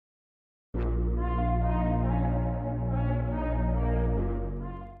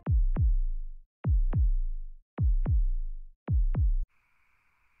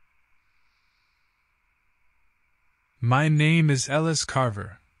My name is Ellis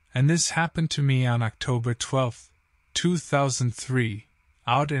Carver, and this happened to me on October 12, 2003,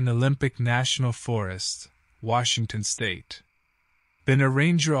 out in Olympic National Forest, Washington State. Been a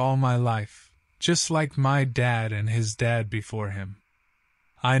ranger all my life, just like my dad and his dad before him.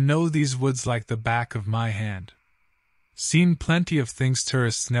 I know these woods like the back of my hand. Seen plenty of things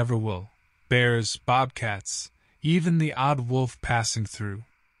tourists never will: bears, bobcats, even the odd wolf passing through.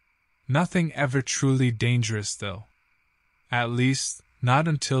 Nothing ever truly dangerous, though. At least, not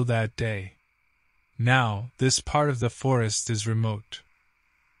until that day. Now, this part of the forest is remote.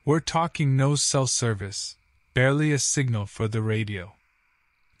 We're talking no cell service, barely a signal for the radio.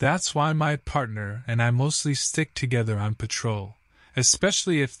 That's why my partner and I mostly stick together on patrol,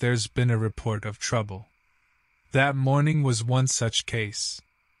 especially if there's been a report of trouble. That morning was one such case.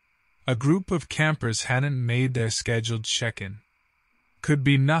 A group of campers hadn't made their scheduled check-in. Could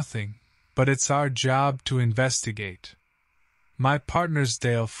be nothing, but it's our job to investigate. My partner's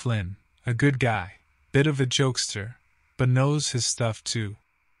Dale Flynn, a good guy, bit of a jokester, but knows his stuff too.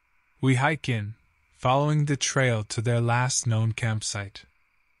 We hike in, following the trail to their last known campsite.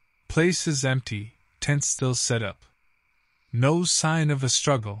 Place is empty, tent still set up. No sign of a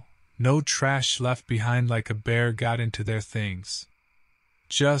struggle, no trash left behind like a bear got into their things.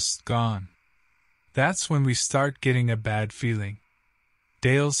 Just gone. That's when we start getting a bad feeling.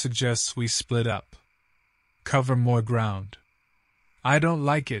 Dale suggests we split up. Cover more ground. I don't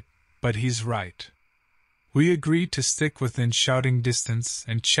like it, but he's right. We agree to stick within shouting distance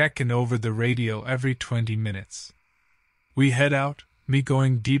and check in over the radio every 20 minutes. We head out, me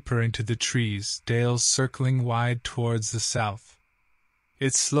going deeper into the trees, Dale circling wide towards the south.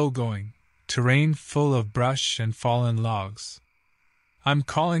 It's slow going, terrain full of brush and fallen logs. I'm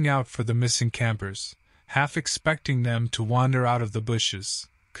calling out for the missing campers, half expecting them to wander out of the bushes,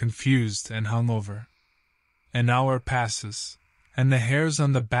 confused and hungover. An hour passes, and the hairs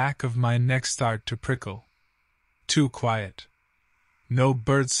on the back of my neck start to prickle. Too quiet. No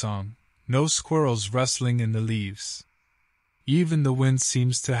birdsong, no squirrels rustling in the leaves. Even the wind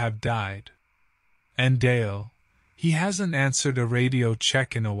seems to have died. And Dale, he hasn't answered a radio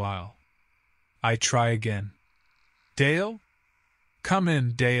check in a while. I try again. Dale? Come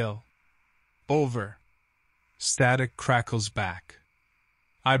in, Dale. Over. Static crackles back.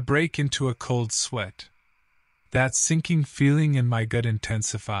 I break into a cold sweat. That sinking feeling in my gut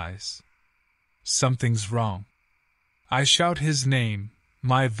intensifies. Something's wrong. I shout his name,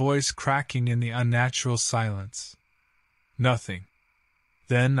 my voice cracking in the unnatural silence. Nothing.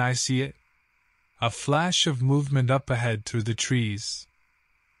 Then I see it. A flash of movement up ahead through the trees.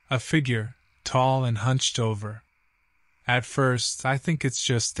 A figure, tall and hunched over. At first, I think it's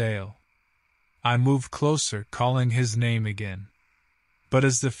just Dale. I move closer, calling his name again. But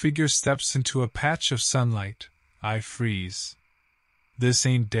as the figure steps into a patch of sunlight, I freeze. This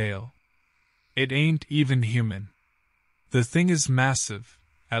ain't Dale. It ain't even human. The thing is massive,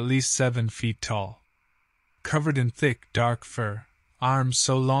 at least 7 feet tall. Covered in thick, dark fur, arms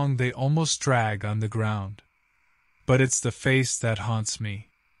so long they almost drag on the ground. But it's the face that haunts me.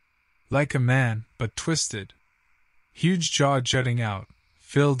 Like a man, but twisted. Huge jaw jutting out,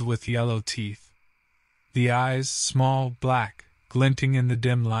 filled with yellow teeth. The eyes, small, black, glinting in the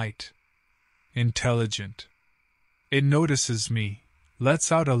dim light. Intelligent. It notices me, lets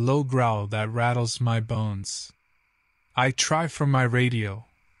out a low growl that rattles my bones. I try for my radio,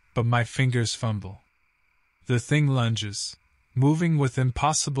 but my fingers fumble. The thing lunges, moving with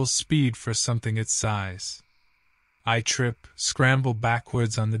impossible speed for something its size. I trip, scramble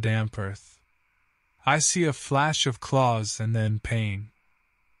backwards on the damp earth. I see a flash of claws and then pain.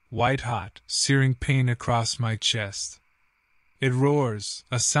 White-hot, searing pain across my chest. It roars,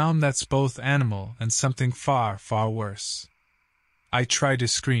 a sound that's both animal and something far, far worse. I try to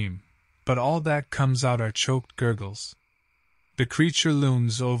scream, but all that comes out are choked gurgles. The creature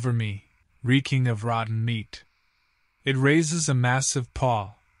looms over me, reeking of rotten meat. It raises a massive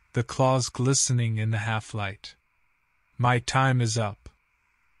paw, the claws glistening in the half-light. My time is up.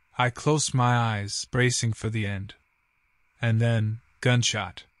 I close my eyes, bracing for the end. And then,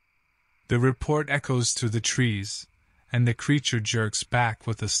 gunshot. The report echoes through the trees, and the creature jerks back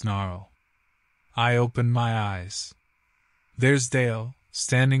with a snarl. I open my eyes. There's Dale,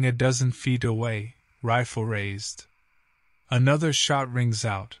 standing a dozen feet away, rifle raised. Another shot rings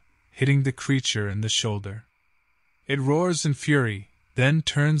out, hitting the creature in the shoulder. It roars in fury, then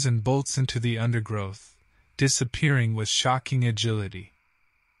turns and bolts into the undergrowth, disappearing with shocking agility.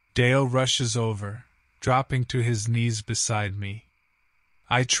 Dale rushes over, dropping to his knees beside me.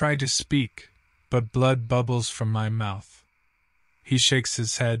 I try to speak, but blood bubbles from my mouth. He shakes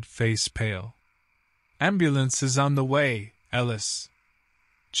his head, face pale. Ambulance is on the way, Ellis.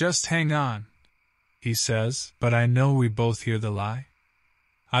 Just hang on, he says, but I know we both hear the lie.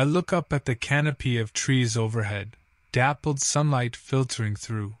 I look up at the canopy of trees overhead, dappled sunlight filtering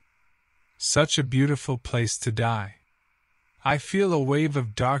through. Such a beautiful place to die. I feel a wave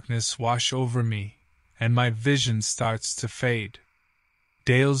of darkness wash over me, and my vision starts to fade.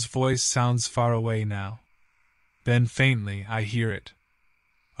 Dale's voice sounds far away now. Then faintly I hear it.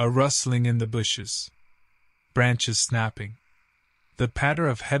 A rustling in the bushes. Branches snapping. The patter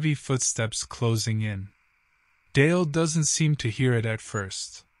of heavy footsteps closing in. Dale doesn't seem to hear it at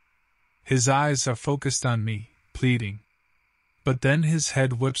first. His eyes are focused on me, pleading. But then his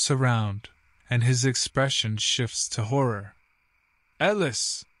head whips around, and his expression shifts to horror.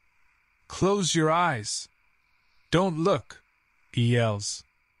 Ellis! Close your eyes! Don't look! He yells.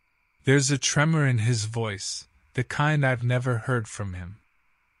 There's a tremor in his voice, the kind I've never heard from him.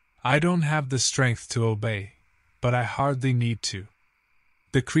 I don't have the strength to obey, but I hardly need to.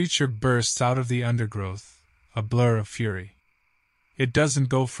 The creature bursts out of the undergrowth, a blur of fury. It doesn't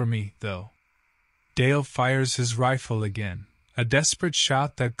go for me, though. Dale fires his rifle again, a desperate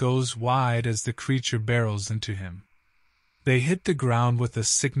shot that goes wide as the creature barrels into him. They hit the ground with a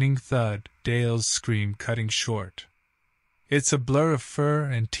sickening thud, Dale's scream cutting short. It's a blur of fur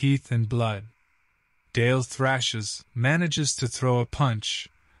and teeth and blood. Dale thrashes, manages to throw a punch,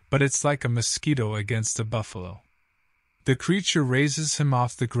 but it's like a mosquito against a buffalo. The creature raises him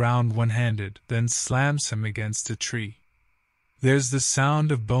off the ground one-handed, then slams him against a tree. There's the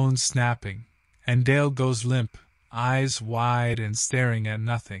sound of bones snapping, and Dale goes limp, eyes wide and staring at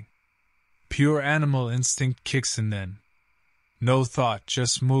nothing. Pure animal instinct kicks in then. No thought,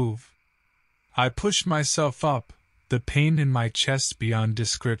 just move. I push myself up, the pain in my chest beyond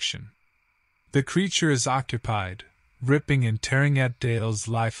description. The creature is occupied, ripping and tearing at Dale's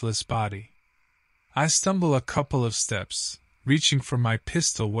lifeless body. I stumble a couple of steps, reaching for my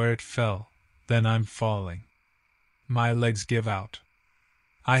pistol where it fell, then I'm falling. My legs give out.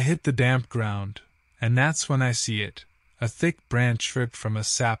 I hit the damp ground, and that's when I see it, a thick branch ripped from a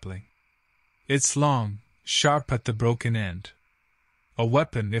sapling. It's long, sharp at the broken end. A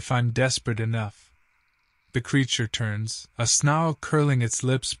weapon if I'm desperate enough. The creature turns, a snarl curling its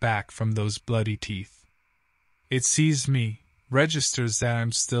lips back from those bloody teeth. It sees me, registers that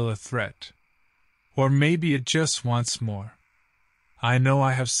I'm still a threat. Or maybe it just wants more. I know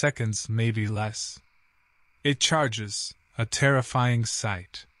I have seconds, maybe less. It charges, a terrifying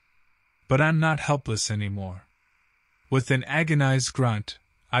sight. But I'm not helpless anymore. With an agonized grunt,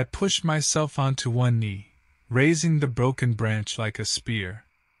 I push myself onto one knee, raising the broken branch like a spear.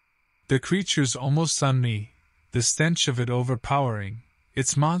 The creature's almost on me, the stench of it overpowering,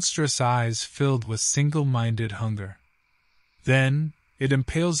 its monstrous eyes filled with single-minded hunger. Then, it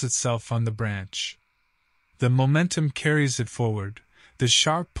impales itself on the branch. The momentum carries it forward, the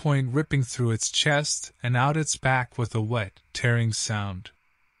sharp point ripping through its chest and out its back with a wet, tearing sound.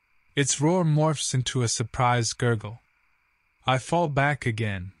 Its roar morphs into a surprised gurgle. I fall back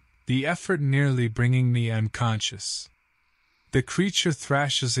again, the effort nearly bringing me unconscious. The creature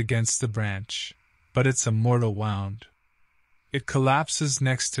thrashes against the branch, but it's a mortal wound. It collapses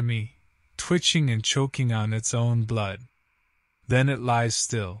next to me, twitching and choking on its own blood. Then it lies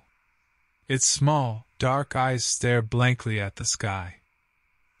still. Its small, dark eyes stare blankly at the sky.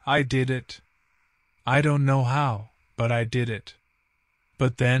 I did it. I don't know how, but I did it.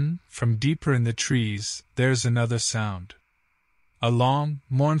 But then, from deeper in the trees, there's another sound. A long,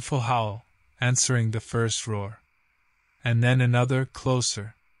 mournful howl, answering the first roar. And then another,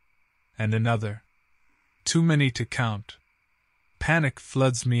 closer. And another. Too many to count. Panic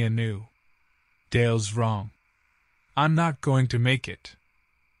floods me anew. Dale's wrong. I'm not going to make it.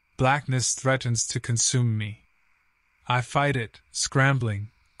 Blackness threatens to consume me. I fight it, scrambling,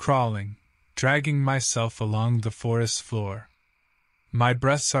 crawling, dragging myself along the forest floor. My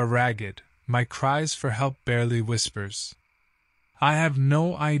breaths are ragged, my cries for help barely whispers. I have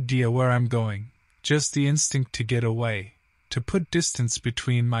no idea where I'm going, just the instinct to get away, to put distance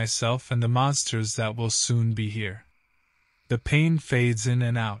between myself and the monsters that will soon be here. The pain fades in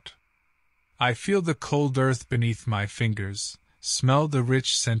and out. I feel the cold earth beneath my fingers, smell the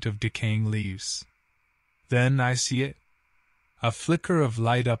rich scent of decaying leaves. Then I see it. A flicker of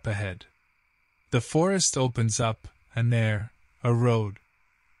light up ahead. The forest opens up, and there, a road.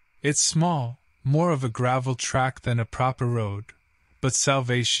 It's small, more of a gravel track than a proper road, but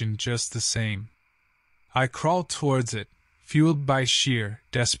salvation just the same. I crawl towards it, fueled by sheer,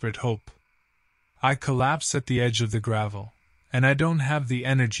 desperate hope. I collapse at the edge of the gravel, and I don't have the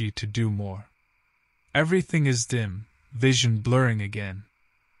energy to do more. Everything is dim, vision blurring again.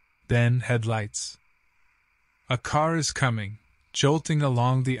 Then headlights. A car is coming, jolting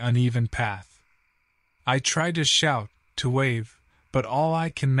along the uneven path. I try to shout, to wave, but all I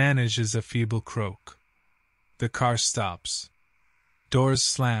can manage is a feeble croak. The car stops. Doors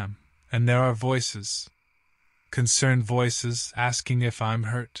slam, and there are voices. Concerned voices asking if I'm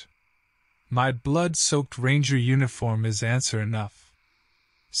hurt. My blood-soaked ranger uniform is answer enough.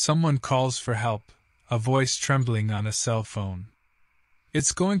 Someone calls for help, a voice trembling on a cell phone.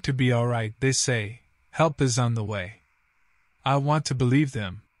 It's going to be all right, they say. Help is on the way. I want to believe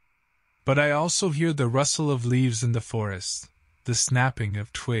them. But I also hear the rustle of leaves in the forest, the snapping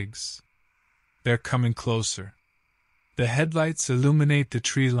of twigs. They're coming closer. The headlights illuminate the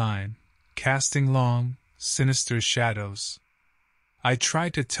tree line, casting long, sinister shadows. I try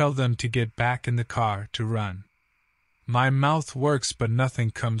to tell them to get back in the car, to run. My mouth works but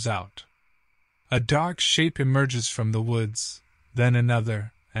nothing comes out. A dark shape emerges from the woods, then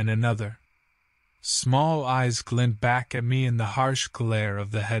another, and another. Small eyes glint back at me in the harsh glare of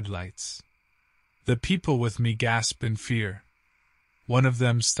the headlights. The people with me gasp in fear. One of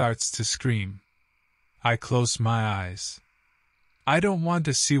them starts to scream. I close my eyes. I don't want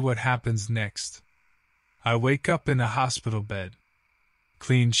to see what happens next. I wake up in a hospital bed.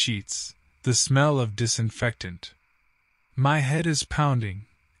 Clean sheets, the smell of disinfectant. My head is pounding,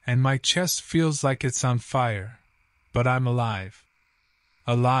 and my chest feels like it's on fire, but I'm alive.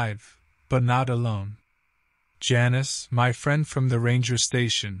 Alive, but not alone. Janice, my friend from the ranger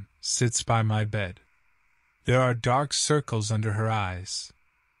station, sits by my bed. There are dark circles under her eyes.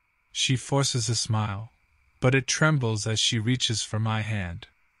 She forces a smile, but it trembles as she reaches for my hand.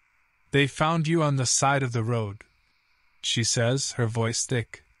 They found you on the side of the road, she says, her voice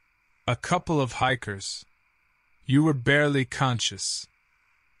thick. A couple of hikers. You were barely conscious.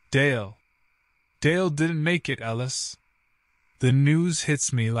 Dale didn't make it, Ellis. The news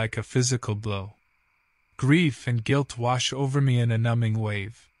hits me like a physical blow. Grief and guilt wash over me in a numbing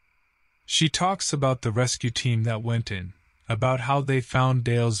wave. She talks about the rescue team that went in, about how they found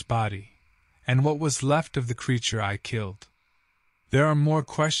Dale's body, and what was left of the creature I killed. There are more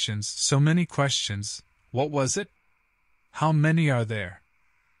questions, so many questions. What was it? How many are there?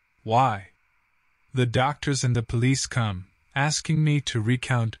 Why? The doctors and the police come, asking me to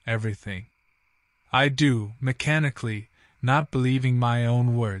recount everything. I do, mechanically, not believing my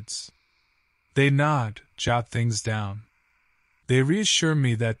own words. They nod, jot things down. They reassure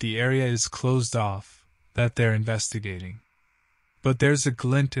me that the area is closed off, that they're investigating. But there's a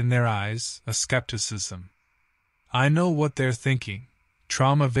glint in their eyes, a skepticism. I know what they're thinking.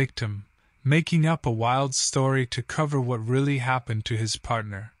 Trauma victim, making up a wild story to cover what really happened to his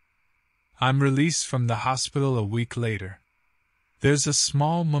partner. I'm released from the hospital a week later. There's a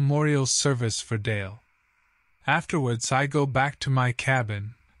small memorial service for Dale. Afterwards I go back to my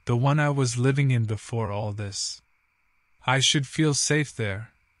cabin, the one I was living in before all this. I should feel safe there,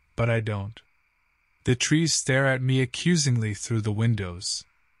 but I don't. The trees stare at me accusingly through the windows.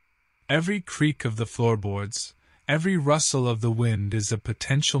 Every creak of the floorboards, every rustle of the wind is a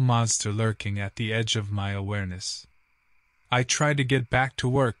potential monster lurking at the edge of my awareness. I try to get back to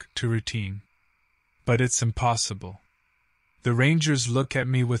work, to routine. But it's impossible. The rangers look at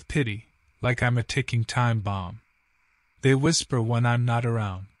me with pity, like I'm a ticking time bomb. They whisper when I'm not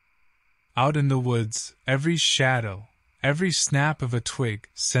around. Out in the woods, every shadow, every snap of a twig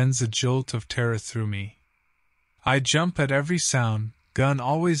sends a jolt of terror through me. I jump at every sound, gun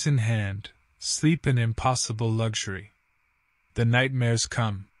always in hand, sleep in impossible luxury. The nightmares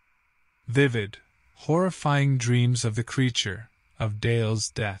come. Vivid, horrifying dreams of the creature, of Dale's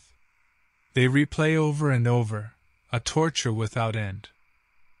death. They replay over and over, a torture without end.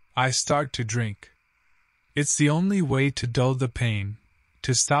 I start to drink. It's the only way to dull the pain,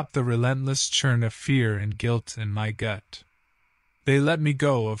 to stop the relentless churn of fear and guilt in my gut. They let me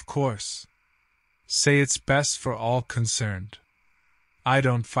go, of course. Say it's best for all concerned. I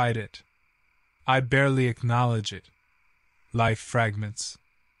don't fight it. I barely acknowledge it. Life fragments.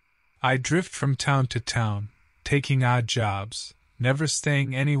 I drift from town to town, taking odd jobs, never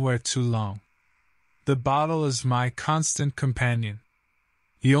staying anywhere too long. The bottle is my constant companion.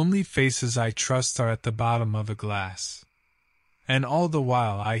 The only faces I trust are at the bottom of a glass. And all the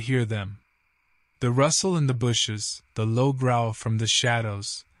while I hear them. The rustle in the bushes, the low growl from the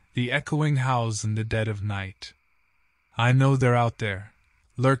shadows, the echoing howls in the dead of night. I know they're out there,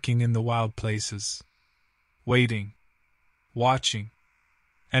 lurking in the wild places. Waiting. Watching.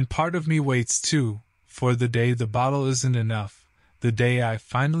 And part of me waits too, for the day the bottle isn't enough, the day I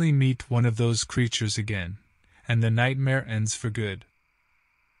finally meet one of those creatures again, and the nightmare ends for good.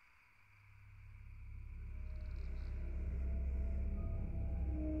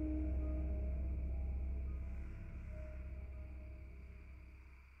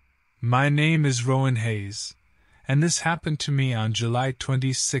 My name is Rowan Hayes, and this happened to me on July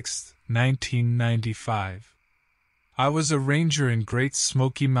 26, 1995. I was a ranger in Great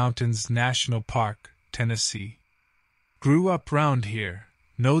Smoky Mountains National Park, Tennessee. Grew up round here,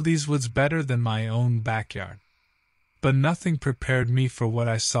 know these woods better than my own backyard. But nothing prepared me for what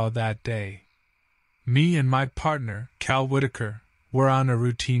I saw that day. Me and my partner, Cal Whitaker, were on a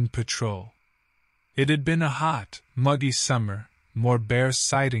routine patrol. It had been a hot, muggy summer, more bear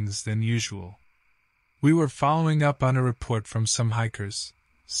sightings than usual. We were following up on a report from some hikers,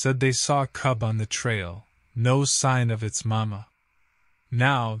 said they saw a cub on the trail, no sign of its mama.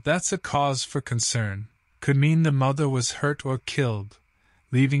 Now, that's a cause for concern, could mean the mother was hurt or killed,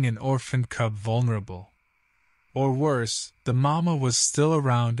 leaving an orphan cub vulnerable. Or worse, the mama was still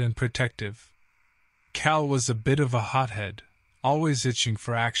around and protective. Cal was a bit of a hothead, always itching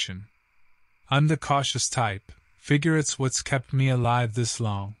for action. I'm the cautious type, figure it's what's kept me alive this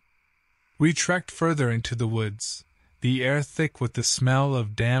long. We trekked further into the woods, the air thick with the smell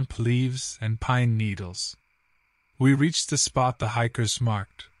of damp leaves and pine needles. We reached the spot the hikers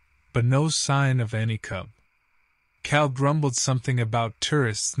marked, but no sign of any cub. Cal grumbled something about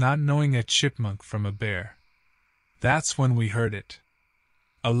tourists not knowing a chipmunk from a bear. That's when we heard it.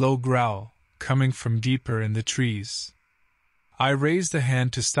 A low growl, coming from deeper in the trees. I raised a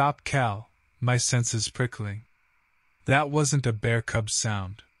hand to stop Cal, my senses prickling. That wasn't a bear cub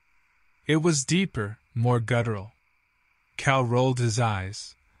sound. It was deeper, more guttural. Cal rolled his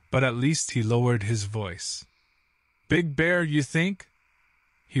eyes, but at least he lowered his voice. "Big bear, you think?"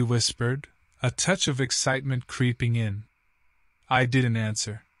 he whispered, a touch of excitement creeping in. I didn't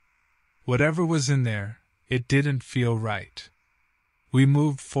answer. Whatever was in there, it didn't feel right. We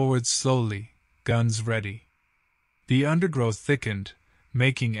moved forward slowly, guns ready. The undergrowth thickened,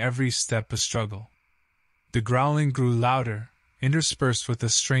 making every step a struggle. The growling grew louder, interspersed with a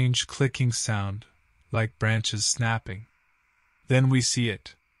strange clicking sound, like branches snapping. Then we see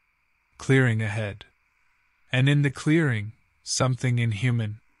it. Clearing ahead. And in the clearing, something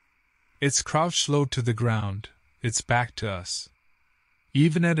inhuman. It's crouched low to the ground, its back to us.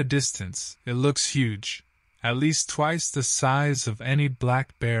 Even at a distance, it looks huge, at least twice the size of any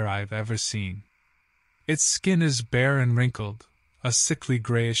black bear I've ever seen. Its skin is bare and wrinkled, a sickly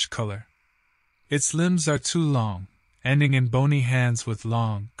grayish color. Its limbs are too long, ending in bony hands with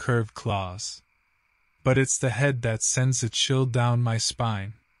long, curved claws. But it's the head that sends a chill down my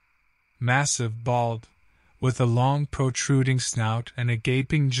spine. Massive, bald, with a long protruding snout and a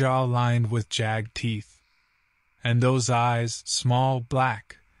gaping jaw lined with jagged teeth. And those eyes, small,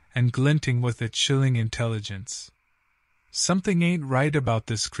 black, and glinting with a chilling intelligence. Something ain't right about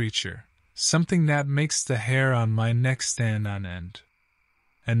this creature, something that makes the hair on my neck stand on end.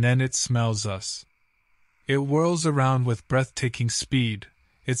 And then it smells us. It whirls around with breathtaking speed,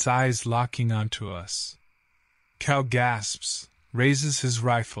 its eyes locking onto us. Cal gasps, raises his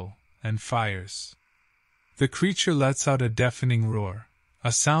rifle, and fires. The creature lets out a deafening roar,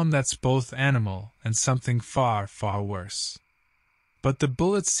 a sound that's both animal and something far, far worse. But the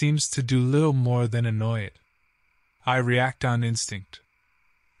bullet seems to do little more than annoy it. I react on instinct.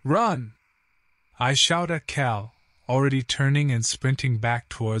 "Run!" I shout at Cal, already turning and sprinting back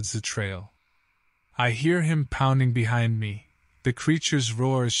towards the trail. I hear him pounding behind me, the creature's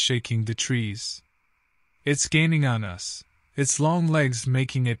roars shaking the trees. It's gaining on us, its long legs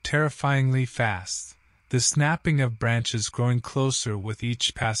making it terrifyingly fast, the snapping of branches growing closer with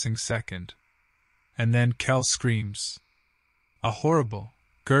each passing second. And then Cal screams. A horrible,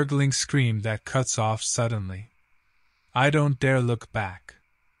 gurgling scream that cuts off suddenly. I don't dare look back.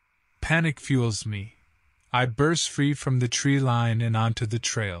 Panic fuels me. I burst free from the tree line and onto the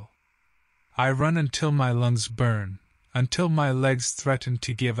trail. I run until my lungs burn, until my legs threaten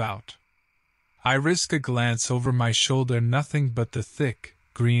to give out. I risk a glance over my shoulder, nothing but the thick,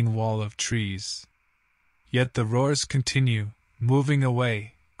 green wall of trees. Yet the roars continue, moving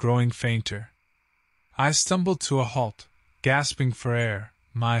away, growing fainter. I stumble to a halt, gasping for air,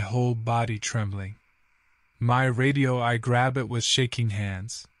 my whole body trembling. My radio, I grab it with shaking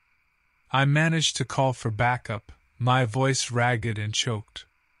hands. I manage to call for backup, my voice ragged and choked.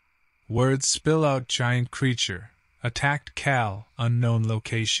 Words spill out: giant creature, attacked Cal, unknown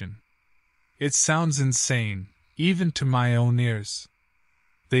location. It sounds insane, even to my own ears.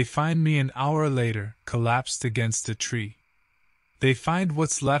 They find me an hour later, collapsed against a tree. They find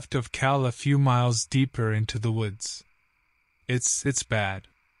what's left of Cal a few miles deeper into the woods. It's bad.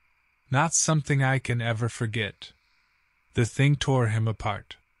 Not something I can ever forget. The thing tore him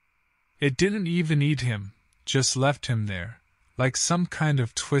apart. It didn't even eat him, just left him there, like some kind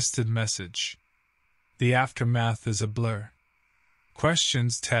of twisted message. The aftermath is a blur.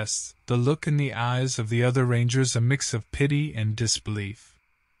 Questions, tests, the look in the eyes of the other rangers, a mix of pity and disbelief.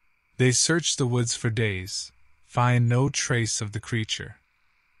 They searched the woods for days, find no trace of the creature.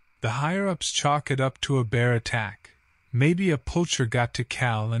 The higher-ups chalk it up to a bear attack. Maybe a poacher got to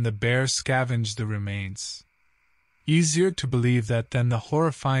Cal and the bear scavenged the remains. Easier to believe that than the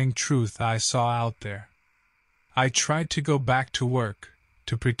horrifying truth I saw out there. I tried to go back to work,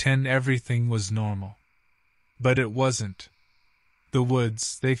 to pretend everything was normal. But it wasn't. The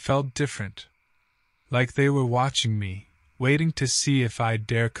woods, they felt different. Like they were watching me, waiting to see if I'd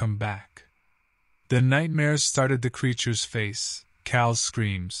dare come back. The nightmares started, the creature's face, Cal's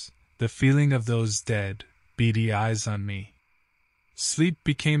screams, the feeling of those dead, beady eyes on me. Sleep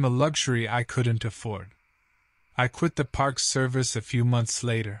became a luxury I couldn't afford. I quit the park service a few months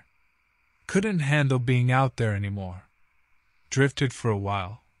later. Couldn't handle being out there anymore. Drifted for a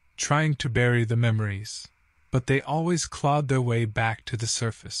while, trying to bury the memories, but they always clawed their way back to the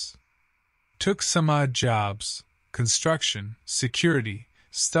surface. Took some odd jobs, construction, security,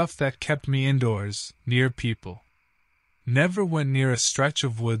 stuff that kept me indoors, near people. Never went near a stretch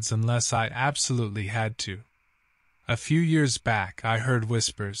of woods unless I absolutely had to. A few years back I heard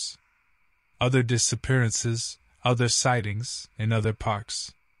whispers. Other disappearances, other sightings, in other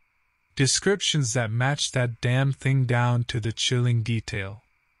parks. Descriptions that matched that damn thing down to the chilling detail.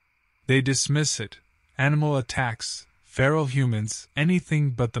 They dismiss it. Animal attacks, feral humans,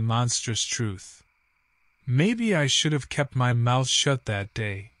 anything but the monstrous truth. Maybe I should have kept my mouth shut that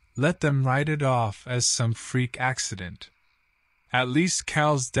day, let them write it off as some freak accident. At least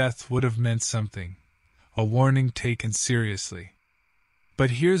Cal's death would have meant something, a warning taken seriously.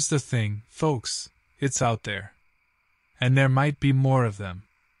 But here's the thing, folks, it's out there. And there might be more of them.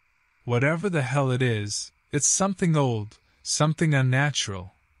 Whatever the hell it is, it's something old, something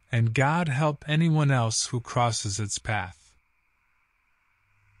unnatural. And God help anyone else who crosses its path.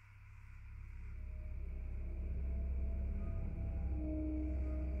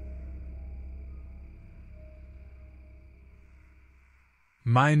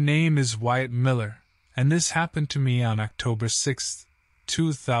 My name is Wyatt Miller, and this happened to me on October 6,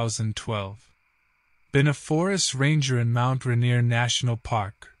 2012. Been a forest ranger in Mount Rainier National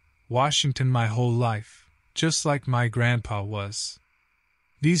Park, Washington my whole life, just like my grandpa was.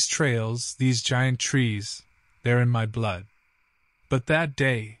 These trails, these giant trees, they're in my blood. But that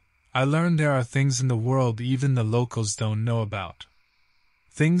day, I learned there are things in the world even the locals don't know about.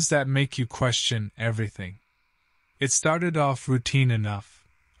 Things that make you question everything. It started off routine enough,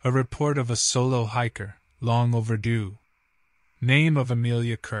 a report of a solo hiker, long overdue. Name of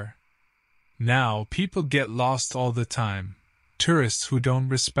Amelia Kerr. Now, people get lost all the time. Tourists who don't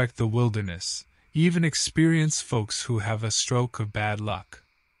respect the wilderness, even experienced folks who have a stroke of bad luck.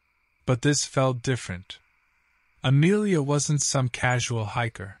 But this felt different. Amelia wasn't some casual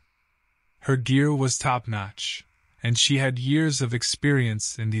hiker. Her gear was top-notch, and she had years of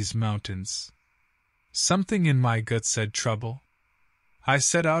experience in these mountains. Something in my gut said trouble. I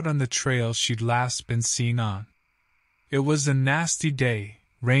set out on the trail she'd last been seen on. It was a nasty day,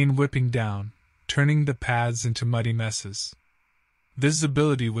 rain whipping down, turning the paths into muddy messes.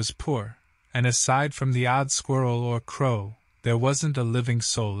 Visibility was poor, and aside from the odd squirrel or crow, there wasn't a living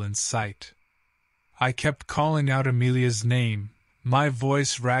soul in sight. I kept calling out Amelia's name, my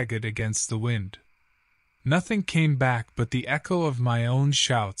voice ragged against the wind. Nothing came back but the echo of my own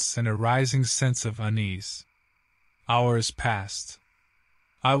shouts and a rising sense of unease. Hours passed.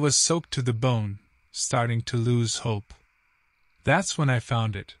 I was soaked to the bone, starting to lose hope. That's when I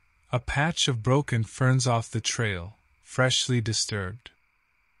found it, a patch of broken ferns off the trail, freshly disturbed.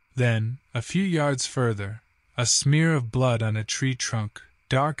 Then, a few yards further, a smear of blood on a tree trunk,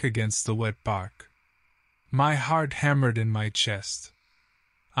 dark against the wet bark. My heart hammered in my chest.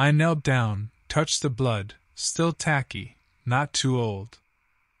 I knelt down, touched the blood, still tacky, not too old.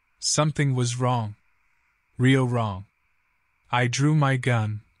 Something was wrong. Real wrong. I drew my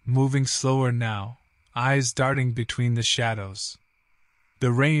gun, moving slower now, eyes darting between the shadows.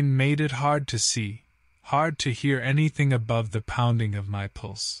 The rain made it hard to see, hard to hear anything above the pounding of my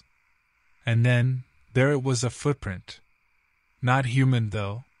pulse. And then, there it was, a footprint. Not human,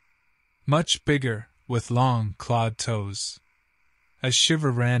 though. Much bigger, with long, clawed toes. A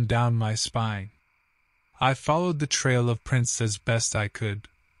shiver ran down my spine. I followed the trail of prints as best I could,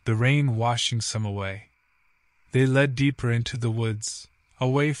 the rain washing some away. They led deeper into the woods,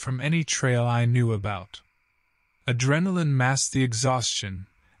 away from any trail I knew about. Adrenaline masked the exhaustion,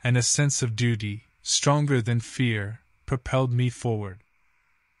 and a sense of duty, stronger than fear, propelled me forward.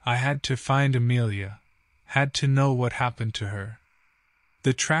 I had to find Amelia, had to know what happened to her.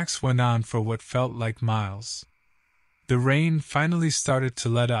 The tracks went on for what felt like miles. The rain finally started to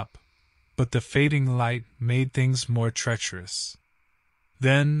let up, but the fading light made things more treacherous.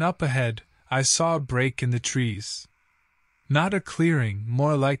 Then, up ahead, I saw a break in the trees. Not a clearing,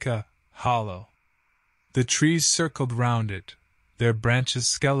 more like a hollow. The trees circled round it, their branches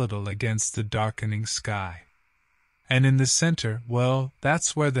skeletal against the darkening sky. And in the center, well,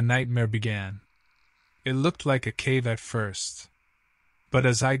 that's where the nightmare began. It looked like a cave at first. But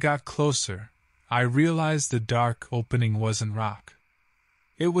as I got closer, I realized the dark opening wasn't rock.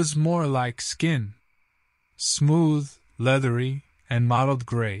 It was more like skin. Smooth, leathery, and mottled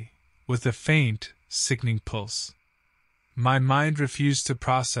gray, with a faint, sickening pulse. My mind refused to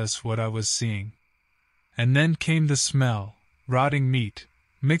process what I was seeing. And then came the smell, rotting meat,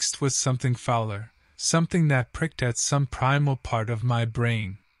 mixed with something fouler, something that pricked at some primal part of my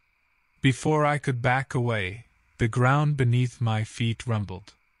brain. Before I could back away, the ground beneath my feet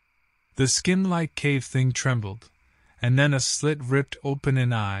rumbled. The skin-like cave thing trembled, and then a slit ripped open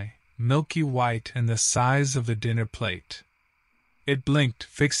an eye, milky white and the size of a dinner plate. It blinked,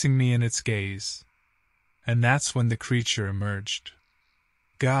 fixing me in its gaze. And that's when the creature emerged.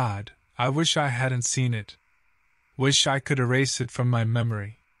 God, I wish I hadn't seen it. Wish I could erase it from my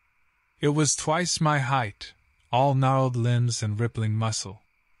memory. It was twice my height, all gnarled limbs and rippling muscle.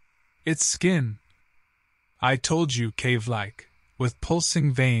 Its skin, I told you, cave-like, with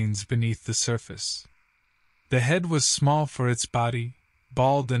pulsing veins beneath the surface. The head was small for its body,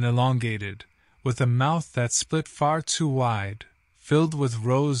 bald and elongated, with a mouth that split far too wide, filled with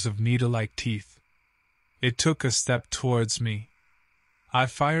rows of needle-like teeth. It took a step towards me. I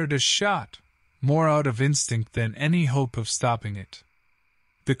fired a shot, more out of instinct than any hope of stopping it.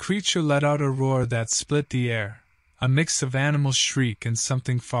 The creature let out a roar that split the air, a mix of animal shriek and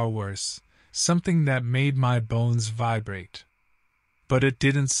something far worse, something that made my bones vibrate. But it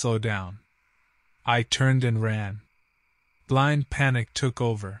didn't slow down. I turned and ran. Blind panic took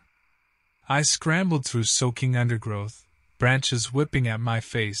over. I scrambled through soaking undergrowth, branches whipping at my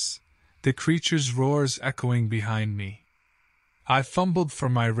face, the creature's roars echoing behind me. I fumbled for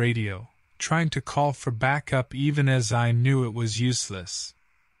my radio, trying to call for backup even as I knew it was useless.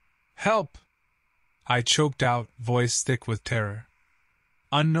 Help! I choked out, voice thick with terror.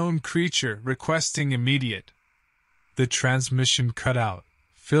 Unknown creature requesting immediate. The transmission cut out,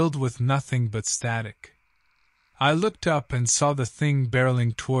 filled with nothing but static. I looked up and saw the thing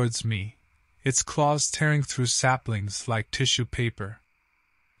barreling towards me, its claws tearing through saplings like tissue paper.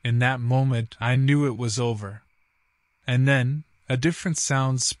 In that moment I knew it was over. And then, a different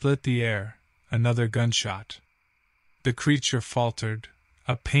sound split the air, another gunshot. The creature faltered,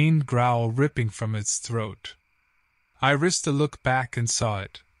 a pained growl ripping from its throat. I risked a look back and saw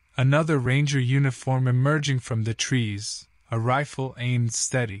it, another ranger uniform emerging from the trees, a rifle aimed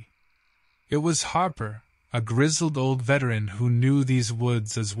steady. It was Harper, a grizzled old veteran who knew these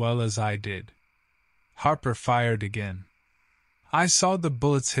woods as well as I did. Harper fired again. I saw the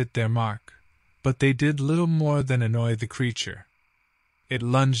bullets hit their mark, but they did little more than annoy the creature. It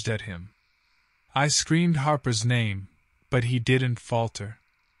lunged at him. I screamed Harper's name, but he didn't falter.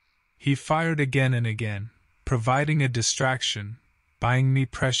 He fired again and again, providing a distraction, buying me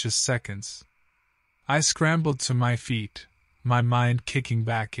precious seconds. I scrambled to my feet, my mind kicking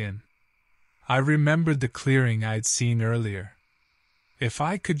back in. I remembered the clearing I'd seen earlier. If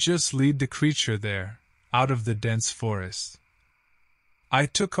I could just lead the creature there, out of the dense forest. I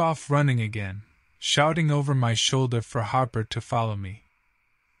took off running again, shouting over my shoulder for Harper to follow me.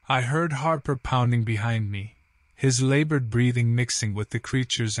 I heard Harper pounding behind me, his labored breathing mixing with the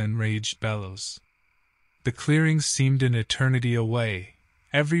creature's enraged bellows. The clearing seemed an eternity away,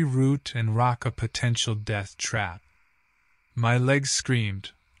 every root and rock a potential death trap. My legs screamed,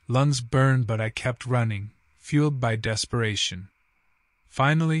 lungs burned, but I kept running, fueled by desperation.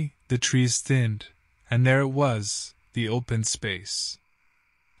 Finally, the trees thinned, and there it was, the open space.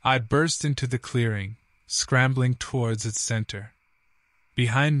 I burst into the clearing, scrambling towards its center.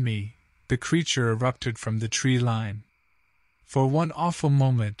 Behind me, the creature erupted from the tree line. For one awful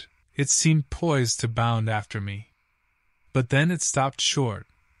moment, it seemed poised to bound after me. But then it stopped short,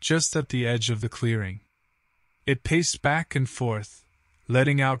 just at the edge of the clearing. It paced back and forth,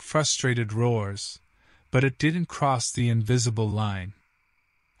 letting out frustrated roars, but it didn't cross the invisible line.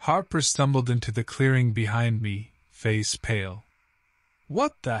 Harper stumbled into the clearing behind me, face pale.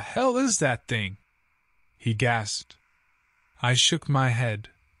 "What the hell is that thing?" he gasped. I shook my head,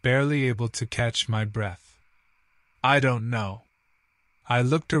 barely able to catch my breath. "I don't know." I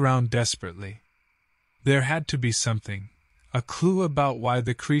looked around desperately. There had to be something, a clue about why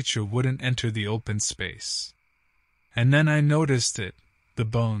the creature wouldn't enter the open space. And then I noticed it, the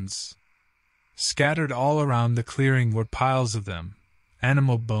bones. Scattered all around the clearing were piles of them,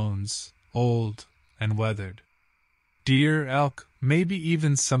 animal bones, old and weathered. Deer, elk, maybe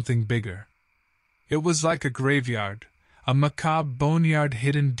even something bigger. It was like a graveyard, a macabre boneyard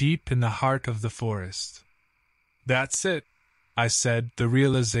hidden deep in the heart of the forest. "That's it," I said, the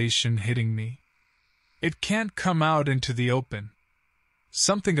realization hitting me. "It can't come out into the open.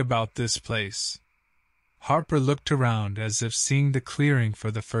 Something about this place." Harper looked around as if seeing the clearing for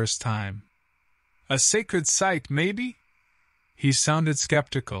the first time. "A sacred site, maybe?" He sounded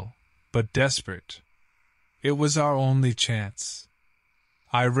skeptical, but desperate. It was our only chance.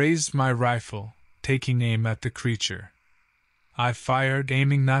 I raised my rifle, taking aim at the creature. I fired,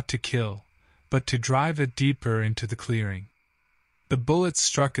 aiming not to kill, but to drive it deeper into the clearing. The bullet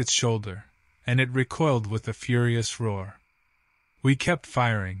struck its shoulder, and it recoiled with a furious roar. We kept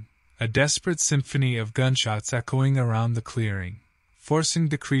firing, a desperate symphony of gunshots echoing around the clearing, forcing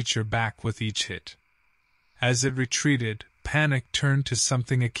the creature back with each hit. As it retreated, panic turned to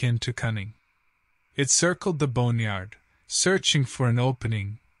something akin to cunning. It circled the boneyard, searching for an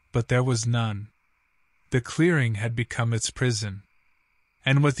opening, but there was none. The clearing had become its prison.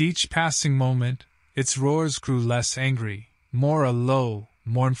 And with each passing moment, its roars grew less angry, more a low,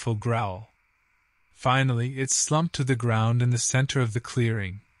 mournful growl. Finally, it slumped to the ground in the center of the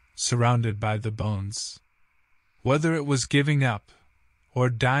clearing, surrounded by the bones. Whether it was giving up, or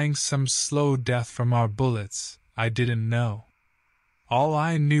dying some slow death from our bullets, I didn't know. All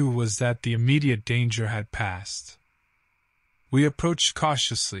I knew was that the immediate danger had passed. We approached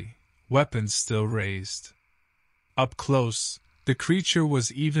cautiously, weapons still raised. Up close, the creature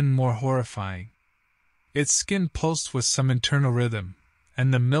was even more horrifying. Its skin pulsed with some internal rhythm,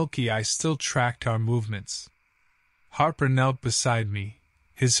 and the milky eye still tracked our movements. Harper knelt beside me,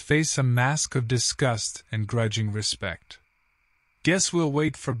 his face a mask of disgust and grudging respect. "Guess we'll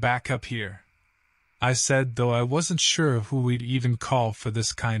wait for backup here," I said, though I wasn't sure who we'd even call for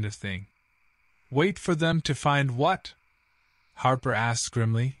this kind of thing. "Wait for them to find what?" Harper asked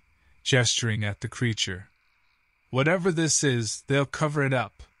grimly, gesturing at the creature. "Whatever this is, they'll cover it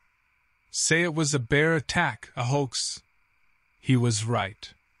up. Say it was a bear attack, a hoax." He was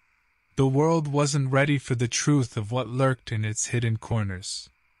right. The world wasn't ready for the truth of what lurked in its hidden corners.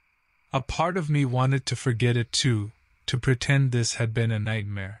 A part of me wanted to forget it too, to pretend this had been a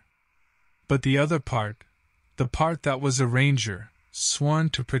nightmare. But the other part, the part that was a ranger, sworn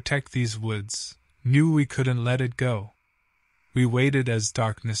to protect these woods, knew we couldn't let it go. We waited as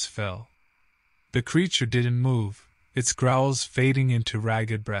darkness fell. The creature didn't move, its growls fading into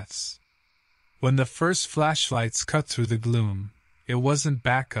ragged breaths. When the first flashlights cut through the gloom, it wasn't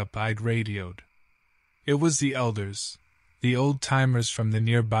backup I'd radioed. It was the elders, the old-timers from the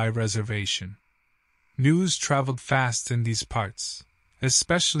nearby reservation. News traveled fast in these parts,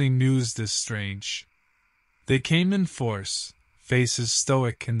 especially news this strange. They came in force, faces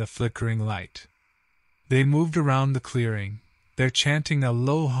stoic in the flickering light. They moved around the clearing, their chanting a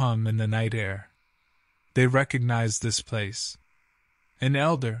low hum in the night air. They recognized this place. An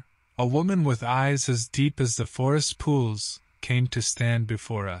elder, a woman with eyes as deep as the forest pools, came to stand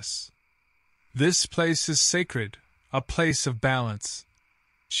before us. "This place is sacred, a place of balance,"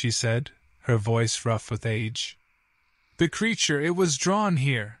 she said, her voice rough with age. "The creature, it was drawn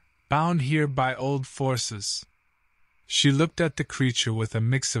here, bound here by old forces." She looked at the creature with a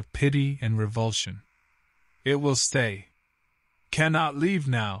mix of pity and revulsion. "It will stay. Cannot leave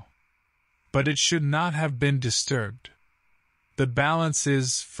now. But it should not have been disturbed. The balance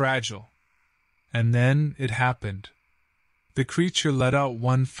is fragile." And then it happened. The creature let out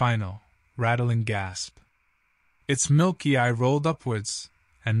one final, rattling gasp. Its milky eye rolled upwards,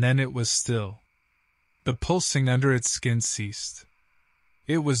 and then it was still. The pulsing under its skin ceased.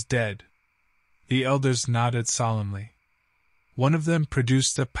 It was dead. The elders nodded solemnly. One of them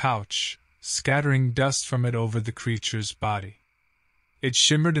produced a pouch, scattering dust from it over the creature's body. It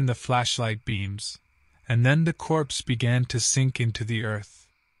shimmered in the flashlight beams, and then the corpse began to sink into the earth.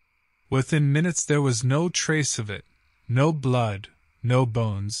 Within minutes there was no trace of it, no blood, no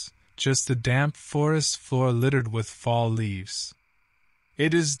bones, just the damp forest floor littered with fall leaves.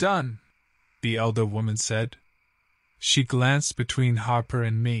 "It is done," the elder woman said. She glanced between Harper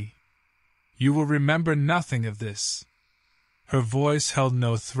and me. "You will remember nothing of this." Her voice held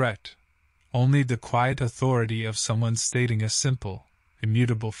no threat, only the quiet authority of someone stating a simple,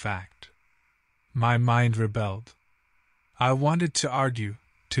 immutable fact. My mind rebelled. I wanted to argue,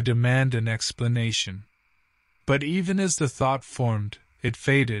 to demand an explanation. But even as the thought formed, it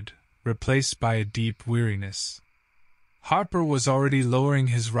faded, replaced by a deep weariness. Harper was already lowering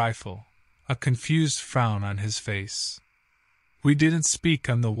his rifle, a confused frown on his face. We didn't speak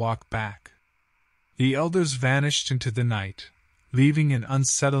on the walk back. The elders vanished into the night, leaving an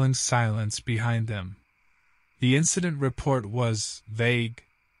unsettling silence behind them. The incident report was vague.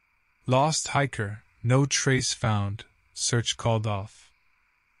 Lost hiker, no trace found, search called off.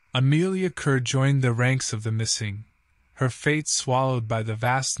 Amelia Kerr joined the ranks of the missing, her fate swallowed by the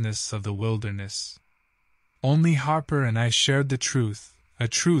vastness of the wilderness. Only Harper and I shared the truth, a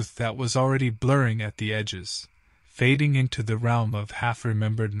truth that was already blurring at the edges, fading into the realm of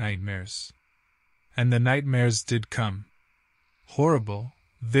half-remembered nightmares. And the nightmares did come. Horrible,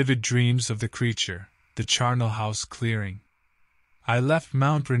 vivid dreams of the creature, the charnel house clearing. I left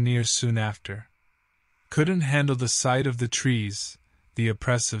Mount Rainier soon after. Couldn't handle the sight of the trees, the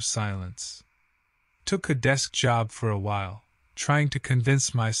oppressive silence. Took a desk job for a while, trying to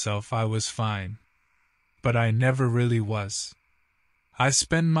convince myself I was fine. But I never really was. I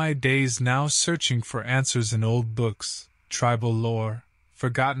spend my days now searching for answers in old books, tribal lore,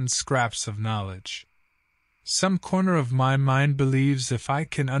 forgotten scraps of knowledge. Some corner of my mind believes if I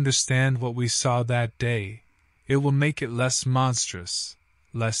can understand what we saw that day, it will make it less monstrous,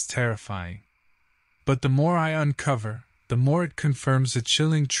 less terrifying. But the more I uncover, the more it confirms a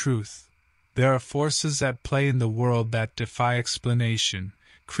chilling truth. There are forces at play in the world that defy explanation,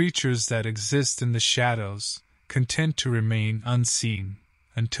 creatures that exist in the shadows, content to remain unseen,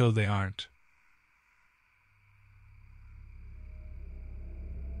 until they aren't.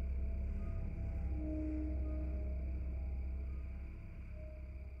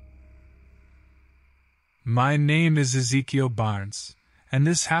 My name is Ezekiel Barnes, and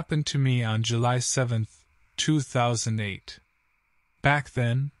this happened to me on July 7, 2008. Back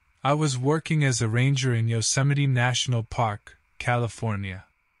then, I was working as a ranger in Yosemite National Park, California.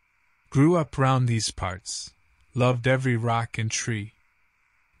 Grew up round these parts, loved every rock and tree.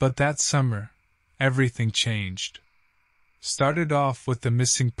 But that summer, everything changed. Started off with the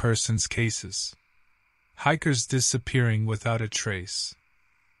missing persons cases. Hikers disappearing without a trace.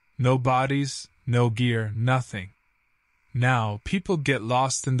 No bodies, no gear, nothing. Now, people get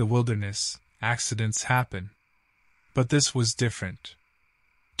lost in the wilderness, accidents happen. But this was different.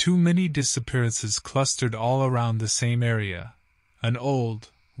 Too many disappearances clustered all around the same area, an old,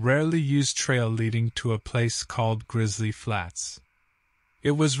 rarely used trail leading to a place called Grizzly Flats.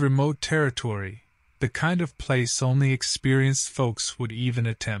 It was remote territory, the kind of place only experienced folks would even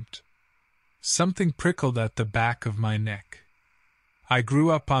attempt. Something prickled at the back of my neck. I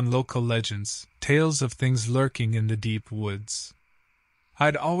grew up on local legends, tales of things lurking in the deep woods.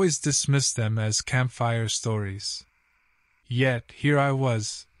 I'd always dismissed them as campfire stories. Yet, here I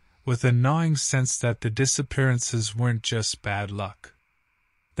was, with a gnawing sense that the disappearances weren't just bad luck.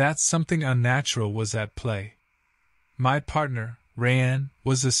 That something unnatural was at play. My partner, Rayanne,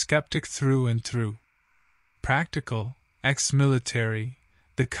 was a skeptic through and through. Practical, ex-military,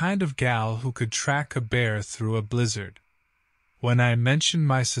 the kind of gal who could track a bear through a blizzard. When I mentioned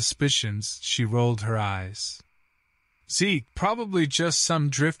my suspicions, she rolled her eyes. "Zeke, probably just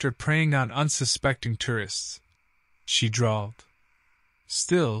some drifter preying on unsuspecting tourists," she drawled.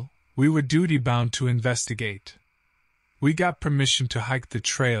 Still, we were duty-bound to investigate. We got permission to hike the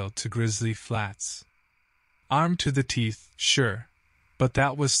trail to Grizzly Flats. Armed to the teeth, sure, but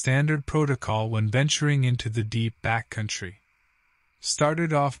that was standard protocol when venturing into the deep backcountry.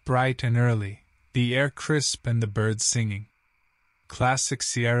 Started off bright and early, the air crisp and the birds singing. Classic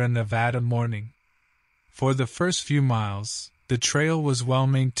Sierra Nevada morning. For the first few miles, the trail was well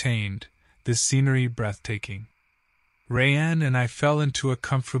maintained, the scenery breathtaking. Rayanne and I fell into a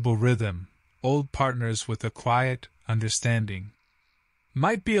comfortable rhythm, old partners with a quiet understanding.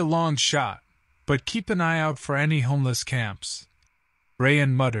 "Might be a long shot, but keep an eye out for any homeless camps,"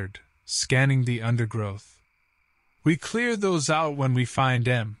 Rayanne muttered, scanning the undergrowth. "We clear those out when we find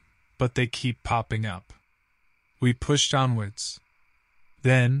 'em, but they keep popping up." We pushed onwards.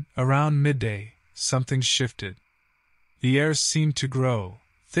 Then, around midday, something shifted. The air seemed to grow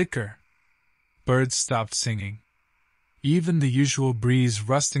thicker. Birds stopped singing. Even the usual breeze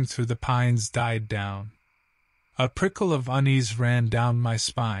rustling through the pines died down. A prickle of unease ran down my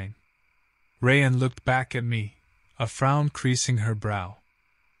spine. Rayanne looked back at me, a frown creasing her brow.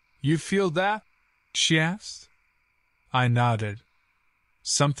 "You feel that?" she asked. I nodded.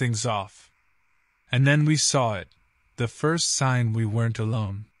 "Something's off." And then we saw it, the first sign we weren't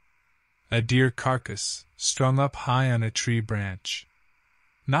alone. A deer carcass, strung up high on a tree branch.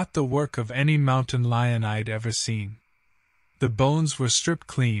 Not the work of any mountain lion I'd ever seen. The bones were stripped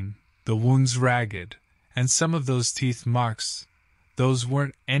clean, the wounds ragged, and some of those teeth marks, those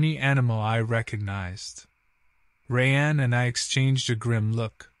weren't any animal I recognized. Rayanne and I exchanged a grim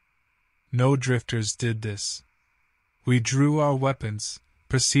look. No drifters did this. We drew our weapons,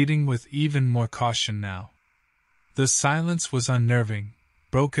 proceeding with even more caution now. The silence was unnerving,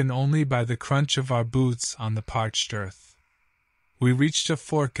 broken only by the crunch of our boots on the parched earth. We reached a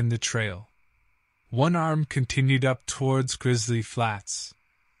fork in the trail. One arm continued up towards Grizzly Flats.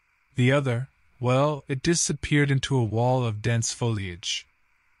 The other, well, it disappeared into a wall of dense foliage.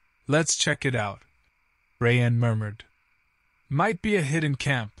 "Let's check it out," Rayanne murmured. "Might be a hidden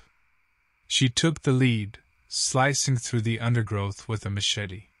camp." She took the lead, slicing through the undergrowth with a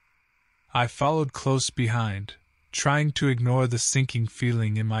machete. I followed close behind, trying to ignore the sinking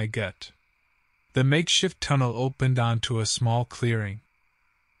feeling in my gut. The makeshift tunnel opened onto a small clearing.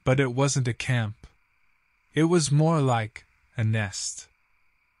 But it wasn't a camp. It was more like a nest.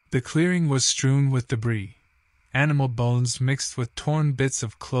 The clearing was strewn with debris, animal bones mixed with torn bits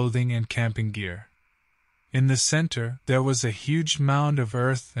of clothing and camping gear. In the center, there was a huge mound of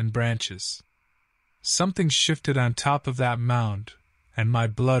earth and branches. Something shifted on top of that mound, and my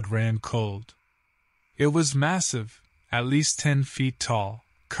blood ran cold. It was massive, at least 10 feet tall,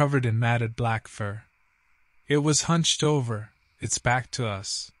 covered in matted black fur. It was hunched over, its back to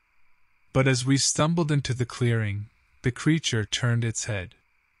us. But as we stumbled into the clearing, the creature turned its head.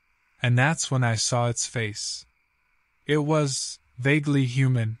 And that's when I saw its face. It was vaguely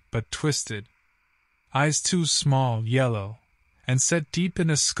human, but twisted. Eyes too small, yellow, and set deep in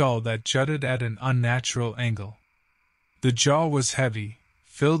a skull that jutted at an unnatural angle. The jaw was heavy,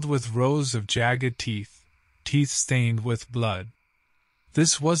 filled with rows of jagged teeth stained with blood.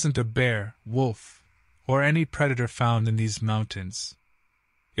 This wasn't a bear, wolf, or any predator found in these mountains.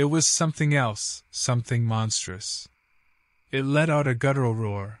 It was something else, something monstrous. It let out a guttural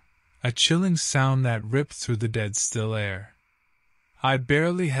roar, a chilling sound that ripped through the dead still air. I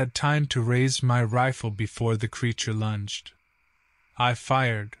barely had time to raise my rifle before the creature lunged. I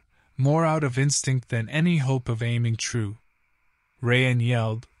fired, more out of instinct than any hope of aiming true. Rayanne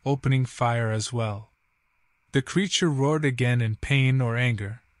yelled, opening fire as well. The creature roared again in pain or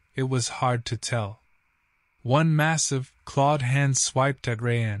anger, it was hard to tell. One massive, clawed hand swiped at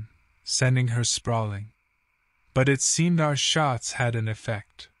Rayanne, sending her sprawling. But it seemed our shots had an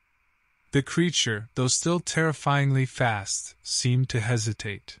effect. The creature, though still terrifyingly fast, seemed to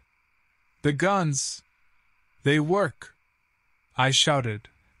hesitate. "The guns! They work!" I shouted,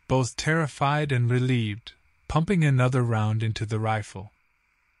 both terrified and relieved, pumping another round into the rifle.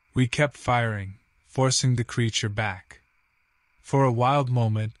 We kept firing, forcing the creature back. For a wild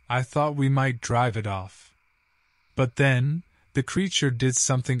moment, I thought we might drive it off. But then, the creature did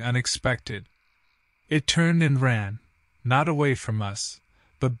something unexpected. It turned and ran, not away from us,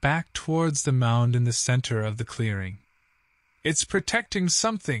 but back towards the mound in the center of the clearing. "It's protecting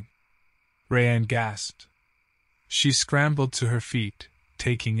something!" Rayanne gasped. She scrambled to her feet,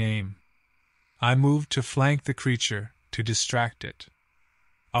 taking aim. I moved to flank the creature, to distract it.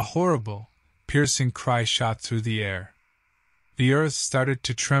 A horrible, piercing cry shot through the air. The earth started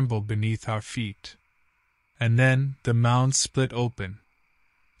to tremble beneath our feet. And then the mound split open.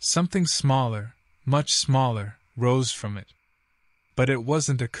 Something smaller, much smaller, rose from it. But it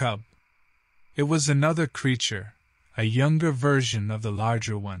wasn't a cub. It was another creature, a younger version of the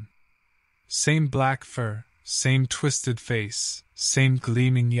larger one. Same black fur, same twisted face, same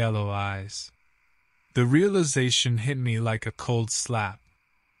gleaming yellow eyes. The realization hit me like a cold slap.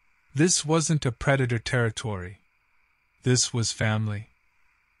 This wasn't a predator territory. This was family.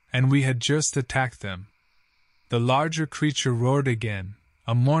 And we had just attacked them. The larger creature roared again,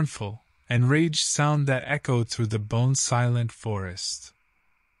 a mournful, enraged sound that echoed through the bone-silent forest.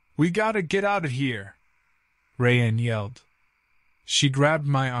 "We gotta get out of here!" Rayanne yelled. She grabbed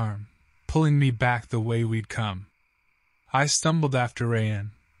my arm, pulling me back the way we'd come. I stumbled after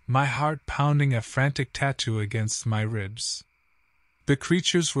Rayanne, my heart pounding a frantic tattoo against my ribs. The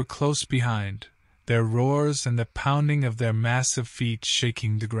creatures were close behind, their roars and the pounding of their massive feet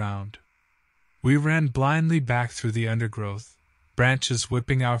shaking the ground. We ran blindly back through the undergrowth, branches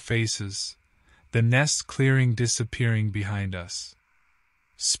whipping our faces, the nest clearing disappearing behind us.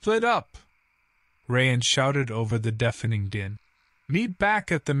 "Split up!" Rayanne shouted over the deafening din. "Meet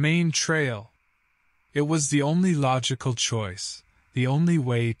back at the main trail." It was the only logical choice, the only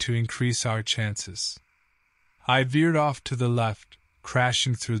way to increase our chances. I veered off to the left,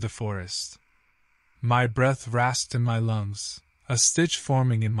 crashing through the forest. My breath rasped in my lungs, a stitch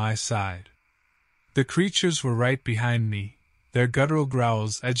forming in my side. The creatures were right behind me, their guttural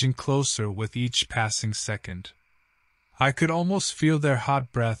growls edging closer with each passing second. I could almost feel their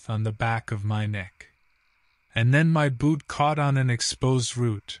hot breath on the back of my neck. And then my boot caught on an exposed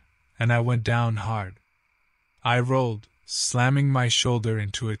root, and I went down hard. I rolled, slamming my shoulder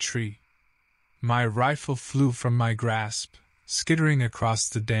into a tree. My rifle flew from my grasp, skittering across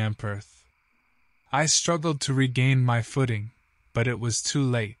the damp earth. I struggled to regain my footing, but it was too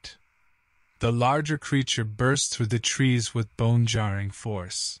late. The larger creature burst through the trees with bone-jarring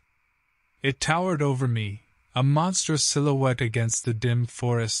force. It towered over me, a monstrous silhouette against the dim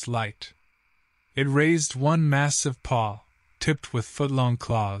forest light. It raised one massive paw, tipped with foot-long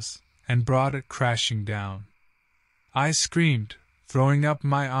claws, and brought it crashing down. I screamed, throwing up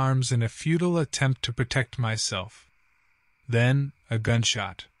my arms in a futile attempt to protect myself. Then, a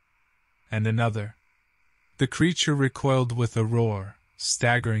gunshot. And another. The creature recoiled with a roar,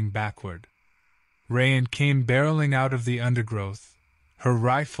 staggering backward. Rayan came barreling out of the undergrowth, her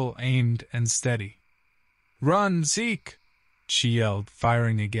rifle aimed and steady. "Run, Zeke!" she yelled,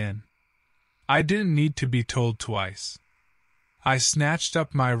 firing again. I didn't need to be told twice. I snatched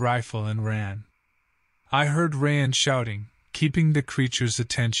up my rifle and ran. I heard Rayan shouting, keeping the creature's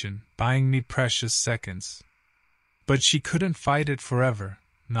attention, buying me precious seconds. But she couldn't fight it forever,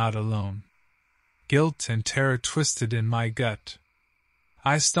 not alone. Guilt and terror twisted in my gut.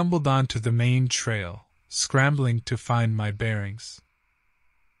 I stumbled onto the main trail, scrambling to find my bearings.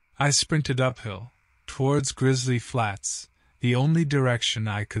 I sprinted uphill, towards Grizzly Flats, the only direction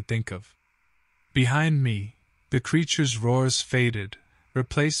I could think of. Behind me, the creature's roars faded,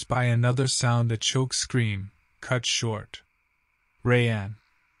 replaced by another sound, a choked scream, cut short. Rayan.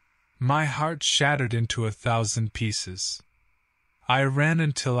 My heart shattered into 1,000 pieces. I ran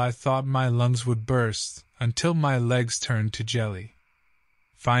until I thought my lungs would burst, until my legs turned to jelly.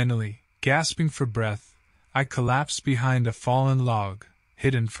 Finally, gasping for breath, I collapsed behind a fallen log,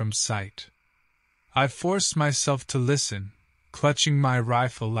 hidden from sight. I forced myself to listen, clutching my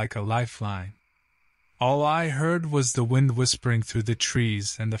rifle like a lifeline. All I heard was the wind whispering through the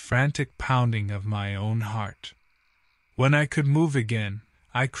trees and the frantic pounding of my own heart. When I could move again,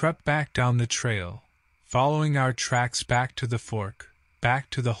 I crept back down the trail, following our tracks back to the fork, back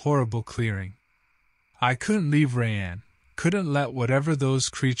to the horrible clearing. I couldn't leave Rayan, couldn't let whatever those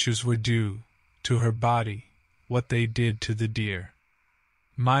creatures would do to her body, what they did to the deer.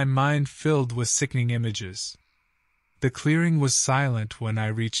 My mind filled with sickening images. The clearing was silent when I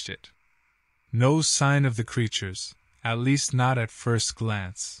reached it. No sign of the creatures, at least not at first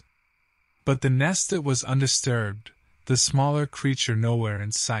glance. But the nest, it was undisturbed, the smaller creature nowhere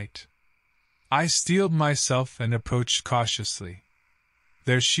in sight. I steeled myself and approached cautiously.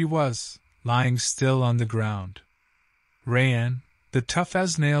 There she was, lying still on the ground. Rayan, the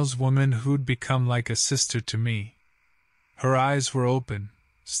tough-as-nails woman who'd become like a sister to me. Her eyes were open,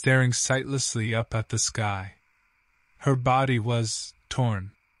 staring sightlessly up at the sky. Her body was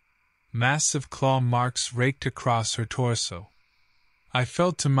torn. Massive claw marks raked across her torso. I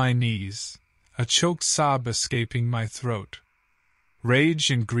fell to my knees, a choked sob escaping my throat. Rage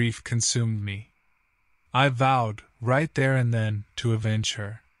and grief consumed me. I vowed, right there and then, to avenge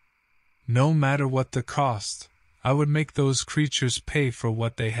her. No matter what the cost, I would make those creatures pay for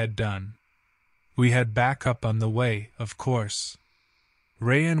what they had done. We had backup on the way, of course.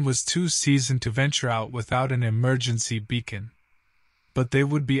 Rayan was too seasoned to venture out without an emergency beacon. But they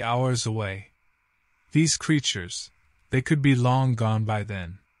would be hours away. These creatures, they could be long gone by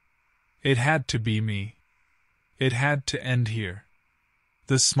then. It had to be me. It had to end here.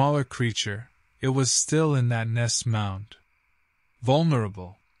 The smaller creature, it was still in that nest mound.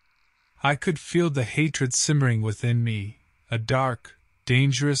 Vulnerable. I could feel the hatred simmering within me, a dark,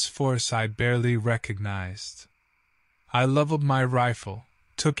 dangerous force I barely recognized. I leveled my rifle,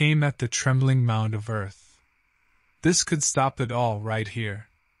 took aim at the trembling mound of earth. This could stop it all right here.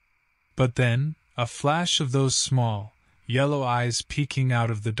 But then, a flash of those small, yellow eyes peeking out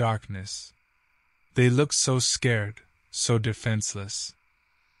of the darkness. They looked so scared, so defenseless.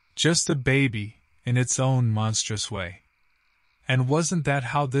 Just a baby, in its own monstrous way. And wasn't that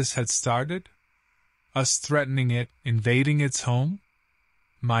how this had started? Us threatening it, invading its home?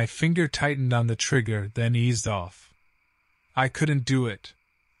 My finger tightened on the trigger, then eased off. I couldn't do it.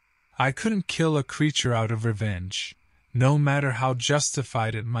 I couldn't kill a creature out of revenge, no matter how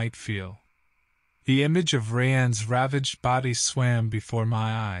justified it might feel. The image of Rayan's ravaged body swam before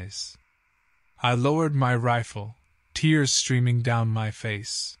my eyes. I lowered my rifle, tears streaming down my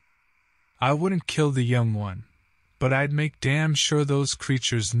face. I wouldn't kill the young one, but I'd make damn sure those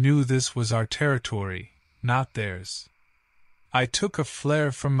creatures knew this was our territory, not theirs. I took a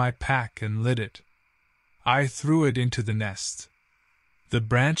flare from my pack and lit it. I threw it into the nest. The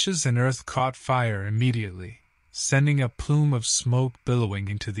branches and earth caught fire immediately, sending a plume of smoke billowing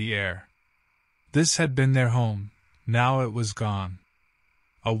into the air. This had been their home, now it was gone.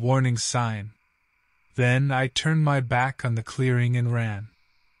 A warning sign. Then I turned my back on the clearing and ran.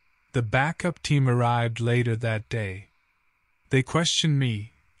 The backup team arrived later that day. They questioned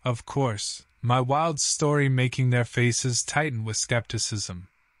me, of course, my wild story making their faces tighten with skepticism.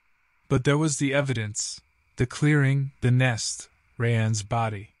 But there was the evidence, the clearing, the nest, Rayanne's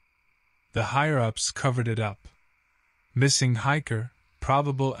body. The higher-ups covered it up. Missing hiker,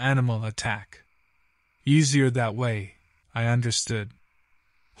 probable animal attack. Easier that way, I understood.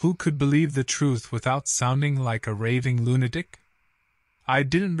 Who could believe the truth without sounding like a raving lunatic? I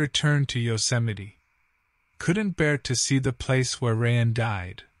didn't return to Yosemite. Couldn't bear to see the place where Rayanne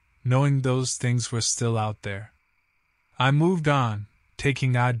died, knowing those things were still out there. I moved on,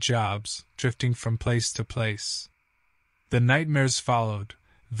 taking odd jobs, drifting from place to place. The nightmares followed,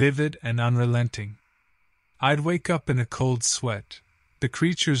 vivid and unrelenting. I'd wake up in a cold sweat, the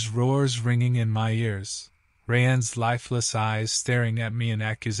creature's roars ringing in my ears, Rayanne's lifeless eyes staring at me in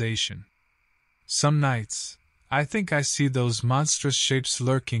accusation. Some nights, I think I see those monstrous shapes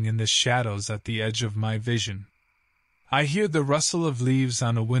lurking in the shadows at the edge of my vision. I hear the rustle of leaves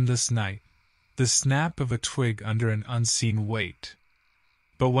on a windless night, the snap of a twig under an unseen weight.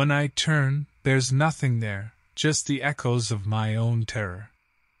 But when I turn, there's nothing there, just the echoes of my own terror.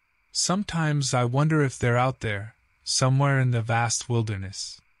 Sometimes I wonder if they're out there, somewhere in the vast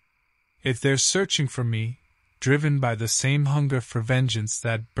wilderness. If they're searching for me, driven by the same hunger for vengeance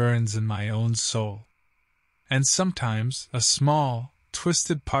that burns in my own soul. And sometimes a small,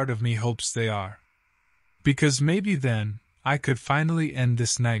 twisted part of me hopes they are. Because maybe then, I could finally end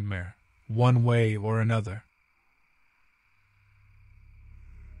this nightmare, one way or another.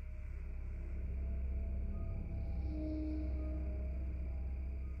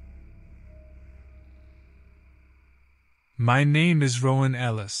 My name is Rowan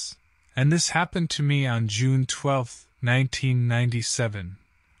Ellis, and this happened to me on June 12, 1997.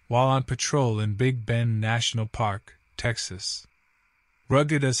 While on patrol in Big Bend National Park, Texas.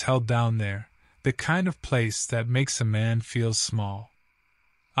 Rugged as hell down there, the kind of place that makes a man feel small.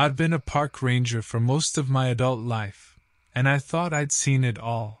 I'd been a park ranger for most of my adult life, and I thought I'd seen it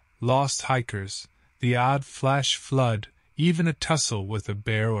all, lost hikers, the odd flash flood, even a tussle with a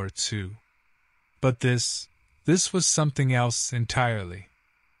bear or two. But this was something else entirely.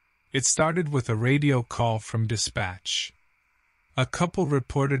 It started with a radio call from dispatch. A couple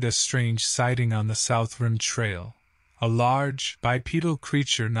reported a strange sighting on the South Rim Trail, a large, bipedal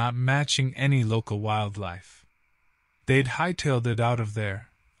creature not matching any local wildlife. They'd hightailed it out of there,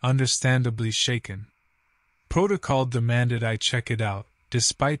 understandably shaken. Protocol demanded I check it out,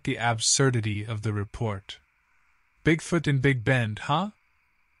 despite the absurdity of the report. Bigfoot in Big Bend, huh?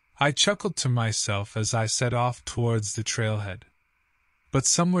 I chuckled to myself as I set off towards the trailhead. But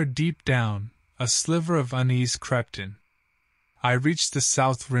somewhere deep down, a sliver of unease crept in. I reached the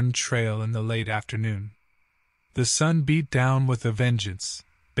South Rim Trail in the late afternoon. The sun beat down with a vengeance,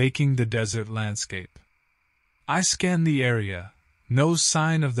 baking the desert landscape. I scanned the area, no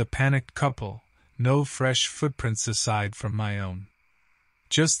sign of the panicked couple, no fresh footprints aside from my own.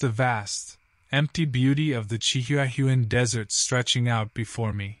 Just the vast, empty beauty of the Chihuahuan Desert stretching out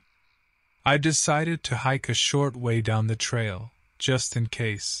before me. I decided to hike a short way down the trail, just in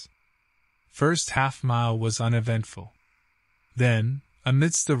case. First half-mile was uneventful. Then,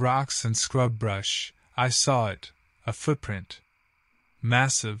 amidst the rocks and scrub brush, I saw it, a footprint.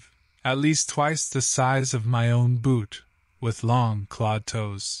 Massive, at least twice the size of my own boot, with long, clawed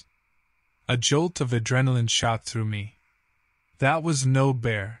toes. A jolt of adrenaline shot through me. That was no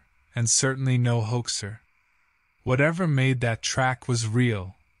bear, and certainly no hoaxer. Whatever made that track was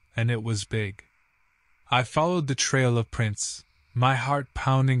real, and it was big. I followed the trail of prints, my heart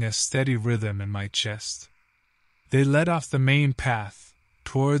pounding a steady rhythm in my chest. They led off the main path,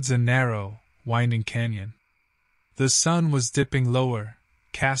 towards a narrow, winding canyon. The sun was dipping lower,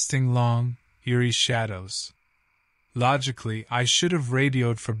 casting long, eerie shadows. Logically, I should have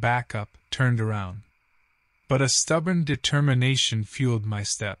radioed for backup, turned around. But a stubborn determination fueled my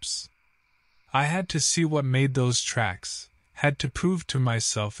steps. I had to see what made those tracks, had to prove to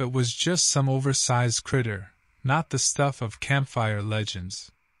myself it was just some oversized critter, not the stuff of campfire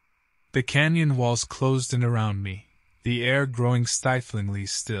legends. The canyon walls closed in around me, the air growing stiflingly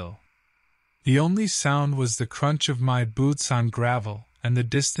still. The only sound was the crunch of my boots on gravel and the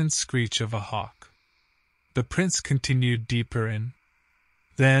distant screech of a hawk. The prints continued deeper in.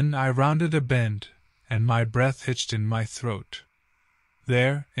 Then I rounded a bend, and my breath hitched in my throat.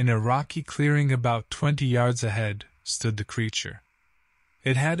 There, in a rocky clearing about 20 yards ahead, stood the creature.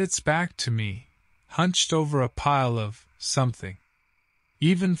 It had its back to me, hunched over a pile of something.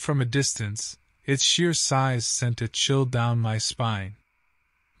 Even from a distance, its sheer size sent a chill down my spine.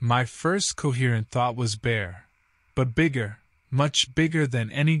 My first coherent thought was bear, but bigger, much bigger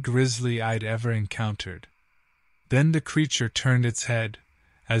than any grizzly I'd ever encountered. Then the creature turned its head,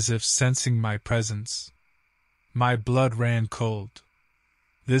 as if sensing my presence. My blood ran cold.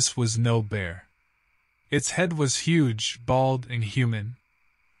 This was no bear. Its head was huge, bald, and human.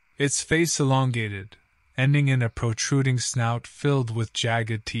 Its face elongated, ending in a protruding snout filled with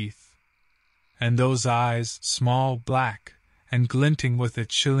jagged teeth. And those eyes, small, black, and glinting with a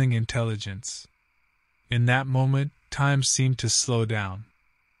chilling intelligence. In that moment, time seemed to slow down.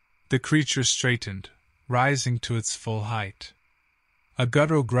 The creature straightened, rising to its full height. A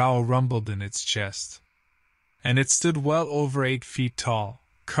guttural growl rumbled in its chest. And it stood well over 8 feet tall,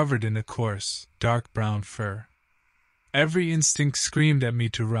 covered in a coarse, dark brown fur. Every instinct screamed at me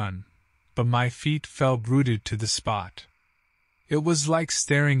to run, but my feet felt rooted to the spot. It was like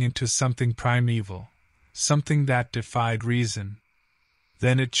staring into something primeval, something that defied reason.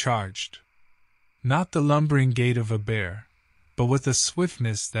 Then it charged. Not the lumbering gait of a bear, but with a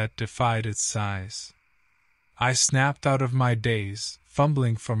swiftness that defied its size. I snapped out of my daze,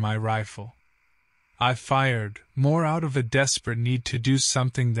 fumbling for my rifle. I fired, more out of a desperate need to do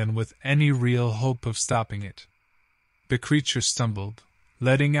something than with any real hope of stopping it. The creature stumbled,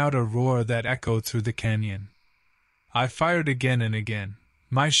 letting out a roar that echoed through the canyon. I fired again and again,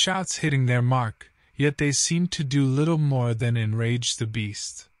 my shots hitting their mark, yet they seemed to do little more than enrage the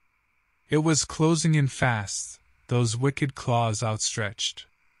beast. It was closing in fast, those wicked claws outstretched.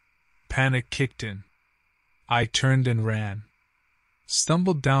 Panic kicked in. I turned and ran.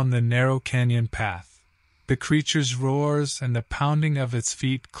 Stumbled down the narrow canyon path, the creature's roars and the pounding of its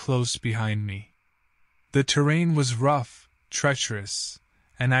feet close behind me. The terrain was rough, treacherous,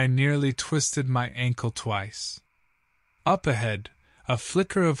 and I nearly twisted my ankle twice. Up ahead, a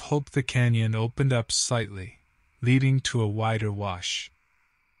flicker of hope, the canyon opened up slightly, leading to a wider wash.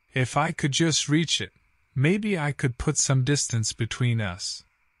 If I could just reach it, maybe I could put some distance between us.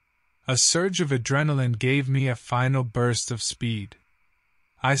 A surge of adrenaline gave me a final burst of speed.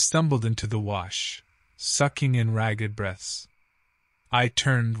 I stumbled into the wash, sucking in ragged breaths. I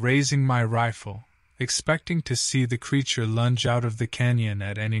turned, raising my rifle, expecting to see the creature lunge out of the canyon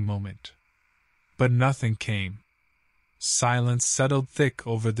at any moment. But nothing came. Silence settled thick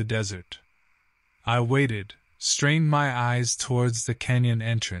over the desert. I waited, strained my eyes towards the canyon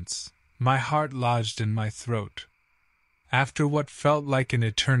entrance, my heart lodged in my throat. After what felt like an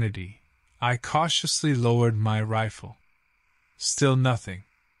eternity, I cautiously lowered my rifle. Still nothing.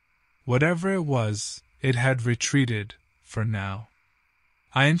 Whatever it was, it had retreated, for now.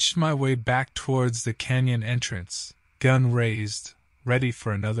 I inched my way back towards the canyon entrance, gun raised, ready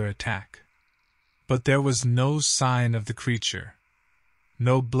for another attack. But there was no sign of the creature.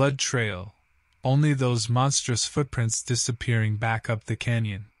 No blood trail, only those monstrous footprints disappearing back up the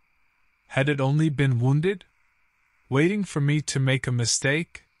canyon. Had it only been wounded? Waiting for me to make a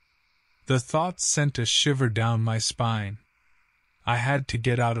mistake? The thought sent a shiver down my spine. I had to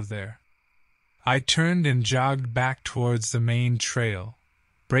get out of there. I turned and jogged back towards the main trail,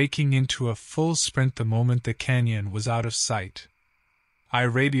 breaking into a full sprint the moment the canyon was out of sight. I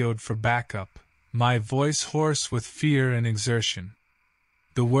radioed for backup, my voice hoarse with fear and exertion.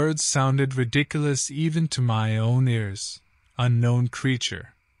 The words sounded ridiculous even to my own ears. Unknown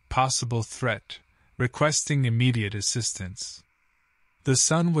creature, possible threat, requesting immediate assistance. The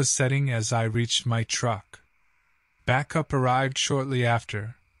sun was setting as I reached my truck. Backup arrived shortly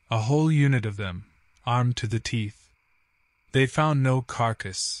after, a whole unit of them, armed to the teeth. They found no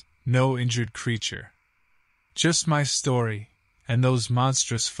carcass, no injured creature. Just my story, and those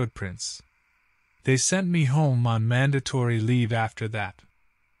monstrous footprints. They sent me home on mandatory leave after that.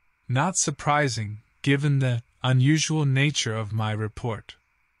 Not surprising, given the unusual nature of my report.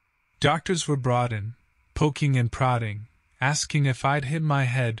 Doctors were brought in, poking and prodding, asking if I'd hit my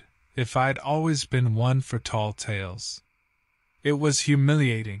head, if I'd always been one for tall tales. It was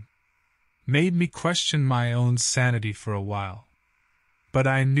humiliating. Made me question my own sanity for a while. But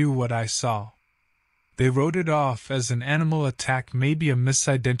I knew what I saw. They wrote it off as an animal attack, maybe a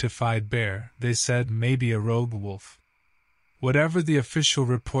misidentified bear, they said, maybe a rogue wolf. Whatever the official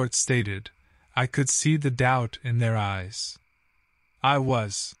report stated, I could see the doubt in their eyes. I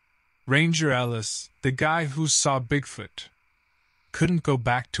was Ranger Ellis, the guy who saw Bigfoot. Couldn't go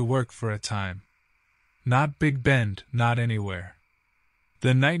back to work for a time. Not Big Bend, not anywhere.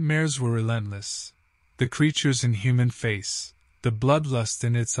 The nightmares were relentless. The creature's inhuman face, the bloodlust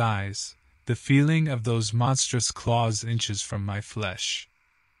in its eyes, the feeling of those monstrous claws inches from my flesh.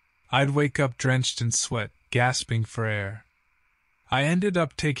 I'd wake up drenched in sweat, gasping for air. I ended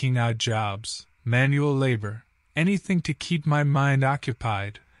up taking odd jobs, manual labor, anything to keep my mind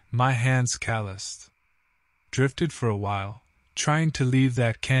occupied, my hands calloused. Drifted for a while, trying to leave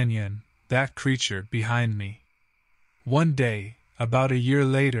that canyon, that creature, behind me. One day, about a year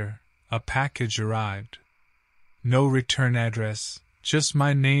later, a package arrived. No return address, just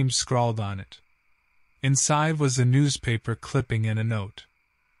my name scrawled on it. Inside was a newspaper clipping and a note.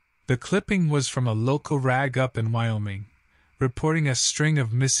 The clipping was from a local rag up in Wyoming, reporting a string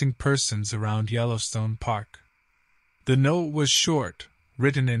of missing persons around Yellowstone Park. The note was short,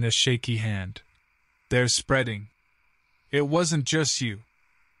 written in a shaky hand. "They're spreading. It wasn't just you."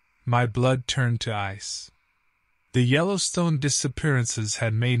 My blood turned to ice. The Yellowstone disappearances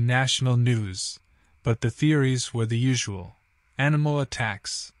had made national news, but the theories were the usual: animal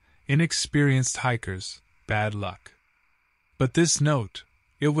attacks, inexperienced hikers, bad luck. But this note,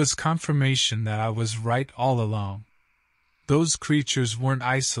 it was confirmation that I was right all along. Those creatures weren't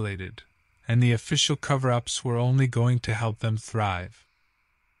isolated, and the official cover-ups were only going to help them thrive.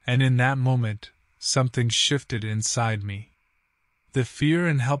 And in that moment, something shifted inside me. The fear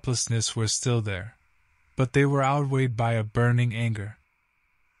and helplessness were still there, but they were outweighed by a burning anger.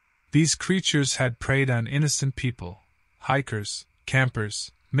 These creatures had preyed on innocent people, hikers,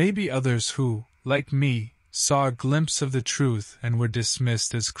 campers, maybe others who, like me, saw a glimpse of the truth and were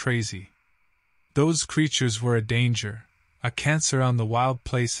dismissed as crazy. Those creatures were a danger, a cancer on the wild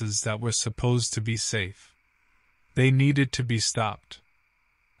places that were supposed to be safe. They needed to be stopped.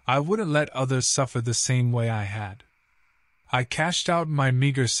 I wouldn't let others suffer the same way I had. I cashed out my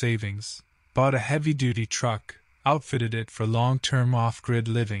meager savings, bought a heavy-duty truck, outfitted it for long-term off-grid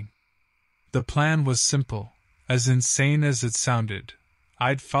living. The plan was simple, as insane as it sounded.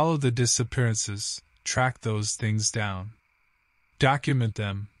 I'd follow the disappearances, track those things down, document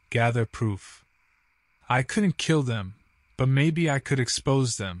them, gather proof. I couldn't kill them, but maybe I could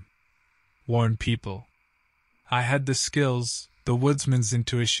expose them, warn people. I had the skills, the woodsman's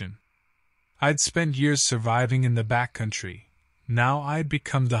intuition. I'd spent years surviving in the backcountry. Now I'd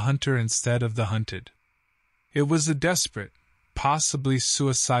become the hunter instead of the hunted. It was a desperate, possibly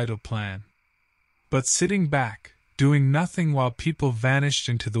suicidal plan. But sitting back, doing nothing while people vanished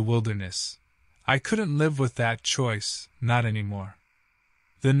into the wilderness, I couldn't live with that choice, not anymore.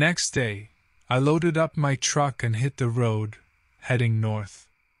 The next day, I loaded up my truck and hit the road, heading north.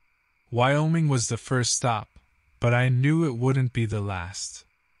 Wyoming was the first stop, but I knew it wouldn't be the last.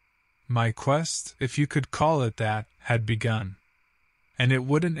 My quest, if you could call it that, had begun. And it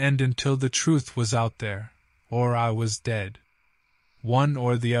wouldn't end until the truth was out there, or I was dead. One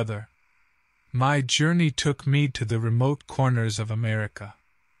or the other. My journey took me to the remote corners of America.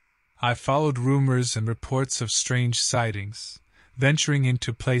 I followed rumors and reports of strange sightings, venturing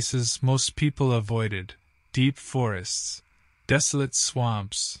into places most people avoided: deep forests, desolate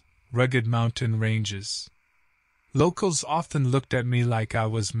swamps, rugged mountain ranges. Locals often looked at me like I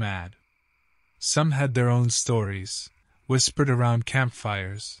was mad. Some had their own stories, whispered around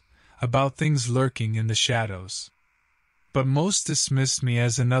campfires, about things lurking in the shadows. But most dismissed me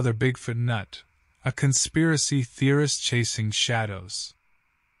as another Bigfoot nut, a conspiracy theorist chasing shadows.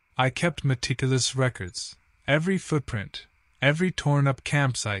 I kept meticulous records, every footprint, every torn-up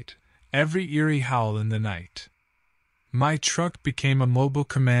campsite, every eerie howl in the night. My truck became a mobile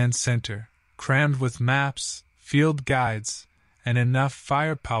command center, crammed with maps, field guides, and enough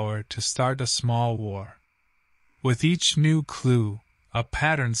firepower to start a small war. With each new clue, a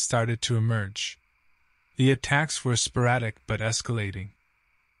pattern started to emerge. The attacks were sporadic but escalating.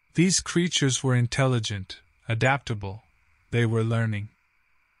 These creatures were intelligent, adaptable. They were learning.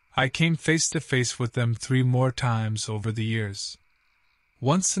 I came face to face with them 3 more times over the years.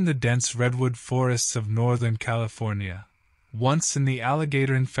 Once in the dense redwood forests of Northern California, once in the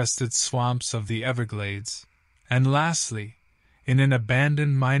alligator-infested swamps of the Everglades, and lastly, in an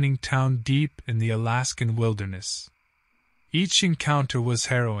abandoned mining town deep in the Alaskan wilderness. Each encounter was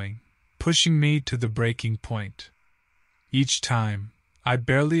harrowing, pushing me to the breaking point. Each time, I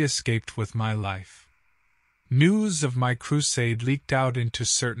barely escaped with my life. News of my crusade leaked out into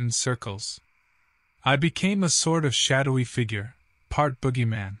certain circles. I became a sort of shadowy figure, part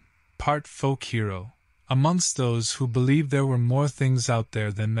boogeyman, part folk hero, amongst those who believed there were more things out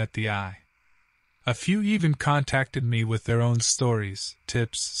there than met the eye. A few even contacted me with their own stories,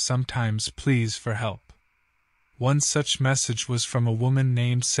 tips, sometimes pleas for help. One such message was from a woman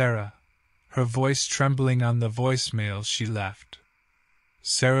named Sarah, her voice trembling on the voicemail she left.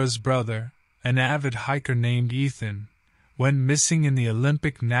 Sarah's brother, an avid hiker named Ethan, went missing in the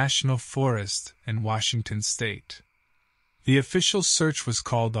Olympic National Forest in Washington state. The official search was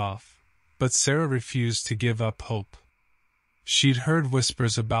called off, but Sarah refused to give up hope. She'd heard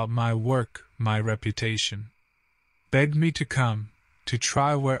whispers about my work, my reputation. Begged me to come, to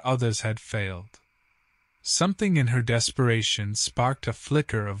try where others had failed. Something in her desperation sparked a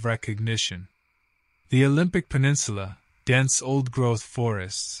flicker of recognition. The Olympic Peninsula, dense old-growth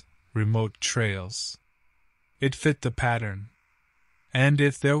forests, remote trails. It fit the pattern. And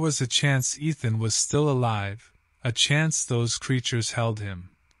if there was a chance Ethan was still alive, a chance those creatures held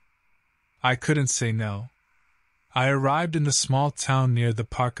him. I couldn't say no. I arrived in the small town near the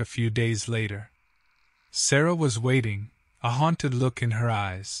park a few days later. Sarah was waiting, a haunted look in her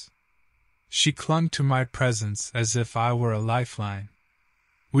eyes. She clung to my presence as if I were a lifeline.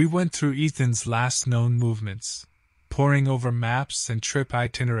 We went through Ethan's last known movements, poring over maps and trip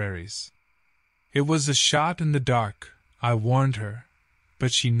itineraries. It was a shot in the dark, I warned her,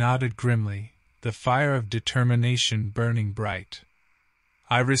 but she nodded grimly, the fire of determination burning bright.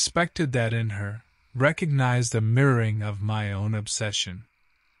 I respected that in her, recognized a mirroring of my own obsession.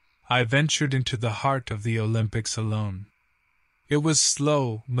 I ventured into the heart of the Olympics alone. It was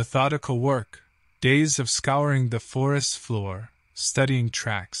slow, methodical work, days of scouring the forest floor, studying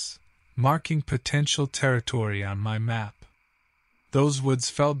tracks, marking potential territory on my map. Those woods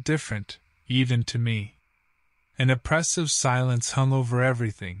felt different, even to me. An oppressive silence hung over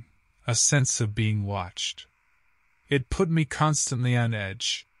everything, a sense of being watched. It put me constantly on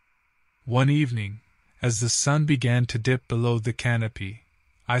edge. One evening, as the sun began to dip below the canopy,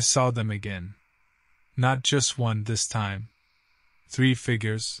 I saw them again. Not just one this time. 3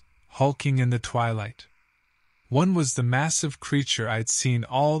 figures, hulking in the twilight. One was the massive creature I'd seen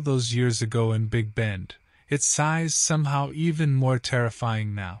all those years ago in Big Bend, its size somehow even more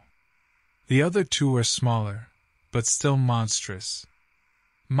terrifying now. The other 2 were smaller, but still monstrous.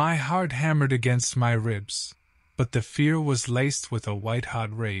 My heart hammered against my ribs, but the fear was laced with a white-hot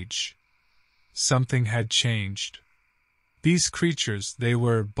rage. Something had changed. These creatures, they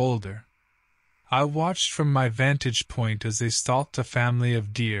were bolder. I watched from my vantage point as they stalked a family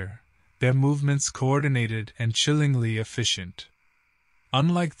of deer, their movements coordinated and chillingly efficient.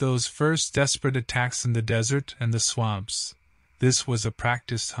 Unlike those first desperate attacks in the desert and the swamps, this was a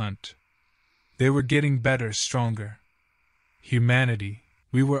practiced hunt. They were getting better, stronger. Humanity,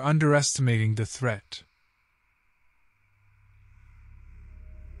 we were underestimating the threat.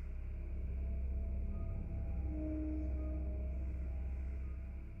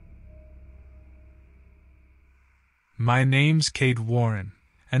 My name's Kate Warren,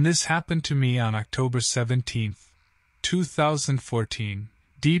 and this happened to me on October 17th, 2014,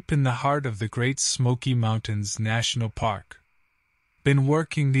 deep in the heart of the Great Smoky Mountains National Park. Been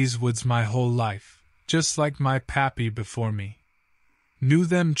working these woods my whole life, just like my pappy before me. Knew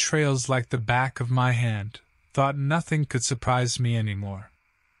them trails like the back of my hand, thought nothing could surprise me anymore.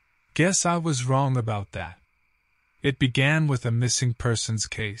 Guess I was wrong about that. It began with a missing persons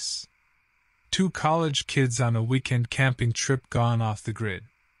case. 2 college kids on a weekend camping trip gone off the grid.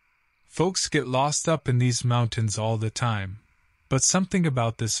 Folks get lost up in these mountains all the time, but something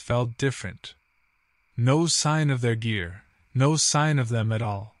about this felt different. No sign of their gear, no sign of them at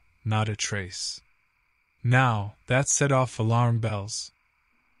all, not a trace. Now, that set off alarm bells.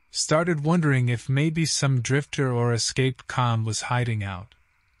 Started wondering if maybe some drifter or escaped con was hiding out,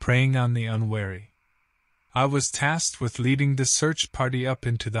 preying on the unwary. I was tasked with leading the search party up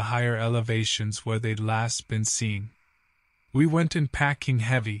into the higher elevations where they'd last been seen. We went in packing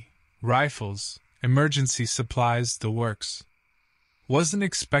heavy, rifles, emergency supplies, the works. Wasn't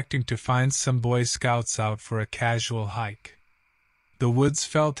expecting to find some Boy Scouts out for a casual hike. The woods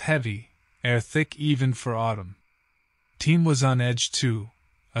felt heavy, air thick even for autumn. Team was on edge too,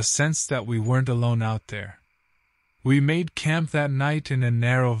 a sense that we weren't alone out there. We made camp that night in a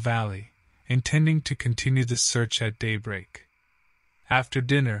narrow valley, intending to continue the search at daybreak. After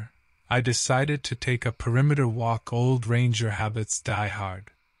dinner, I decided to take a perimeter walk, old ranger habits die hard.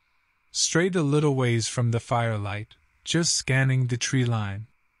 Strayed a little ways from the firelight, just scanning the tree line.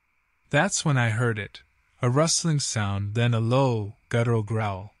 That's when I heard it, a rustling sound, then a low, guttural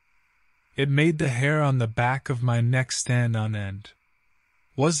growl. It made the hair on the back of my neck stand on end.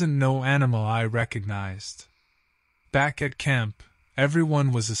 Wasn't no animal I recognized. Back at camp,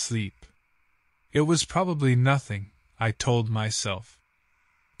 everyone was asleep. It was probably nothing, I told myself.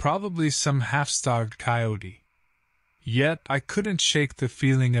 Probably some half-starved coyote. Yet I couldn't shake the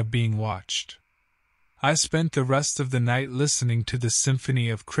feeling of being watched. I spent the rest of the night listening to the symphony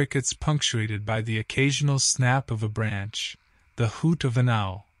of crickets punctuated by the occasional snap of a branch, the hoot of an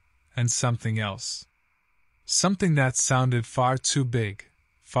owl, and something else. Something that sounded far too big,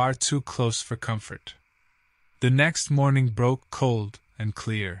 far too close for comfort. The next morning broke cold and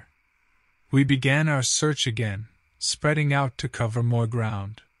clear. We began our search again, spreading out to cover more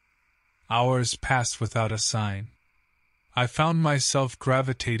ground. Hours passed without a sign. I found myself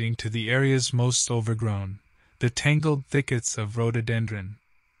gravitating to the areas most overgrown, the tangled thickets of rhododendron.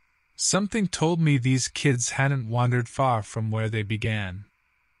 Something told me these kids hadn't wandered far from where they began.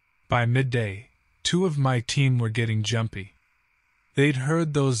 By midday, 2 of my team were getting jumpy. They'd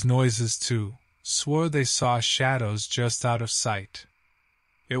heard those noises too, swore they saw shadows just out of sight.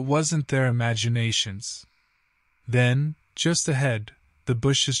 It wasn't their imaginations. Then, just ahead, the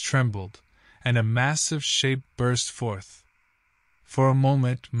bushes trembled, and a massive shape burst forth. For a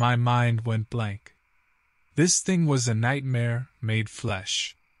moment my mind went blank. This thing was a nightmare made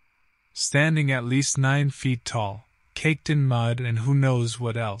flesh. Standing at least 9 feet tall, caked in mud and who knows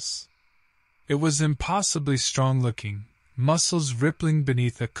what else. It was impossibly strong-looking, muscles rippling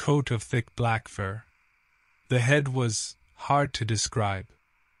beneath a coat of thick black fur. The head was hard to describe.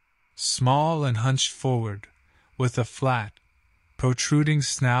 Small and hunched forward, with a flat, protruding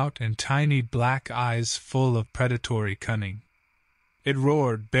snout and tiny black eyes full of predatory cunning. It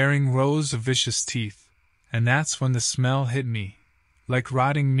roared, baring rows of vicious teeth, and that's when the smell hit me, like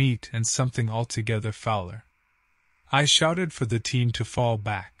rotting meat and something altogether fouler. I shouted for the team to fall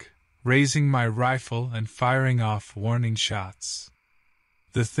back, raising my rifle and firing off warning shots.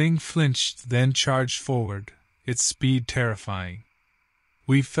 The thing flinched, then charged forward, its speed terrifying.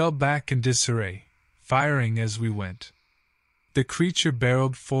 We fell back in disarray, firing as we went. The creature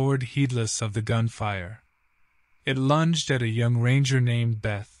barreled forward heedless of the gunfire. It lunged at a young ranger named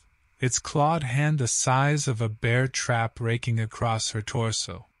Beth, its clawed hand the size of a bear trap raking across her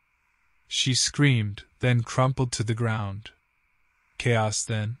torso. She screamed, then crumpled to the ground. Chaos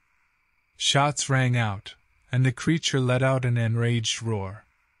then. Shots rang out, and the creature let out an enraged roar.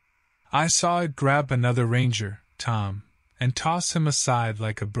 I saw it grab another ranger, Tom, and toss him aside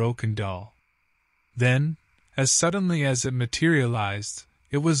like a broken doll. Then, as suddenly as it materialized,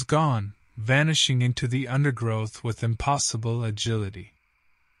 it was gone, vanishing into the undergrowth with impossible agility.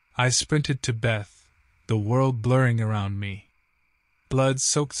 I sprinted to Beth, the world blurring around me. Blood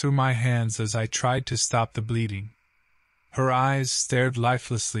soaked through my hands as I tried to stop the bleeding. Her eyes stared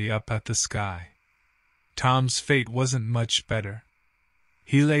lifelessly up at the sky. Tom's fate wasn't much better.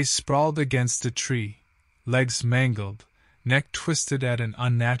 He lay sprawled against a tree, legs mangled, neck twisted at an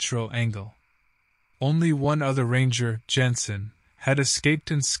unnatural angle. Only one other ranger, Jensen, had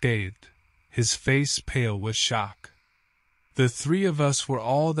escaped unscathed, his face pale with shock. The 3 of us were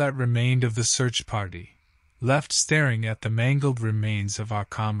all that remained of the search party, left staring at the mangled remains of our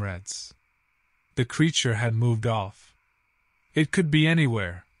comrades. The creature had moved off. It could be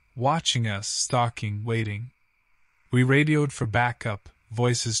anywhere, watching us, stalking, waiting. We radioed for backup,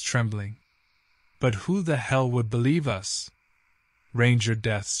 voices trembling. But who the hell would believe us? Ranger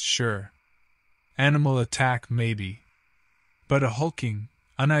deaths, sure. Animal attack, maybe. But a hulking,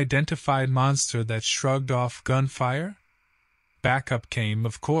 unidentified monster that shrugged off gunfire? Backup came,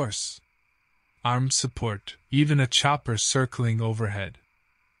 of course. Armed support, even a chopper circling overhead.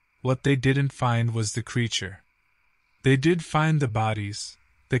 What they didn't find was the creature. They did find the bodies,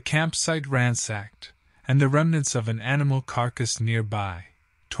 the campsite ransacked, and the remnants of an animal carcass nearby,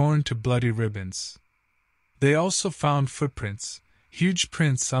 torn to bloody ribbons. They also found footprints, huge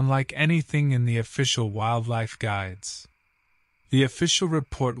prints unlike anything in the official wildlife guides. The official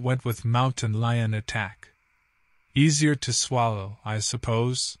report went with mountain lion attack. Easier to swallow, I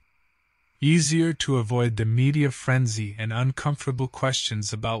suppose. Easier to avoid the media frenzy and uncomfortable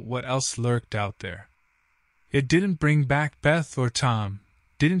questions about what else lurked out there. It didn't bring back Beth or Tom,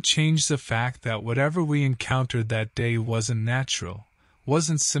 didn't change the fact that whatever we encountered that day wasn't natural,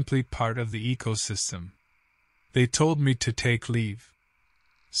 wasn't simply part of the ecosystem. They told me to take leave.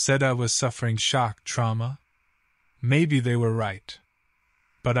 Said I was suffering shock trauma. Maybe they were right.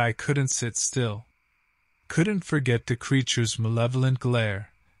 But I couldn't sit still. Couldn't forget the creature's malevolent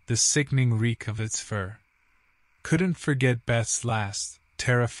glare, the sickening reek of its fur. Couldn't forget Beth's last,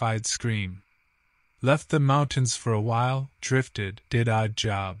 terrified scream. Left the mountains for a while, drifted, did odd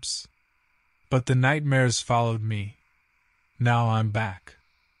jobs. But the nightmares followed me. Now I'm back.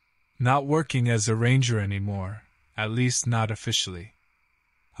 Not working as a ranger anymore, at least not officially.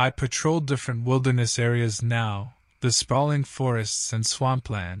 I patrol different wilderness areas now, the sprawling forests and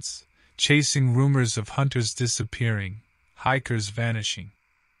swamplands, chasing rumors of hunters disappearing, hikers vanishing.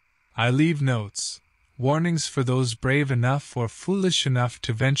 I leave notes, warnings for those brave enough or foolish enough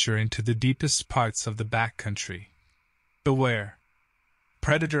to venture into the deepest parts of the backcountry. Beware.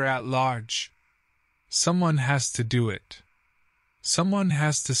 Predator at large. Someone has to do it. Someone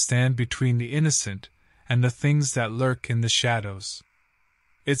has to stand between the innocent and the things that lurk in the shadows.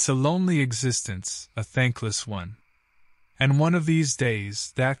 It's a lonely existence, a thankless one. And one of these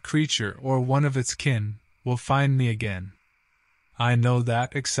days, that creature or one of its kin will find me again. I know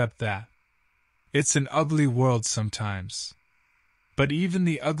that, accept that. It's an ugly world sometimes. But even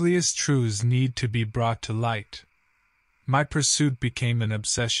the ugliest truths need to be brought to light. My pursuit became an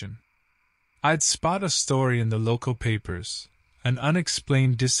obsession. I'd spot a story in the local papers, an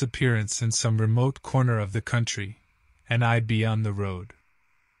unexplained disappearance in some remote corner of the country, and I'd be on the road.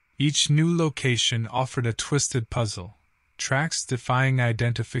 Each new location offered a twisted puzzle, tracks defying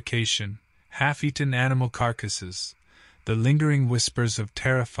identification, half-eaten animal carcasses, the lingering whispers of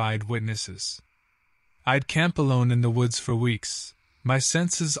terrified witnesses. I'd camp alone in the woods for weeks, my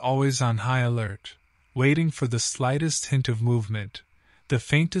senses always on high alert, waiting for the slightest hint of movement, the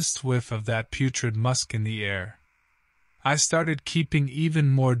faintest whiff of that putrid musk in the air. I started keeping even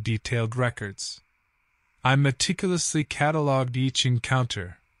more detailed records. I meticulously catalogued each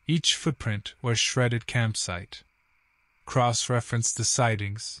encounter, each footprint or shredded campsite. Cross-referenced the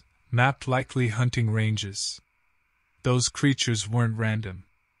sightings, mapped likely hunting ranges. Those creatures weren't random.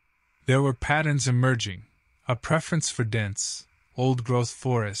 There were patterns emerging, a preference for dense, old-growth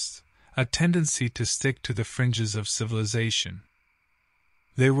forest, a tendency to stick to the fringes of civilization.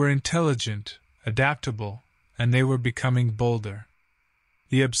 They were intelligent, adaptable, and they were becoming bolder.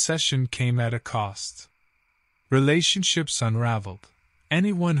 The obsession came at a cost. Relationships unraveled.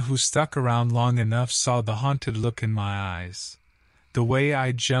 Anyone who stuck around long enough saw the haunted look in my eyes, the way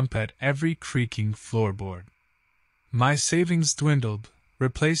I'd jump at every creaking floorboard. My savings dwindled,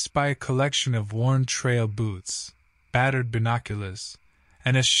 replaced by a collection of worn trail boots, battered binoculars,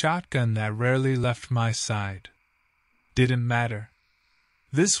 and a shotgun that rarely left my side. Didn't matter.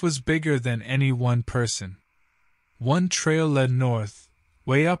 This was bigger than any one person. One trail led north,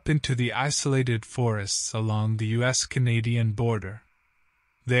 way up into the isolated forests along the U.S.-Canadian border.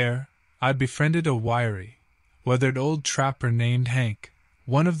 There, I befriended a wiry, weathered old trapper named Hank,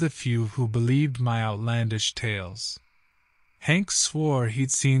 one of the few who believed my outlandish tales. Hank swore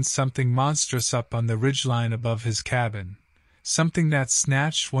he'd seen something monstrous up on the ridgeline above his cabin, something that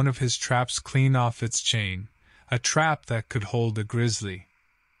snatched one of his traps clean off its chain, a trap that could hold a grizzly.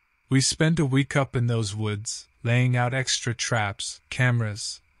 We spent a week up in those woods, laying out extra traps,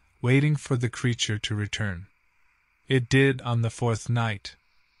 cameras, waiting for the creature to return. It did on the fourth night.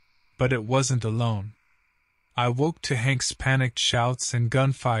 But it wasn't alone. I woke to Hank's panicked shouts and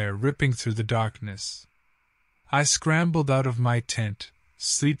gunfire ripping through the darkness. I scrambled out of my tent,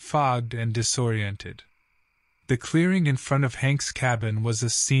 sleet-fogged and disoriented. The clearing in front of Hank's cabin was a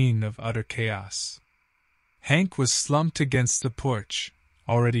scene of utter chaos. Hank was slumped against the porch,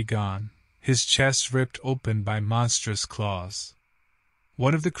 already gone, his chest ripped open by monstrous claws.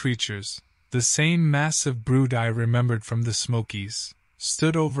 One of the creatures, the same massive brute I remembered from the Smokies,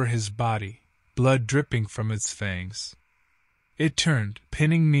 stood over his body, blood dripping from its fangs. It turned,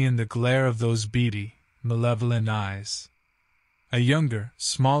 pinning me in the glare of those beady, malevolent eyes. A younger,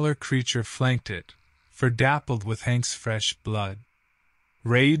 smaller creature flanked it, fur-dappled with Hank's fresh blood.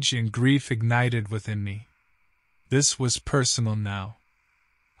 Rage and grief ignited within me. This was personal now.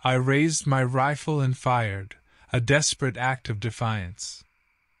 I raised my rifle and fired, a desperate act of defiance.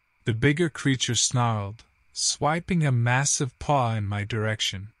 The bigger creature snarled, swiping a massive paw in my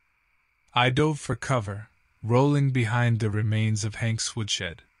direction. I dove for cover, rolling behind the remains of Hank's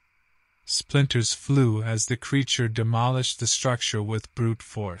woodshed. Splinters flew as the creature demolished the structure with brute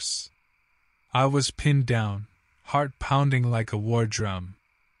force. I was pinned down, heart pounding like a war drum.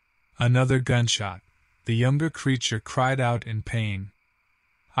 Another gunshot. The younger creature cried out in pain.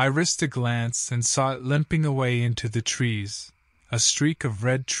 I risked a glance and saw it limping away into the trees, a streak of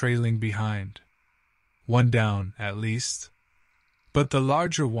red trailing behind. One down, at least. But the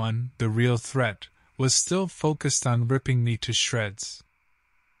larger one, the real threat, was still focused on ripping me to shreds.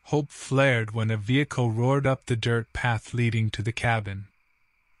 Hope flared when a vehicle roared up the dirt path leading to the cabin.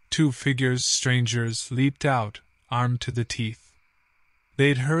 2 figures, strangers, leaped out, armed to the teeth.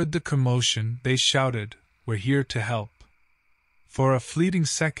 They'd heard the commotion, they shouted, "We're here to help." For a fleeting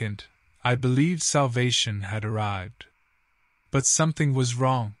second, I believed salvation had arrived. But something was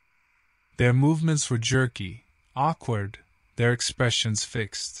wrong. Their movements were jerky, awkward, their expressions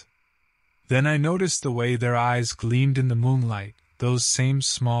fixed. Then I noticed the way their eyes gleamed in the moonlight, those same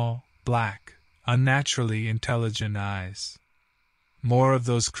small, black, unnaturally intelligent eyes. More of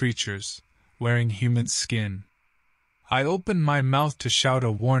those creatures, wearing human skin. I opened my mouth to shout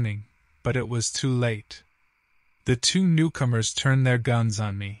a warning, but it was too late. The 2 newcomers turned their guns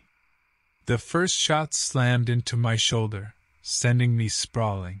on me. The first shot slammed into my shoulder, sending me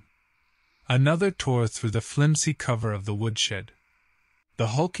sprawling. Another tore through the flimsy cover of the woodshed.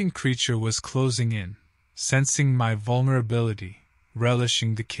 The hulking creature was closing in, sensing my vulnerability,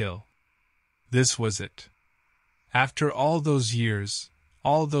 relishing the kill. This was it. After all those years,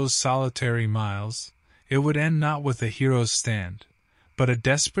 all those solitary miles, it would end not with a hero's stand, but a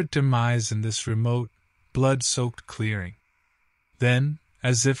desperate demise in this remote, blood-soaked clearing. Then,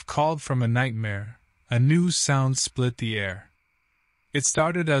 as if called from a nightmare, a new sound split the air. It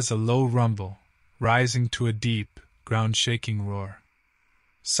started as a low rumble, rising to a deep, ground-shaking roar.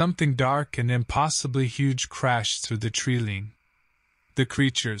 Something dark and impossibly huge crashed through the tree-line. The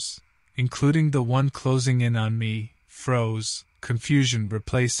creatures, including the one closing in on me, froze, confusion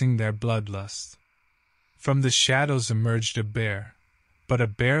replacing their bloodlust. From the shadows emerged a bear, but a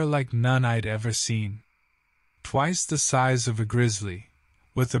bear like none I'd ever seen. Twice the size of a grizzly,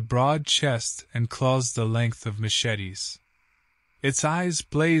 with a broad chest and claws the length of machetes. Its eyes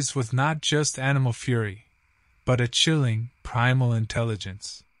blazed with not just animal fury, but a chilling, primal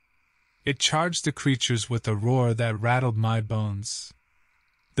intelligence. It charged the creatures with a roar that rattled my bones.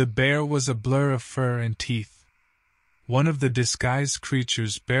 The bear was a blur of fur and teeth. One of the disguised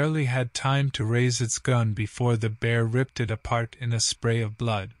creatures barely had time to raise its gun before the bear ripped it apart in a spray of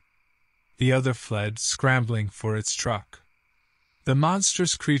blood. The other fled, scrambling for its truck. The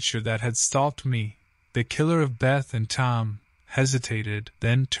monstrous creature that had stalked me, the killer of Beth and Tom, hesitated,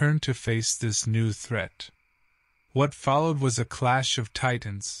 then turned to face this new threat. What followed was a clash of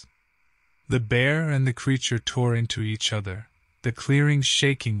titans. The bear and the creature tore into each other, the clearing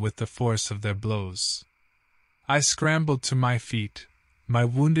shaking with the force of their blows. I scrambled to my feet, my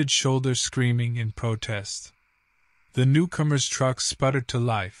wounded shoulder screaming in protest. The newcomer's truck sputtered to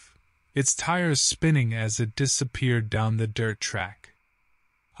life, its tires spinning as it disappeared down the dirt track.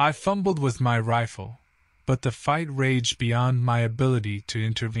 I fumbled with my rifle, but the fight raged beyond my ability to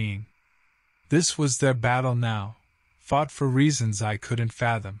intervene. This was their battle now, fought for reasons I couldn't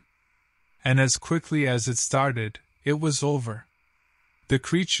fathom. And as quickly as it started, it was over. The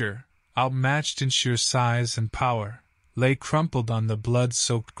creature, outmatched in sheer size and power, lay crumpled on the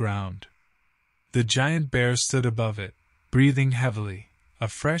blood-soaked ground. The giant bear stood above it, breathing heavily, a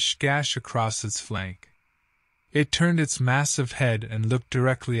fresh gash across its flank. It turned its massive head and looked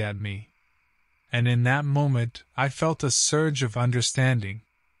directly at me. And in that moment, I felt a surge of understanding.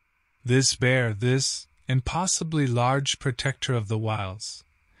 This bear, this impossibly large protector of the wilds,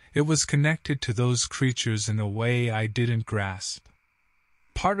 it was connected to those creatures in a way I didn't grasp.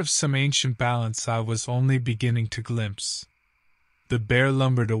 Part of some ancient balance I was only beginning to glimpse. The bear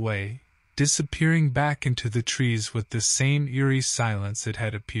lumbered away, disappearing back into the trees with the same eerie silence it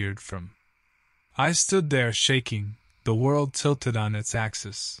had appeared from. I stood there shaking, the world tilted on its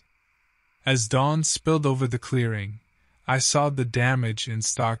axis. As dawn spilled over the clearing, I saw the damage in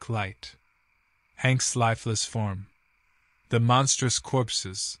stark light. Hank's lifeless form. The monstrous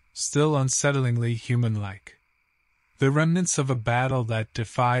corpses, still unsettlingly human-like. The remnants of a battle that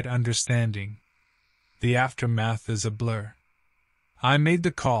defied understanding. The aftermath is a blur. I made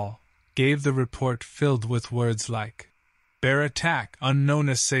the call, gave the report filled with words like, "Bear attack, unknown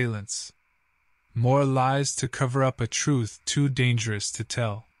assailants." More lies to cover up a truth too dangerous to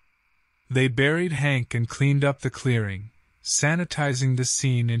tell. They buried Hank and cleaned up the clearing, sanitizing the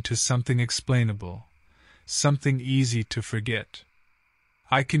scene into something explainable, something easy to forget.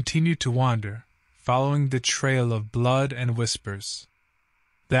 I continued to wander, following the trail of blood and whispers.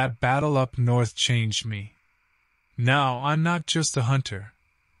 That battle up north changed me. Now I'm not just a hunter,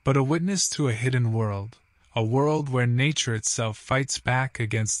 but a witness to a hidden world, a world where nature itself fights back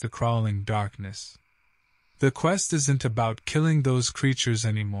against the crawling darkness. The quest isn't about killing those creatures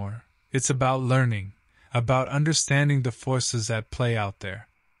anymore. It's about learning, about understanding the forces at play out there.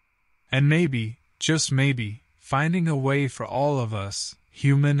 And maybe, just maybe, finding a way for all of us,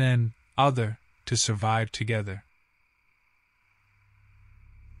 human and other, to survive together.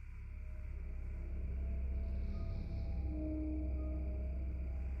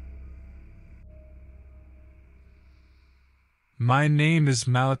 My name is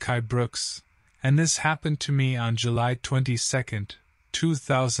Malachi Brooks, and this happened to me on July 22nd,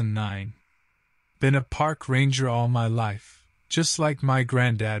 2009. Been a park ranger all my life, just like my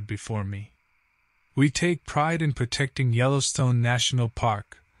granddad before me. We take pride in protecting Yellowstone National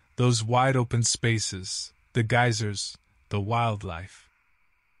Park, those wide-open spaces, the geysers, the wildlife.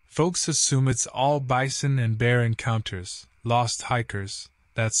 Folks assume it's all bison and bear encounters, lost hikers,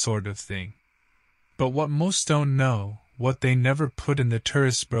 that sort of thing. But what most don't know, what they never put in the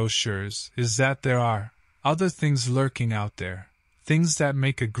tourist brochures, is that there are other things lurking out there, things that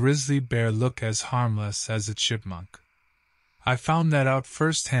make a grizzly bear look as harmless as a chipmunk. I found that out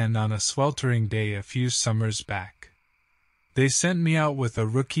firsthand on a sweltering day a few summers back. They sent me out with a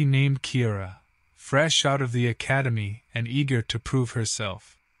rookie named Kira, fresh out of the academy and eager to prove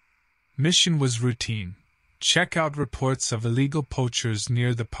herself. Mission was routine: check out reports of illegal poachers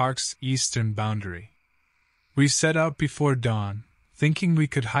near the park's eastern boundary. We set out before dawn, thinking we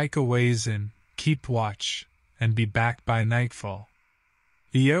could hike a ways in, keep watch, and be back by nightfall.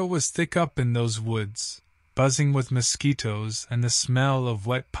 The air was thick up in those woods, buzzing with mosquitoes and the smell of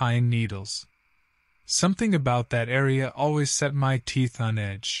wet pine needles. Something about that area always set my teeth on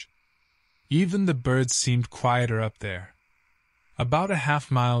edge. Even the birds seemed quieter up there. About a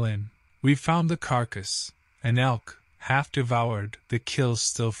half-mile in, we found the carcass, an elk, half devoured, the kill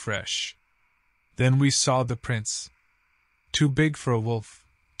still fresh. Then we saw the prints. Too big for a wolf,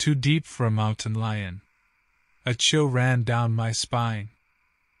 too deep for a mountain lion. A chill ran down my spine.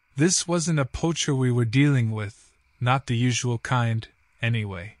 This wasn't a poacher we were dealing with, not the usual kind,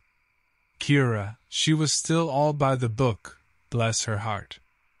 anyway. Kira, she was still all by the book, bless her heart.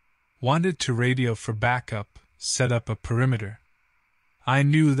 Wanted to radio for backup, set up a perimeter. I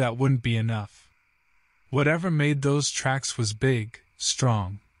knew that wouldn't be enough. Whatever made those tracks was big,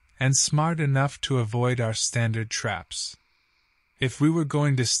 strong, and smart enough to avoid our standard traps. If we were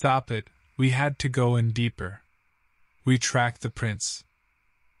going to stop it, we had to go in deeper. We tracked the prints.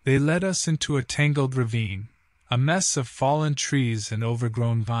 They led us into a tangled ravine, a mess of fallen trees and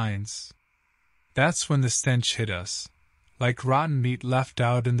overgrown vines. That's when the stench hit us, like rotten meat left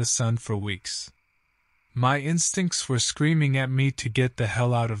out in the sun for weeks. My instincts were screaming at me to get the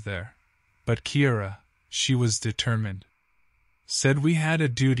hell out of there, but Kira, she was determined. Said we had a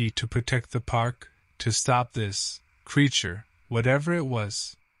duty to protect the park, to stop this creature, whatever it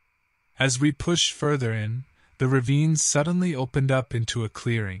was. As we pushed further in, the ravine suddenly opened up into a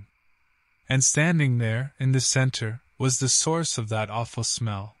clearing. And standing there, in the center, was the source of that awful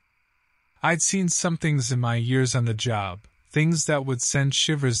smell. I'd seen some things in my years on the job, things that would send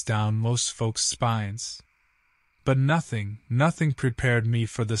shivers down most folks' spines. But nothing prepared me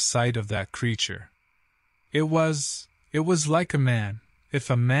for the sight of that creature. It was like a man, if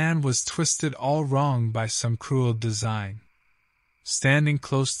a man was twisted all wrong by some cruel design. Standing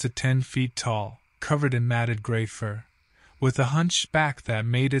close to 10 feet tall, covered in matted gray fur, with a hunched back that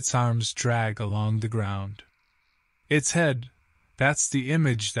made its arms drag along the ground. Its head, that's the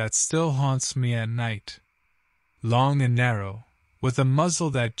image that still haunts me at night. Long and narrow, with a muzzle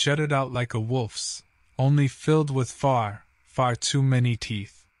that jutted out like a wolf's, only filled with far too many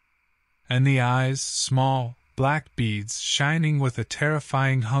teeth. And the eyes, small, black beads shining with a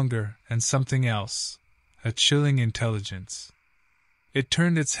terrifying hunger and something else, a chilling intelligence. It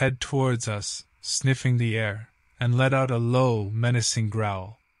turned its head towards us, sniffing the air, and let out a low, menacing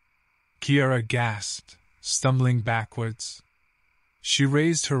growl. Kiara gasped, stumbling backwards. She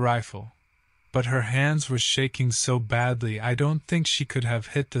raised her rifle, but her hands were shaking so badly I don't think she could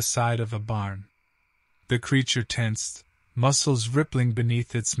have hit the side of a barn. The creature tensed, muscles rippling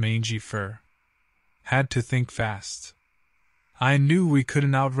beneath its mangy fur. Had to think fast. I knew we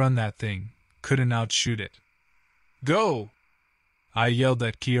couldn't outrun that thing, couldn't outshoot it. "Go!" I yelled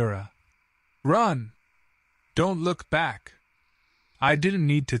at Kiara. "Run! Don't look back!" I didn't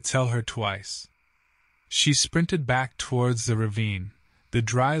need to tell her twice. She sprinted back towards the ravine, the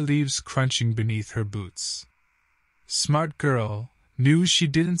dry leaves crunching beneath her boots. Smart girl, knew she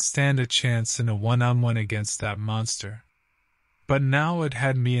didn't stand a chance in a one-on-one against that monster. But now it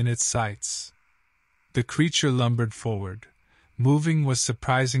had me in its sights. The creature lumbered forward, moving with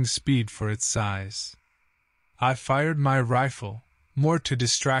surprising speed for its size. I fired my rifle, more to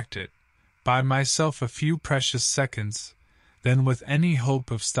distract it, buy myself a few precious seconds, than with any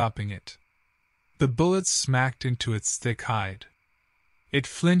hope of stopping it. The bullets smacked into its thick hide. It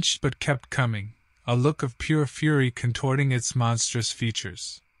flinched but kept coming, a look of pure fury contorting its monstrous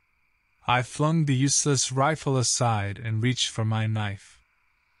features. I flung the useless rifle aside and reached for my knife.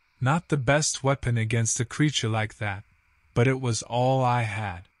 Not the best weapon against a creature like that, but it was all I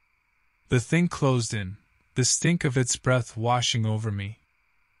had. The thing closed in, the stink of its breath washing over me.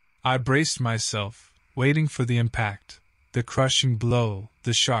 I braced myself, waiting for the impact, the crushing blow,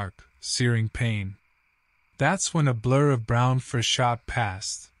 the sharp, searing pain. That's when a blur of brown fur shot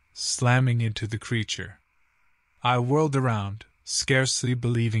past, slamming into the creature. I whirled around, scarcely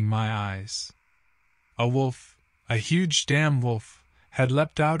believing my eyes. A wolf, a huge damn wolf, had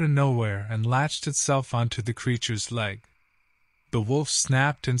leapt out of nowhere and latched itself onto the creature's leg. The wolf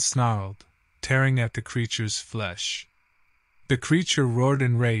snapped and snarled, tearing at the creature's flesh. The creature roared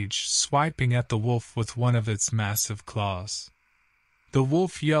in rage, swiping at the wolf with one of its massive claws. The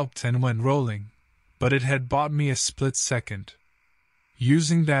wolf yelped and went rolling, but it had bought me a split second.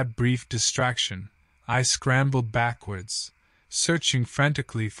 Using that brief distraction, I scrambled backwards, searching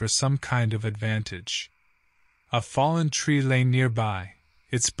frantically for some kind of advantage. A fallen tree lay nearby,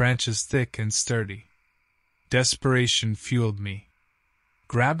 its branches thick and sturdy. Desperation fueled me.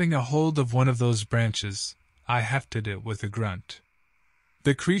 Grabbing a hold of one of those branches, I hefted it with a grunt.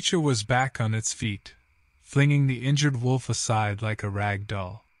 The creature was back on its feet, flinging the injured wolf aside like a rag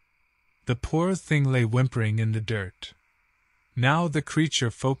doll. The poor thing lay whimpering in the dirt. Now the creature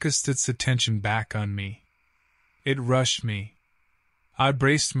focused its attention back on me. It rushed me. I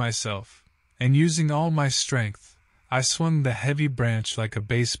braced myself, and using all my strength, I swung the heavy branch like a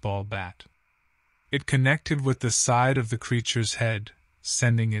baseball bat. It connected with the side of the creature's head,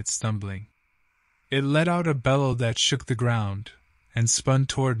 sending it stumbling. It let out a bellow that shook the ground, and spun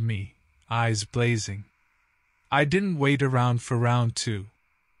toward me, eyes blazing. I didn't wait around for round two.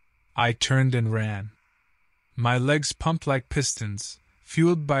 I turned and ran. My legs pumped like pistons,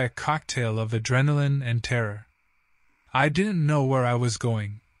 fueled by a cocktail of adrenaline and terror. I didn't know where I was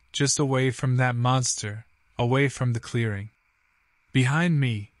going, just away from that monster, away from the clearing. Behind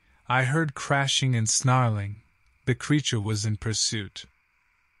me, I heard crashing and snarling. The creature was in pursuit.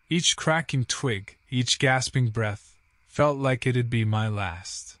 Each cracking twig, each gasping breath, felt like it'd be my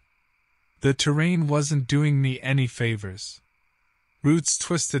last. The terrain wasn't doing me any favors. Roots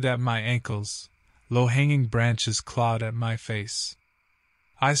twisted at my ankles, low-hanging branches clawed at my face.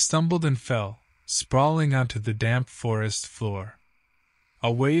 I stumbled and fell, sprawling onto the damp forest floor.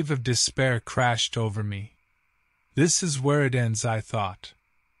 A wave of despair crashed over me. This is where it ends, I thought.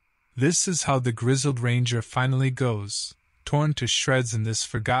 This is how the grizzled ranger finally goes, torn to shreds in this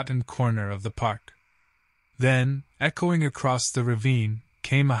forgotten corner of the park. Then, echoing across the ravine,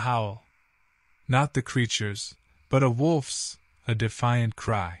 came a howl. Not the creature's, but a wolf's, a defiant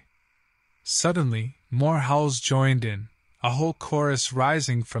cry. Suddenly, more howls joined in, a whole chorus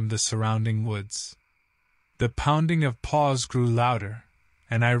rising from the surrounding woods. The pounding of paws grew louder,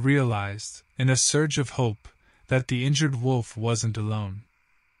 and I realized, in a surge of hope, that the injured wolf wasn't alone.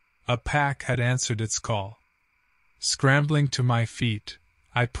 A pack had answered its call. Scrambling to my feet,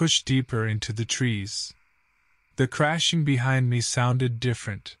 I pushed deeper into the trees. The crashing behind me sounded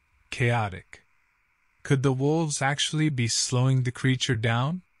different, chaotic. Could the wolves actually be slowing the creature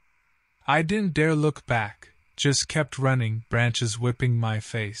down? I didn't dare look back, just kept running, branches whipping my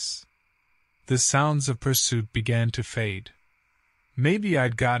face. The sounds of pursuit began to fade. Maybe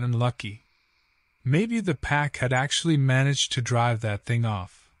I'd gotten lucky. Maybe the pack had actually managed to drive that thing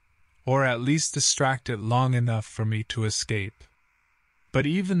off, or at least distract it long enough for me to escape. But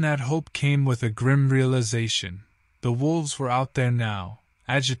even that hope came with a grim realization. The wolves were out there now,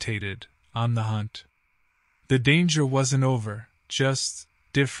 agitated, on the hunt. The danger wasn't over, just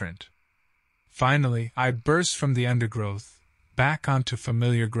different. Finally, I burst from the undergrowth, back onto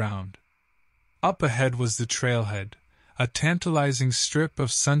familiar ground. Up ahead was the trailhead, a tantalizing strip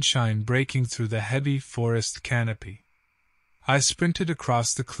of sunshine breaking through the heavy forest canopy. I sprinted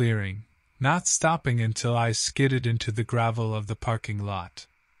across the clearing, not stopping until I skidded into the gravel of the parking lot.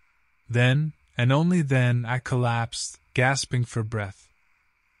 Then, and only then, I collapsed, gasping for breath.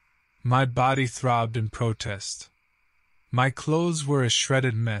 My body throbbed in protest. My clothes were a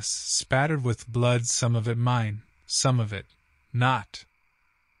shredded mess, spattered with blood, some of it mine, some of it not.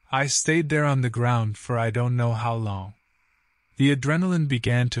 I stayed there on the ground for I don't know how long. The adrenaline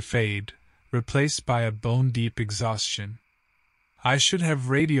began to fade, replaced by a bone-deep exhaustion. I should have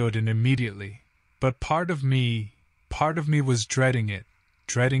radioed in immediately, but part of me was dreading it,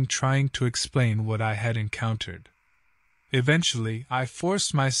 dreading trying to explain what I had encountered. Eventually, I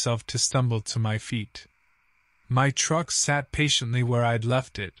forced myself to stumble to my feet. My truck sat patiently where I'd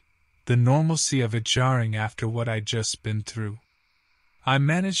left it, the normalcy of it jarring after what I'd just been through. I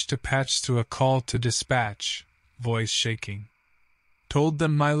managed to patch through a call to dispatch, voice shaking. Told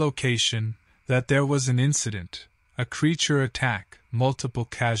them my location, that there was an incident, a creature attack, multiple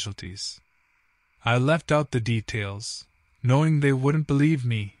casualties. I left out the details, knowing they wouldn't believe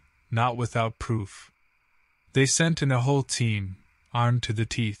me, not without proof. They sent in a whole team, armed to the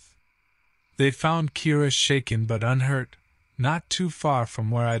teeth. They found Kira shaken but unhurt, not too far from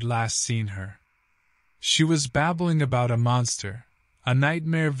where I'd last seen her. She was babbling about a monster, a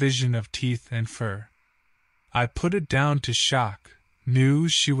nightmare vision of teeth and fur. I put it down to shock, knew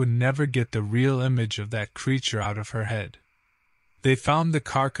she would never get the real image of that creature out of her head. They found the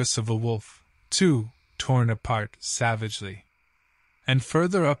carcass of a wolf, too, torn apart savagely. And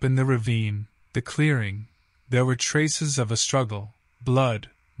further up in the ravine, the clearing, there were traces of a struggle, blood,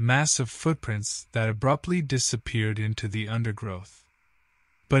 massive footprints that abruptly disappeared into the undergrowth.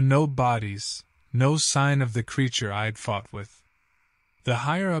 But no bodies, no sign of the creature I'd fought with. The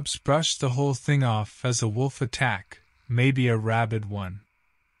higher-ups brushed the whole thing off as a wolf attack, maybe a rabid one.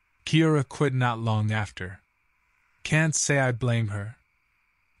 Kira quit not long after. Can't say I blame her.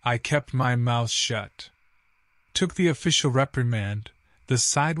 I kept my mouth shut. Took the official reprimand, the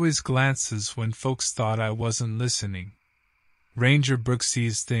sideways glances when folks thought I wasn't listening. Ranger Brooks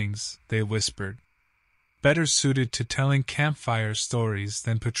sees things, they whispered, better suited to telling campfire stories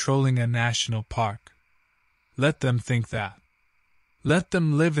than patrolling a national park. Let them think that. Let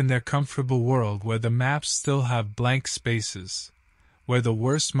them live in their comfortable world where the maps still have blank spaces, where the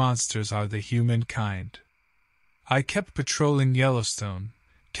worst monsters are the humankind. I kept patrolling Yellowstone,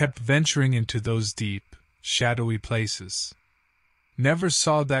 kept venturing into those deep, shadowy places. Never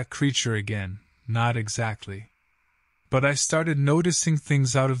saw that creature again, not exactly. But I started noticing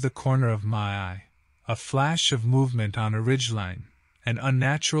things out of the corner of my eye, a flash of movement on a ridgeline, an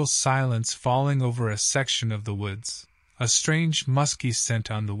unnatural silence falling over a section of the woods, a strange musky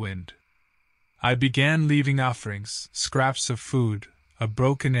scent on the wind. I began leaving offerings, scraps of food, a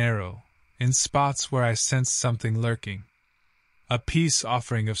broken arrow, in spots where I sensed something lurking. A peace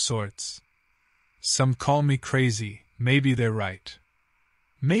offering of sorts. Some call me crazy, maybe they're right.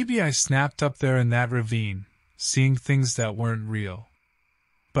 Maybe I snapped up there in that ravine, seeing things that weren't real.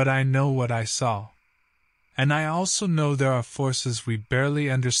 But I know what I saw. And I also know there are forces we barely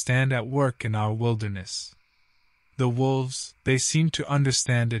understand at work in our wilderness. The wolves, they seem to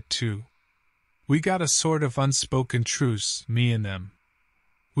understand it too. We got a sort of unspoken truce, me and them.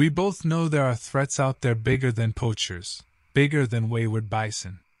 We both know there are threats out there bigger than poachers, bigger than wayward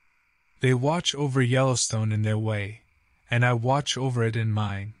bison. They watch over Yellowstone in their way, and I watch over it in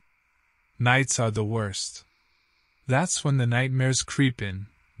mine. Nights are the worst. That's when the nightmares creep in,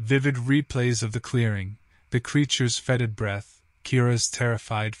 vivid replays of the clearing, the creature's fetid breath, Kira's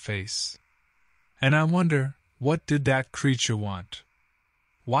terrified face. And I wonder, what did that creature want?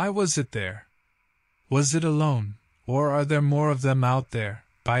 Why was it there? Was it alone, or are there more of them out there,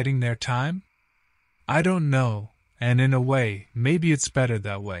 biding their time? I don't know, and in a way, maybe it's better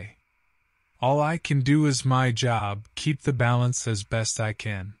that way. All I can do is my job, keep the balance as best I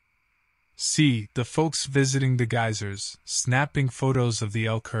can. See, the folks visiting the geysers, snapping photos of the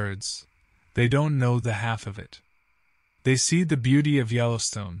elk herds, they don't know the half of it. They see the beauty of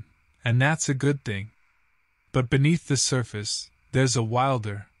Yellowstone, and that's a good thing. But beneath the surface, there's a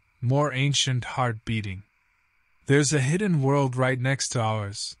wilder, more ancient heart beating. There's a hidden world right next to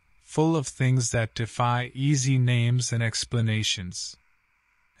ours, full of things that defy easy names and explanations.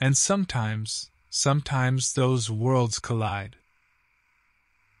 And sometimes those worlds collide.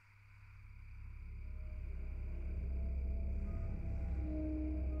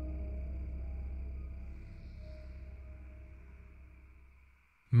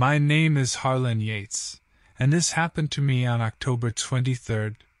 My name is Harlan Yates, and this happened to me on October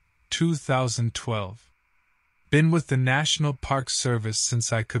 23, 2012. Been with the National Park Service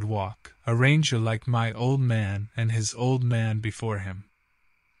since I could walk, a ranger like my old man and his old man before him.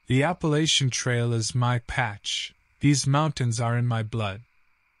 The Appalachian Trail is my patch, these mountains are in my blood.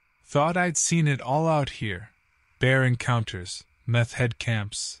 Thought I'd seen it all out here, bear encounters, meth head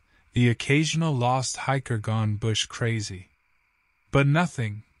camps, the occasional lost hiker gone bush crazy. But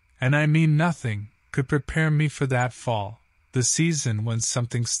nothing, and I mean nothing, could prepare me for that fall, the season when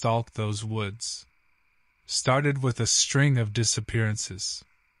something stalked those woods. Started with a string of disappearances.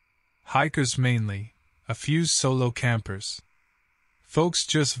 Hikers mainly, a few solo campers. Folks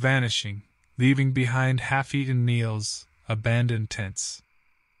just vanishing, leaving behind half-eaten meals, abandoned tents.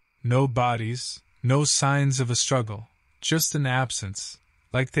 No bodies, no signs of a struggle, just an absence,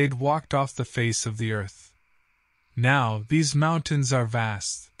 like they'd walked off the face of the earth. Now, these mountains are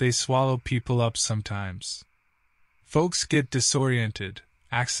vast, they swallow people up sometimes. Folks get disoriented,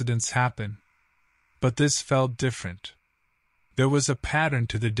 accidents happen. But this felt different. There was a pattern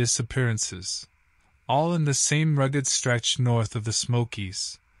to the disappearances, all in the same rugged stretch north of the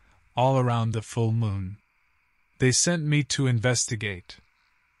Smokies, all around the full moon. They sent me to investigate.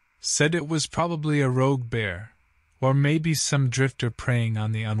 Said it was probably a rogue bear, or maybe some drifter preying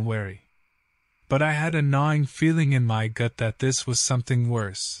on the unwary. But I had a gnawing feeling in my gut that this was something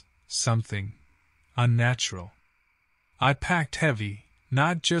worse, something unnatural. I packed heavy,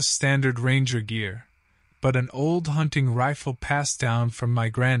 not just standard ranger gear, but an old hunting rifle passed down from my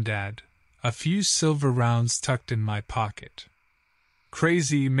granddad, a few silver rounds tucked in my pocket.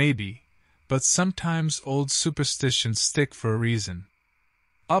 Crazy, maybe, but sometimes old superstitions stick for a reason.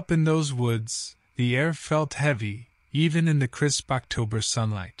 Up in those woods, the air felt heavy, even in the crisp October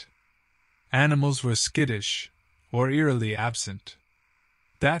sunlight. Animals were skittish, or eerily absent.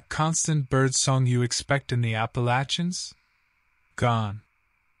 That constant bird song you expect in the Appalachians? Gone.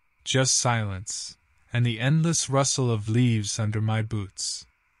 Just silence, and the endless rustle of leaves under my boots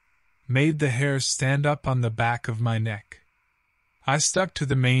made the hair stand up on the back of my neck. I stuck to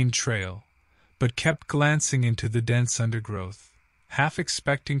the main trail, but kept glancing into the dense undergrowth, half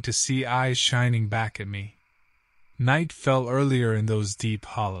expecting to see eyes shining back at me. Night fell earlier in those deep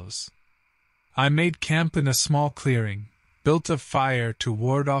hollows. I made camp in a small clearing, built a fire to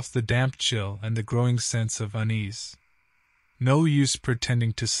ward off the damp chill and the growing sense of unease. No use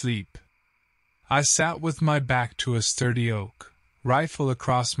pretending to sleep. I sat with my back to a sturdy oak, rifle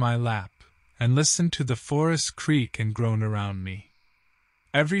across my lap, and listened to the forest creak and groan around me.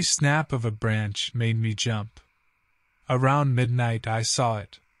 Every snap of a branch made me jump. Around midnight I saw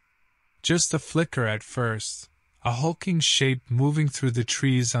it. Just a flicker at first, a hulking shape moving through the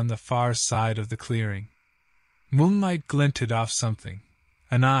trees on the far side of the clearing. Moonlight glinted off something,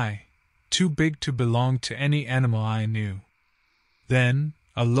 an eye, too big to belong to any animal I knew. Then,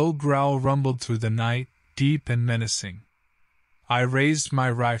 a low growl rumbled through the night, deep and menacing. I raised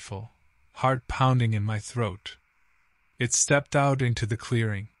my rifle, heart pounding in my throat. It stepped out into the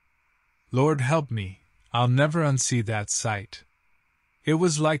clearing. Lord help me, I'll never unsee that sight. It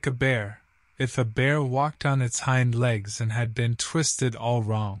was like a bear, if a bear walked on its hind legs and had been twisted all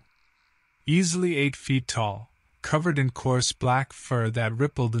wrong. Easily 8 feet tall, covered in coarse black fur that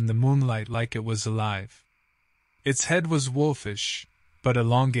rippled in the moonlight like it was alive. Its head was wolfish, but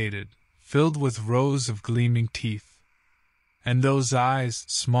elongated, filled with rows of gleaming teeth. And those eyes,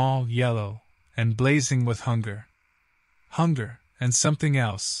 small, yellow, and blazing with hunger. Hunger, and something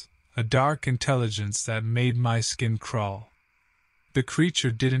else, a dark intelligence that made my skin crawl. The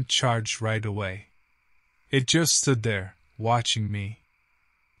creature didn't charge right away. It just stood there, watching me.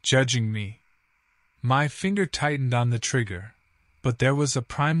 Judging me. My finger tightened on the trigger, but there was a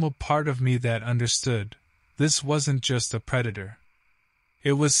primal part of me that understood. This wasn't just a predator.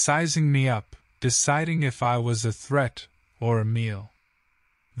 It was sizing me up, deciding if I was a threat or a meal.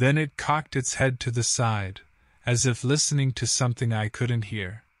 Then it cocked its head to the side, as if listening to something I couldn't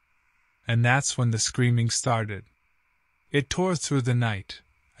hear. And that's when the screaming started. It tore through the night,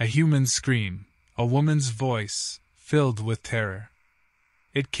 a human scream, a woman's voice, filled with terror.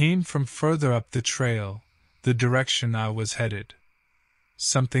 It came from further up the trail, the direction I was headed.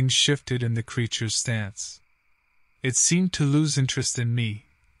 Something shifted in the creature's stance. It seemed to lose interest in me,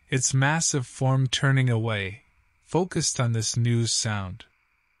 its massive form turning away, focused on this new sound.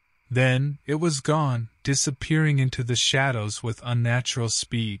 Then, it was gone, disappearing into the shadows with unnatural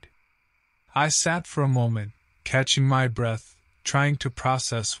speed. I sat for a moment, catching my breath, trying to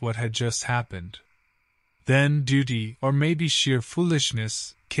process what had just happened. Then duty, or maybe sheer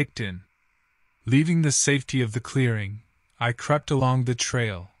foolishness, kicked in. Leaving the safety of the clearing, I crept along the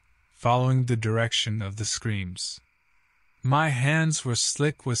trail, following the direction of the screams. My hands were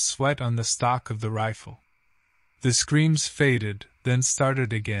slick with sweat on the stock of the rifle. The screams faded, then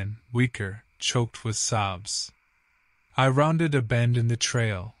started again, weaker, choked with sobs. I rounded a bend in the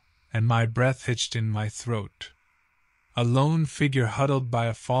trail, and my breath hitched in my throat. A lone figure huddled by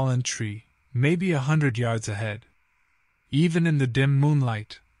a fallen tree, maybe 100 yards ahead. Even in the dim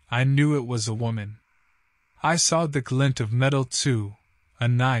moonlight, I knew it was a woman. I saw the glint of metal too, a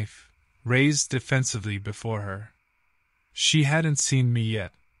knife, raised defensively before her. She hadn't seen me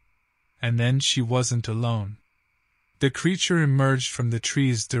yet. And then she wasn't alone. The creature emerged from the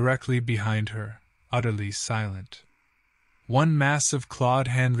trees directly behind her, utterly silent. One massive clawed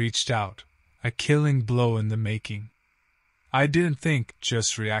hand reached out, a killing blow in the making. I didn't think,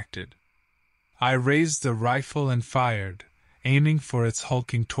 just reacted. I raised the rifle and fired, aiming for its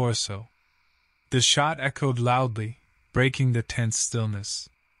hulking torso. The shot echoed loudly, breaking the tense stillness.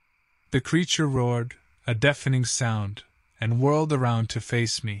 The creature roared, a deafening sound, and whirled around to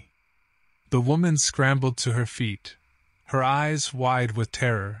face me. The woman scrambled to her feet, her eyes wide with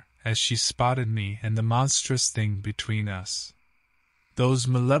terror as she spotted me and the monstrous thing between us. Those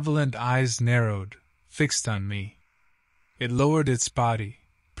malevolent eyes narrowed, fixed on me. It lowered its body,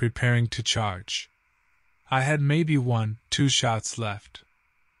 preparing to charge. I had maybe 1-2 shots left.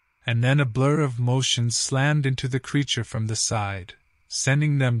 And then a blur of motion slammed into the creature from the side,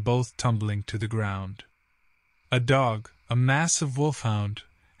 sending them both tumbling to the ground. A dog, a massive wolfhound,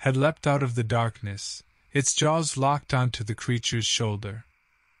 had leapt out of the darkness, its jaws locked onto the creature's shoulder.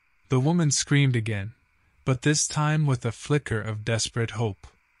 The woman screamed again, but this time with a flicker of desperate hope.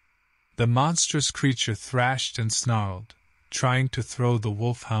 The monstrous creature thrashed and snarled, trying to throw the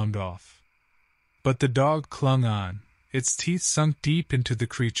wolfhound off. But the dog clung on, its teeth sunk deep into the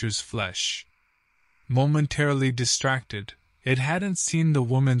creature's flesh. Momentarily distracted, it hadn't seen the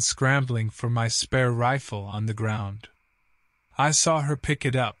woman scrambling for my spare rifle on the ground. I saw her pick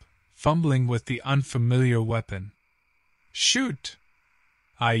it up, fumbling with the unfamiliar weapon. "Shoot!"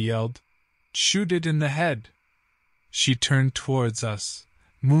 I yelled. "Shoot it in the head!" She turned towards us,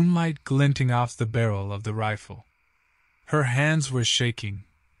 moonlight glinting off the barrel of the rifle. Her hands were shaking,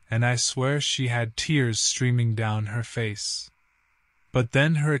 and I swear she had tears streaming down her face. But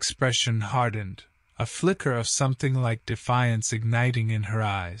then her expression hardened, a flicker of something like defiance igniting in her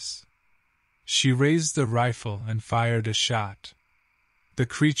eyes. She raised the rifle and fired a shot. The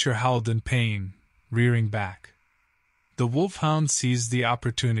creature howled in pain, rearing back. The wolfhound seized the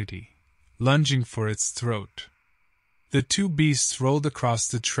opportunity, lunging for its throat. The two beasts rolled across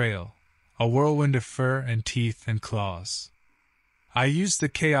the trail, a whirlwind of fur and teeth and claws. I used the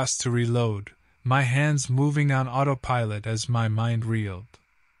chaos to reload, my hands moving on autopilot as my mind reeled.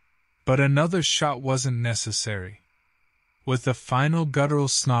 But another shot wasn't necessary. With a final guttural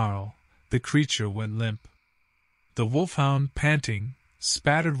snarl, the creature went limp. The wolfhound, panting,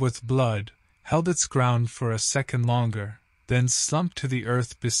 spattered with blood, held its ground for a second longer, then slumped to the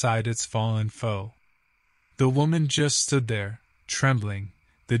earth beside its fallen foe. The woman just stood there, trembling,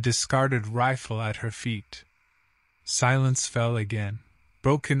 the discarded rifle at her feet. Silence fell again,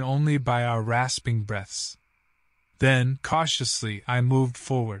 broken only by our rasping breaths. Then, cautiously, I moved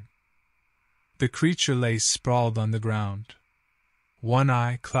forward. The creature lay sprawled on the ground. One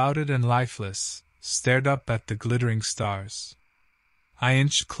eye, clouded and lifeless, stared up at the glittering stars. I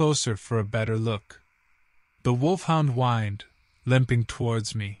inched closer for a better look. The wolfhound whined, limping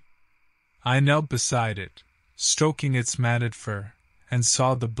towards me. I knelt beside it, stroking its matted fur, and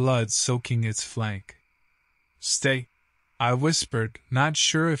saw the blood soaking its flank. "Stay," I whispered, not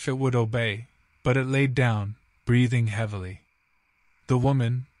sure if it would obey, but it laid down, breathing heavily. The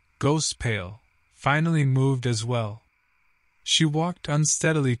woman, ghost pale, finally moved as well. She walked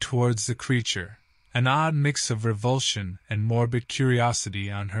unsteadily towards the creature, an odd mix of revulsion and morbid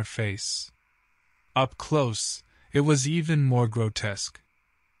curiosity on her face. Up close, it was even more grotesque.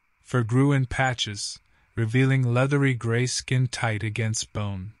 Fur grew in patches, revealing leathery gray skin tight against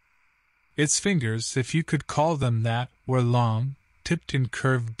bone. Its fingers, if you could call them that, were long, tipped in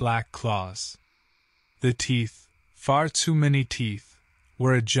curved black claws. The teeth, far too many teeth,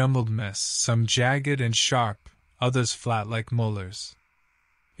 were a jumbled mess, some jagged and sharp, others flat like molars.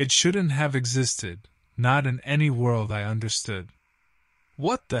 It shouldn't have existed, not in any world I understood.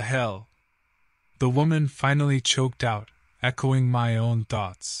 "What the hell?" the woman finally choked out, echoing my own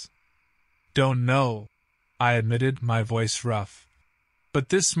thoughts. "Don't know," I admitted, my voice rough. "But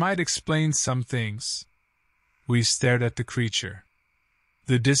this might explain some things." We stared at the creature.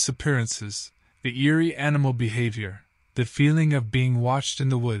 The disappearances, the eerie animal behavior, the feeling of being watched in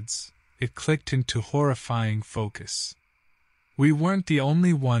the woods, it clicked into horrifying focus. We weren't the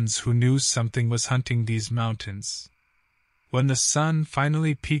only ones who knew something was hunting these mountains. When the sun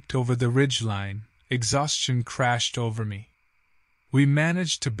finally peeked over the ridgeline, exhaustion crashed over me. We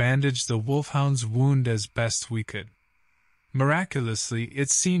managed to bandage the wolfhound's wound as best we could. Miraculously,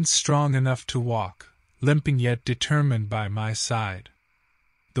 it seemed strong enough to walk, limping yet determined by my side.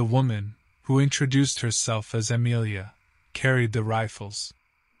 The woman, who introduced herself as Amelia, carried the rifles.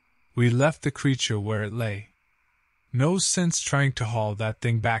 We left the creature where it lay. No sense trying to haul that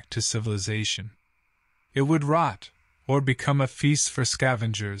thing back to civilization. It would rot, or become a feast for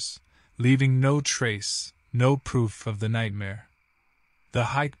scavengers, leaving no trace, no proof of the nightmare. The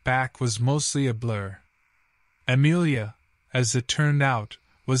hike back was mostly a blur. Amelia, as it turned out,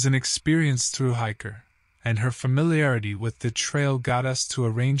 was an experienced thru-hiker, and her familiarity with the trail got us to a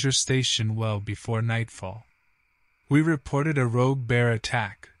ranger station well before nightfall. We reported a rogue bear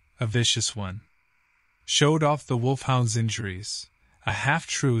attack, a vicious one. Showed off the wolfhound's injuries, a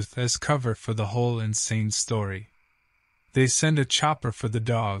half-truth as cover for the whole insane story. They sent a chopper for the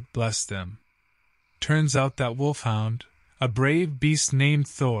dog, bless them. Turns out that wolfhound, a brave beast named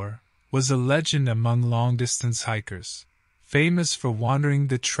Thor, was a legend among long-distance hikers, famous for wandering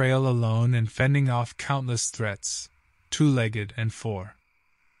the trail alone and fending off countless threats, two-legged and four.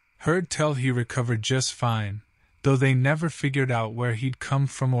 Heard tell he recovered just fine, though they never figured out where he'd come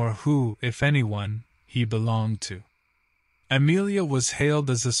from or who, if anyone, he belonged to. Amelia was hailed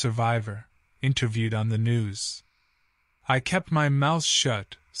as a survivor, interviewed on the news. I kept my mouth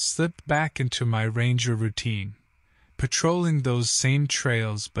shut, slipped back into my ranger routine, patrolling those same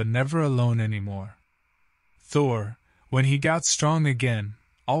trails but never alone anymore. Thor, when he got strong again,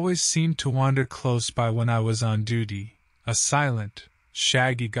 always seemed to wander close by when I was on duty, a silent,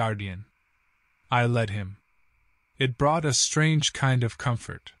 shaggy guardian. I led him. It brought a strange kind of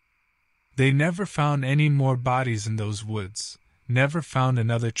comfort. They never found any more bodies in those woods, never found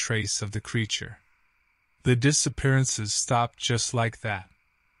another trace of the creature. The disappearances stopped just like that.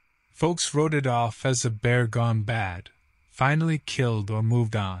 Folks wrote it off as a bear gone bad, finally killed or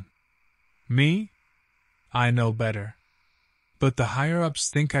moved on. Me? I know better. But the higher-ups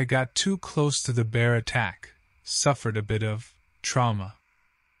think I got too close to the bear attack, suffered a bit of trauma.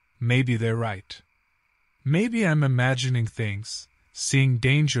 maybe they're right. Maybe I'm imagining things, seeing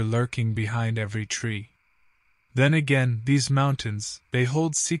danger lurking behind every tree. Then again, these mountains, they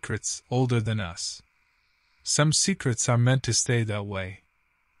hold secrets older than us. Some secrets are meant to stay that way.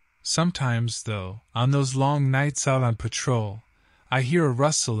 Sometimes, though, on those long nights out on patrol, I hear a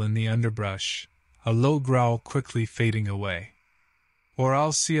rustle in the underbrush, a low growl quickly fading away. Or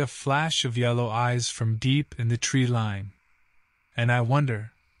I'll see a flash of yellow eyes from deep in the tree line. And I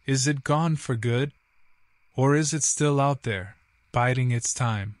wonder, is it gone for good? Or is it still out there, biding its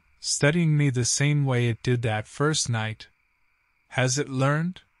time, studying me the same way it did that first night? Has it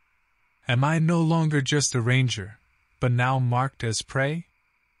learned? Am I no longer just a ranger, but now marked as prey?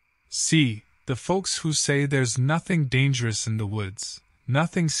 See, the folks who say there's nothing dangerous in the woods,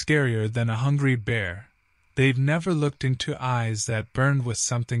 nothing scarier than a hungry bear, they've never looked into eyes that burned with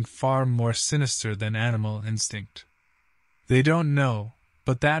something far more sinister than animal instinct. They don't know,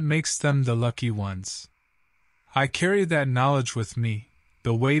 but that makes them the lucky ones. I carry that knowledge with me,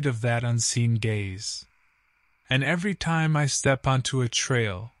 the weight of that unseen gaze. And every time I step onto a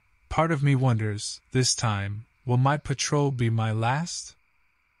trail, part of me wonders, this time, will my patrol be my last?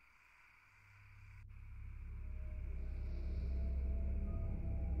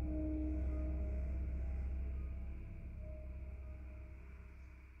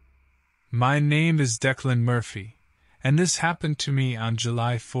 My name is Declan Murphy, and this happened to me on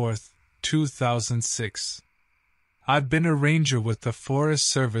July 4th, 2006. I've been a ranger with the Forest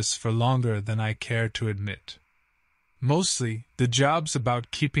Service for longer than I care to admit. Mostly, the job's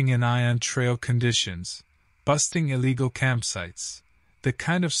about keeping an eye on trail conditions, busting illegal campsites, the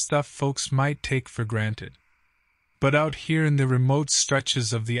kind of stuff folks might take for granted. But out here in the remote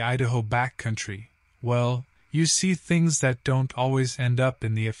stretches of the Idaho backcountry, well, you see things that don't always end up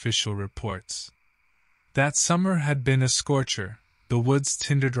in the official reports. That summer had been a scorcher, the woods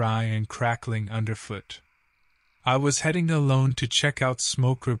tinder dry and crackling underfoot. I was heading alone to check out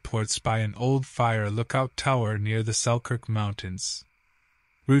smoke reports by an old fire lookout tower near the Selkirk Mountains.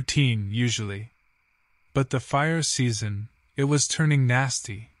 Routine, usually. But the fire season, it was turning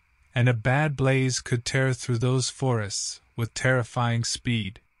nasty, and a bad blaze could tear through those forests with terrifying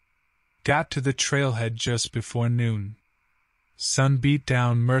speed. Got to the trailhead just before noon. Sun beat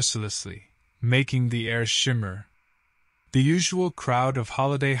down mercilessly, making the air shimmer. The usual crowd of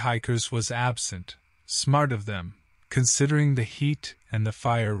holiday hikers was absent, smart of them, considering the heat and the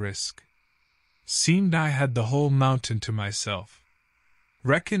fire risk. Seemed I had the whole mountain to myself.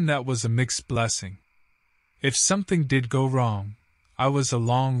 Reckon that was a mixed blessing. If something did go wrong, I was a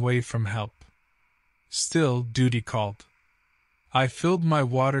long way from help. Still, duty called. I filled my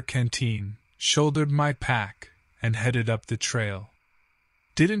water canteen, shouldered my pack, and headed up the trail.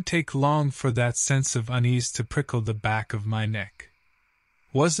 Didn't take long for that sense of unease to prickle the back of my neck.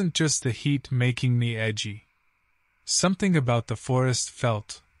 Wasn't just the heat making me edgy. Something about the forest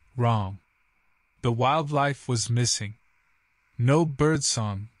felt wrong. The wildlife was missing. No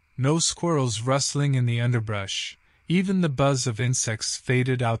birdsong, no squirrels rustling in the underbrush, even the buzz of insects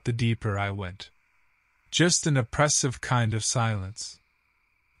faded out the deeper I went. Just an oppressive kind of silence.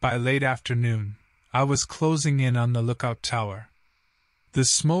 By late afternoon, I was closing in on the lookout tower. The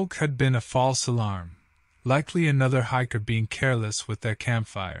smoke had been a false alarm, likely another hiker being careless with their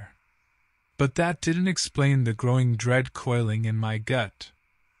campfire. But that didn't explain the growing dread coiling in my gut.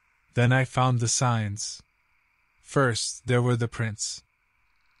 Then I found the signs. First, there were the prints.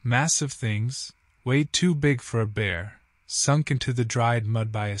 Massive things, way too big for a bear, sunk into the dried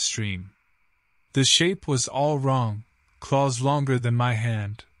mud by a stream. The shape was all wrong, claws longer than my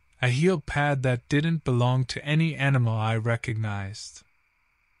hand, a heel pad that didn't belong to any animal I recognized.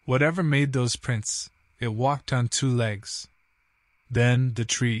 Whatever made those prints, it walked on two legs. Then the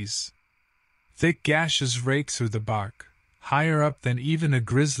trees. Thick gashes raked through the bark, higher up than even a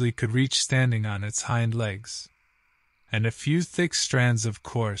grizzly could reach standing on its hind legs. And a few thick strands of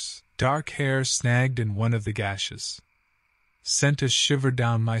coarse, dark hair snagged in one of the gashes. Sent a shiver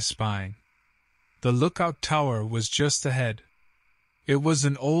down my spine. The lookout tower was just ahead. It was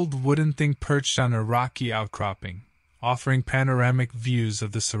an old wooden thing perched on a rocky outcropping, offering panoramic views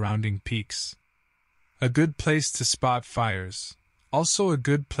of the surrounding peaks. A good place to spot fires, also a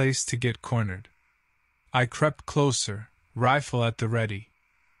good place to get cornered. I crept closer, rifle at the ready.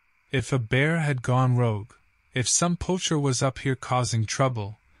 If a bear had gone rogue, if some poacher was up here causing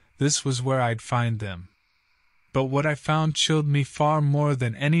trouble, this was where I'd find them. But what I found chilled me far more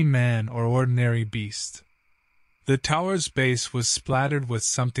than any man or ordinary beast. The tower's base was splattered with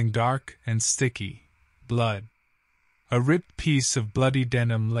something dark and sticky, blood. A ripped piece of bloody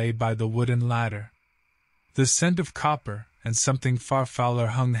denim lay by the wooden ladder. The scent of copper, and something far fouler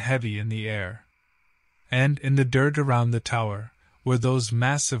hung heavy in the air. And in the dirt around the tower were those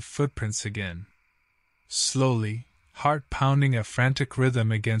massive footprints again. Slowly, heart pounding a frantic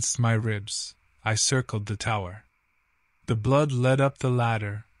rhythm against my ribs, I circled the tower. The blood led up the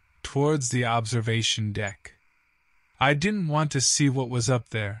ladder, towards the observation deck. I didn't want to see what was up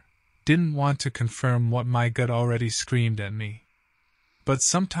there, didn't want to confirm what my gut already screamed at me. But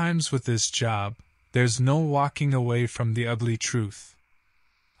sometimes with this job, there's no walking away from the ugly truth.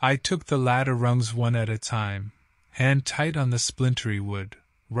 I took the ladder rungs one at a time, hand tight on the splintery wood,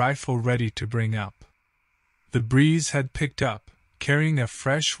 rifle ready to bring up. The breeze had picked up, carrying a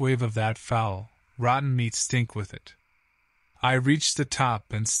fresh wave of that foul, rotten meat stink with it. I reached the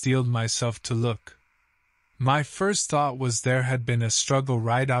top and steeled myself to look. My first thought was there had been a struggle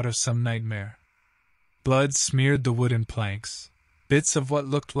right out of some nightmare. Blood smeared the wooden planks. Bits of what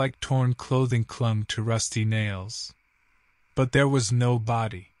looked like torn clothing clung to rusty nails. But there was no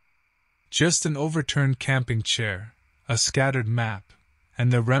body. Just an overturned camping chair, a scattered map,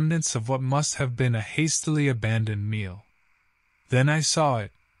 and the remnants of what must have been a hastily abandoned meal. Then I saw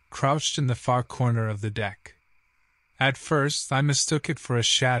it, crouched in the far corner of the deck. At first I mistook it for a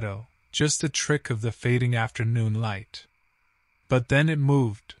shadow, just a trick of the fading afternoon light. But then it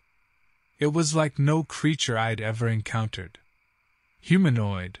moved. It was like no creature I'd ever encountered.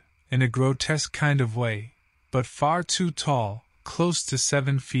 Humanoid, in a grotesque kind of way, but far too tall, close to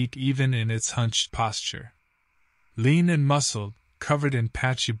 7 feet even in its hunched posture. Lean and muscled, covered in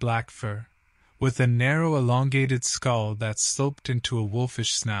patchy black fur, with a narrow elongated skull that sloped into a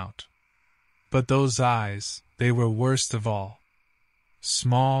wolfish snout. But those eyes, they were worst of all.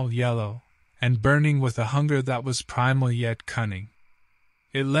 Small, yellow, and burning with a hunger that was primal yet cunning.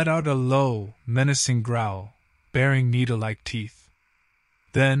 It let out a low, menacing growl, baring needle-like teeth.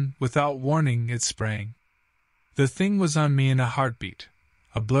 Then, without warning, it sprang. The thing was on me in a heartbeat,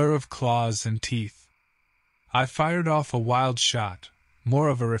 a blur of claws and teeth. I fired off a wild shot, more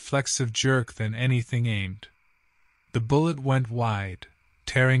of a reflexive jerk than anything aimed. The bullet went wide,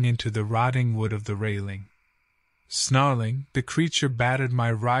 tearing into the rotting wood of the railing. Snarling, the creature batted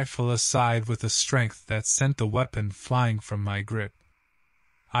my rifle aside with a strength that sent the weapon flying from my grip.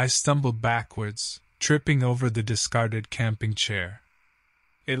 I stumbled backwards, tripping over the discarded camping chair.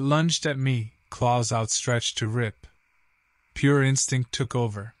 It lunged at me, claws outstretched to rip. Pure instinct took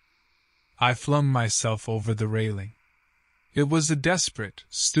over. I flung myself over the railing. It was a desperate,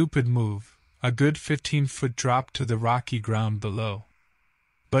 stupid move, a good 15-foot drop to the rocky ground below.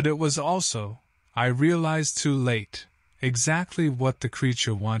 But it was also, I realized too late, exactly what the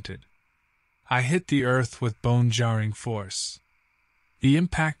creature wanted. I hit the earth with bone-jarring force. The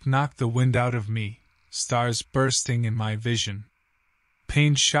impact knocked the wind out of me, stars bursting in my vision.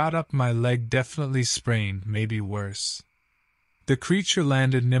 Pain shot up my leg, definitely sprained, maybe worse. The creature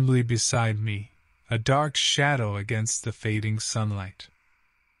landed nimbly beside me, a dark shadow against the fading sunlight.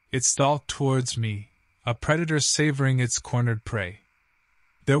 It stalked towards me, a predator savoring its cornered prey.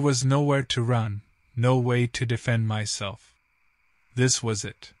 There was nowhere to run, no way to defend myself. This was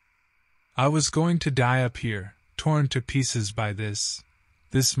it. I was going to die up here, torn to pieces by this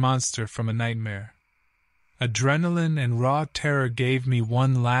monster from a nightmare. Adrenaline and raw terror gave me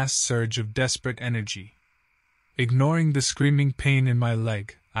one last surge of desperate energy. Ignoring the screaming pain in my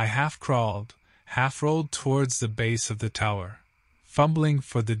leg, I half crawled, half rolled towards the base of the tower, fumbling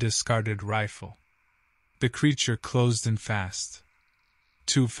for the discarded rifle. The creature closed in fast.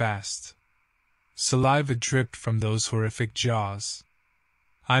 Too fast. Saliva dripped from those horrific jaws.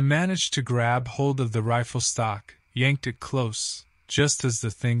 I managed to grab hold of the rifle stock, yanked it close, just as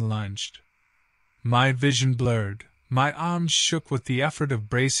the thing lunged. My vision blurred, my arms shook with the effort of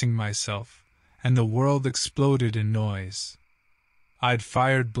bracing myself, and the world exploded in noise. I'd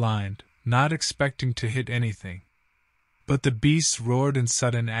fired blind, not expecting to hit anything. But the beast roared in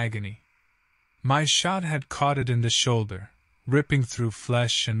sudden agony. My shot had caught it in the shoulder, ripping through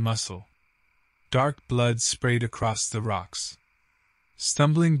flesh and muscle. Dark blood sprayed across the rocks.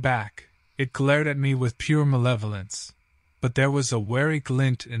 Stumbling back, it glared at me with pure malevolence, but there was a wary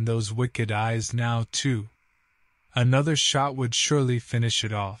glint in those wicked eyes now, too. Another shot would surely finish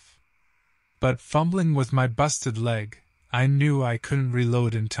it off. But fumbling with my busted leg, I knew I couldn't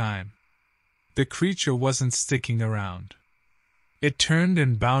reload in time. The creature wasn't sticking around. It turned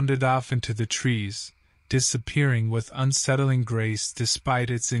and bounded off into the trees, disappearing with unsettling grace despite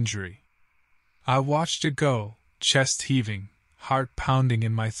its injury. I watched it go, chest heaving, heart pounding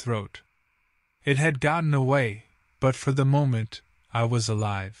in my throat. It had gotten away, but for the moment, I was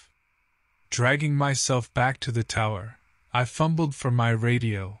alive. Dragging myself back to the tower, I fumbled for my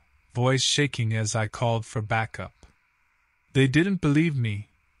radio, voice shaking as I called for backup. They didn't believe me,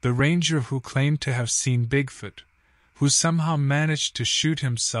 the ranger who claimed to have seen Bigfoot, who somehow managed to shoot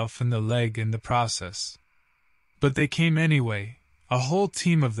himself in the leg in the process. But they came anyway, a whole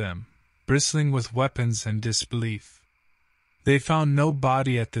team of them, bristling with weapons and disbelief. They found no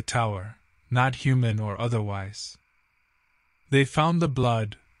body at the tower, not human or otherwise. They found the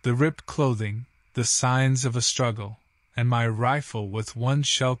blood, the ripped clothing, the signs of a struggle, and my rifle with one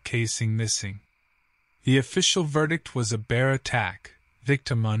shell casing missing. The official verdict was a bear attack,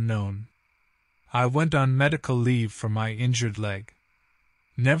 victim unknown. I went on medical leave for my injured leg.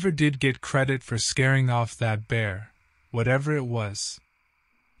 Never did get credit for scaring off that bear, whatever it was.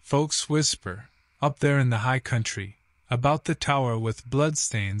 Folks whisper, up there in the high country, about the tower with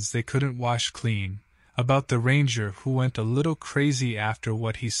bloodstains they couldn't wash clean, about the ranger who went a little crazy after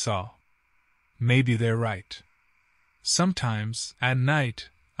what he saw. Maybe they're right. Sometimes, at night,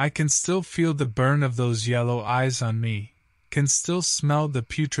 I can still feel the burn of those yellow eyes on me, can still smell the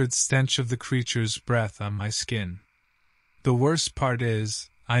putrid stench of the creature's breath on my skin. The worst part is,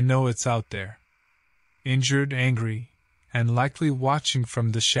 I know it's out there. Injured, angry, and likely watching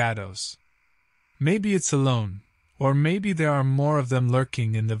from the shadows. Maybe it's alone, or maybe there are more of them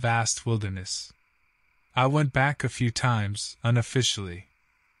lurking in the vast wilderness. I went back a few times, unofficially.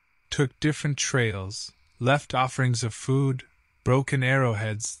 Took different trails, left offerings of food, broken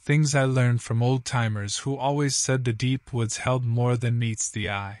arrowheads, things I learned from old-timers who always said the deep woods held more than meets the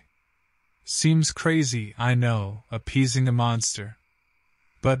eye. Seems crazy, I know, appeasing a monster.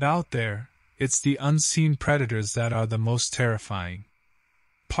 But out there, it's the unseen predators that are the most terrifying.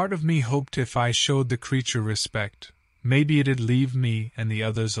 Part of me hoped if I showed the creature respect, maybe it'd leave me and the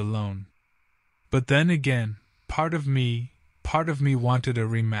others alone. But then again, part of me wanted a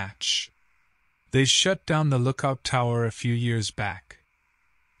rematch. They shut down the lookout tower a few years back.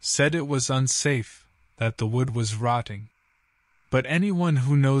 Said it was unsafe, that the wood was rotting. But anyone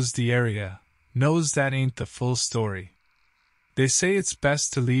who knows the area knows that ain't the full story. They say it's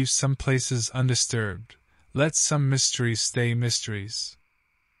best to leave some places undisturbed, let some mysteries stay mysteries.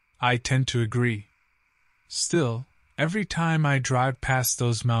 I tend to agree. Still, every time I drive past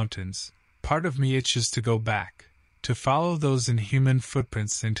those mountains, part of me itches to go back, to follow those inhuman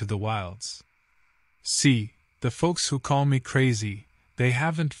footprints into the wilds. See, the folks who call me crazy, they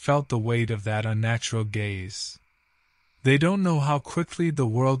haven't felt the weight of that unnatural gaze. They don't know how quickly the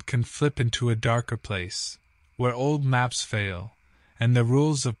world can flip into a darker place, where old maps fail, and the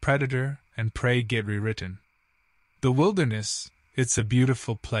rules of predator and prey get rewritten. The wilderness, it's a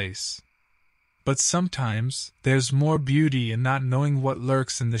beautiful place. But sometimes, there's more beauty in not knowing what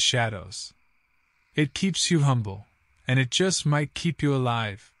lurks in the shadows. It keeps you humble, and it just might keep you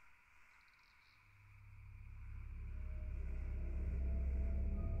alive.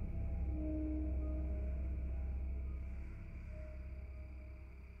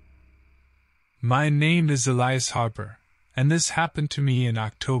 My name is Elias Harper, and this happened to me in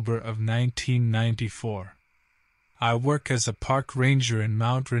October of 1994. I work as a park ranger in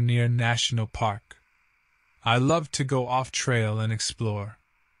Mount Rainier National Park. I love to go off-trail and explore.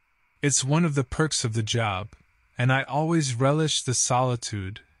 It's one of the perks of the job, and I always relish the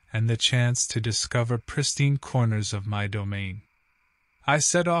solitude and the chance to discover pristine corners of my domain. I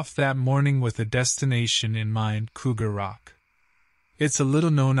set off that morning with a destination in mind, Cougar Rock. It's a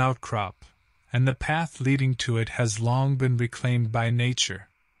little-known outcrop, and the path leading to it has long been reclaimed by nature.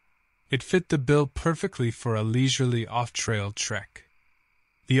 It fit the bill perfectly for a leisurely off-trail trek.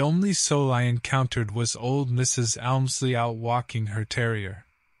 The only soul I encountered was old Mrs. Elmsley out walking her terrier.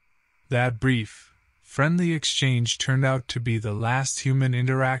 That brief, friendly exchange turned out to be the last human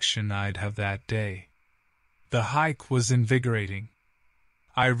interaction I'd have that day. The hike was invigorating.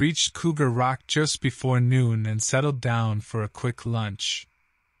 I reached Cougar Rock just before noon and settled down for a quick lunch.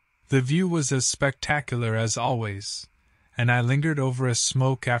 The view was as spectacular as always, and I lingered over a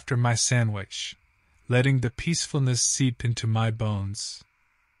smoke after my sandwich, letting the peacefulness seep into my bones.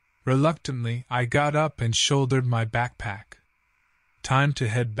 Reluctantly, I got up and shouldered my backpack. Time to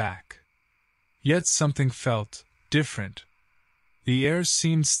head back. Yet something felt different. The air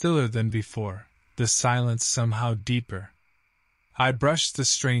seemed stiller than before, the silence somehow deeper. I brushed the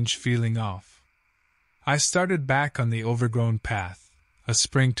strange feeling off. I started back on the overgrown path, a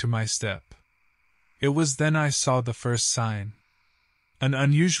spring to my step. It was then I saw the first sign. An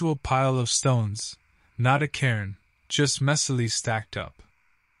unusual pile of stones, not a cairn, just messily stacked up.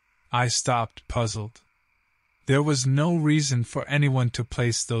 I stopped, puzzled. There was no reason for anyone to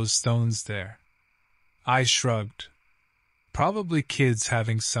place those stones there. I shrugged. Probably kids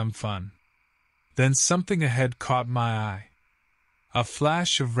having some fun. Then something ahead caught my eye. A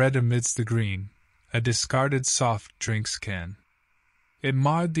flash of red amidst the green, a discarded soft drinks can. It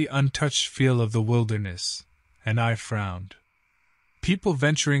marred the untouched feel of the wilderness, and I frowned. People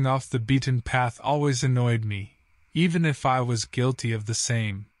venturing off the beaten path always annoyed me, even if I was guilty of the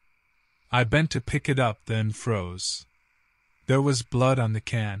same. I bent to pick it up, then froze. There was blood on the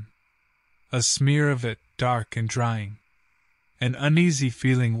can. A smear of it, dark and drying. An uneasy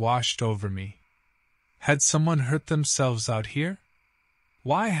feeling washed over me. Had someone hurt themselves out here?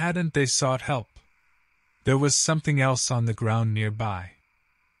 Why hadn't they sought help? There was something else on the ground nearby.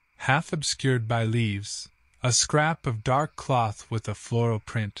 Half obscured by leaves, a scrap of dark cloth with a floral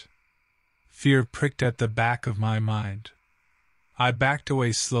print. Fear pricked at the back of my mind. I backed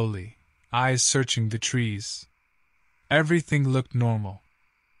away slowly, eyes searching the trees. Everything looked normal.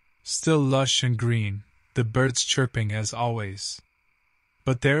 Still lush and green, the birds chirping as always.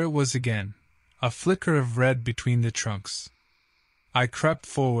 But there it was again, a flicker of red between the trunks. I crept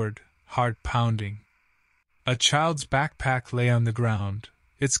forward, heart pounding. A child's backpack lay on the ground,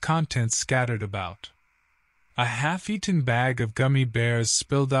 its contents scattered about. A half-eaten bag of gummy bears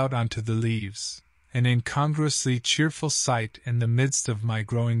spilled out onto the leaves, an incongruously cheerful sight in the midst of my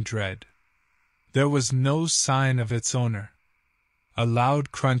growing dread. There was no sign of its owner. A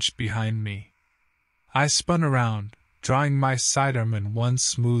loud crunch behind me. I spun around, drawing my sidearm in one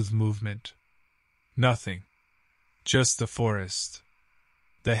smooth movement. Nothing. Just the forest.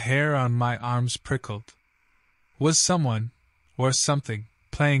 The hair on my arms prickled. Was someone, or something,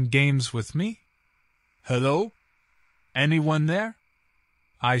 playing games with me? Hello? Anyone there?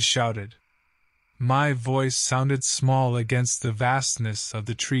 I shouted. My voice sounded small against the vastness of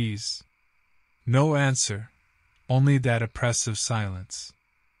the trees. No answer, only that oppressive silence.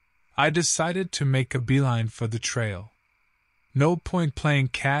 I decided to make a beeline for the trail. No point playing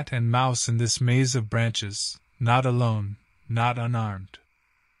cat and mouse in this maze of branches, not alone, not unarmed.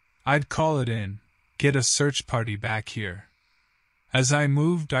 I'd call it in, get a search party back here. As I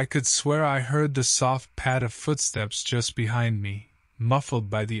moved, I could swear I heard the soft pad of footsteps just behind me, muffled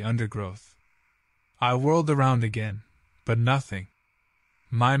by the undergrowth. I whirled around again, but nothing.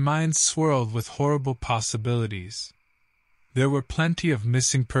 My mind swirled with horrible possibilities. There were plenty of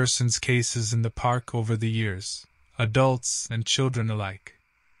missing persons cases in the park over the years, adults and children alike.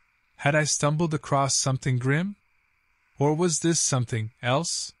 Had I stumbled across something grim? Or was this something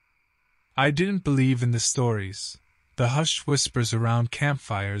else? I didn't believe in the stories, the hushed whispers around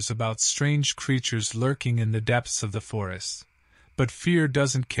campfires about strange creatures lurking in the depths of the forest, but fear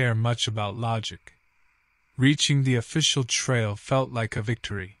doesn't care much about logic. Reaching the official trail felt like a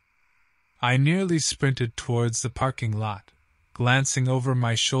victory. I nearly sprinted towards the parking lot, glancing over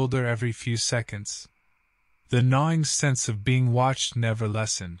my shoulder every few seconds. The gnawing sense of being watched never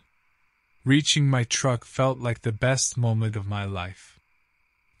lessened. Reaching my truck felt like the best moment of my life.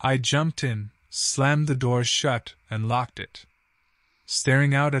 I jumped in, slammed the door shut, and locked it.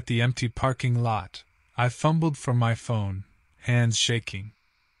 Staring out at the empty parking lot, I fumbled for my phone, hands shaking.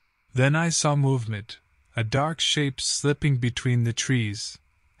 Then I saw movement, a dark shape slipping between the trees,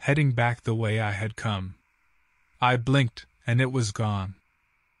 heading back the way I had come. I blinked, and it was gone.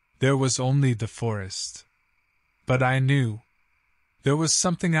 There was only the forest. But I knew. There was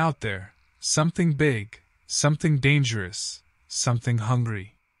something out there, something big, something dangerous, something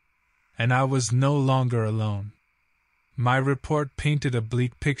hungry. And I was no longer alone. My report painted a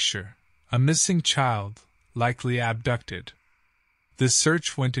bleak picture, a missing child, likely abducted. The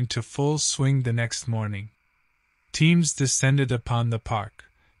search went into full swing the next morning. Teams descended upon the park,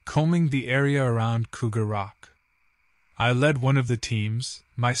 combing the area around Cougar Rock. I led one of the teams,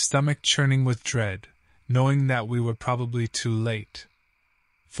 my stomach churning with dread, knowing that we were probably too late.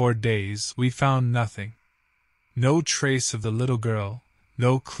 For days we found nothing. No trace of the little girl,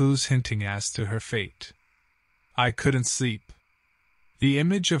 no clues hinting as to her fate. I couldn't sleep. The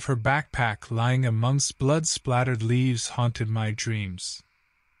image of her backpack lying amongst blood-splattered leaves haunted my dreams.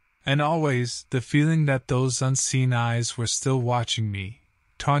 And always the feeling that those unseen eyes were still watching me,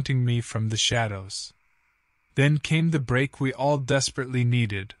 taunting me from the shadows. Then came the break we all desperately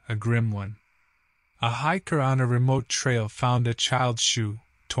needed, a grim one. A hiker on a remote trail found a child's shoe,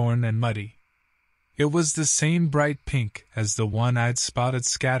 torn and muddy. It was the same bright pink as the one I'd spotted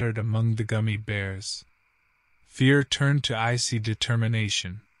scattered among the gummy bears. Fear turned to icy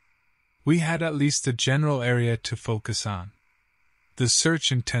determination. We had at least a general area to focus on. The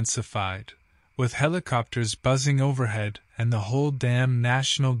search intensified, with helicopters buzzing overhead and the whole damn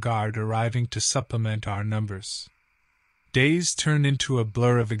National Guard arriving to supplement our numbers. Days turned into a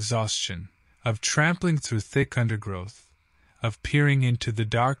blur of exhaustion, of trampling through thick undergrowth, of peering into the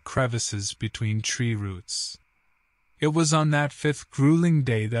dark crevices between tree roots. It was on that fifth grueling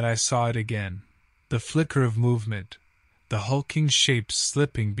day that I saw it again, the flicker of movement, the hulking shape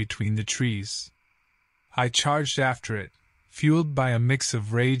slipping between the trees. I charged after it, fueled by a mix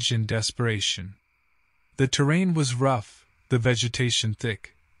of rage and desperation. The terrain was rough, the vegetation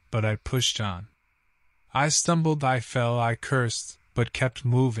thick, but I pushed on. I stumbled, I fell, I cursed, but kept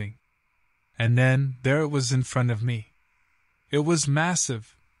moving. And then, there it was in front of me. It was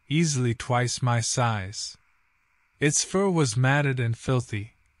massive, easily twice my size. Its fur was matted and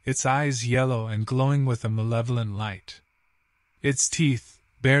filthy, its eyes yellow and glowing with a malevolent light. Its teeth,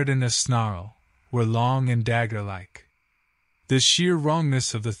 bared in a snarl, were long and dagger-like. The sheer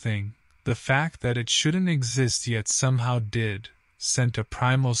wrongness of the thing, the fact that it shouldn't exist yet somehow did, sent a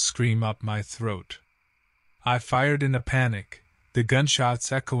primal scream up my throat. I fired in a panic, the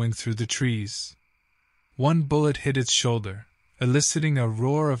gunshots echoing through the trees. One bullet hit its shoulder, eliciting a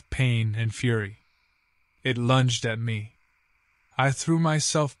roar of pain and fury. It lunged at me. I threw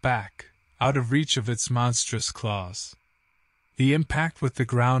myself back, out of reach of its monstrous claws. The impact with the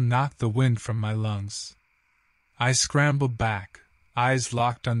ground knocked the wind from my lungs. I scrambled back, eyes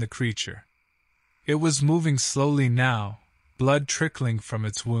locked on the creature. It was moving slowly now, blood trickling from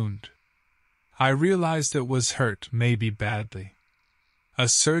its wound. I realized it was hurt, maybe badly. A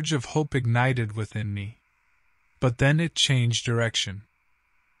surge of hope ignited within me. But then it changed direction.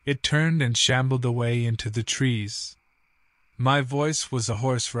 It turned and shambled away into the trees. My voice was a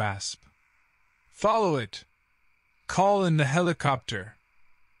hoarse rasp. "Follow it! Call in the helicopter!"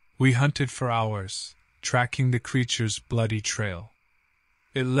 We hunted for hours, tracking the creature's bloody trail.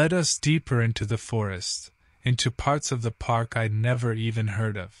 It led us deeper into the forest, into parts of the park I'd never even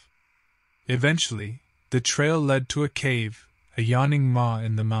heard of. Eventually, the trail led to a cave, a yawning maw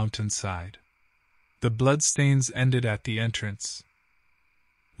in the mountainside. The bloodstains ended at the entrance.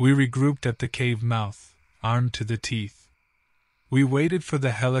 We regrouped at the cave mouth, armed to the teeth. We waited for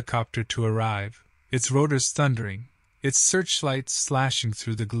the helicopter to arrive, its rotors thundering, its searchlights slashing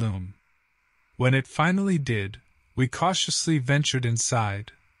through the gloom. When it finally did, we cautiously ventured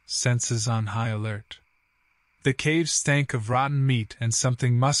inside, senses on high alert. The cave stank of rotten meat and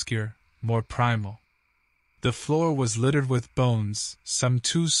something muskier, more primal. The floor was littered with bones, some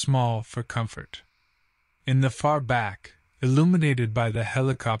too small for comfort. In the far back, illuminated by the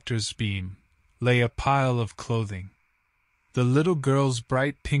helicopter's beam, lay a pile of clothing. The little girl's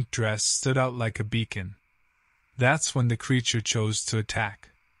bright pink dress stood out like a beacon. That's when the creature chose to attack.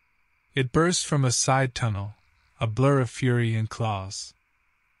 It burst from a side tunnel, a blur of fury and claws.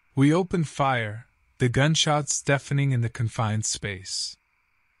 We opened fire, the gunshots deafening in the confined space.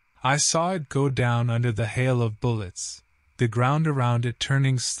 I saw it go down under the hail of bullets, the ground around it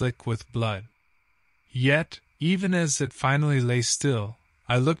turning slick with blood. Yet, even as it finally lay still,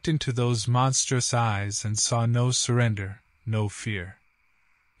 I looked into those monstrous eyes and saw no surrender, no fear.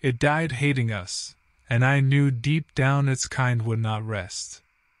 It died hating us, and I knew deep down its kind would not rest.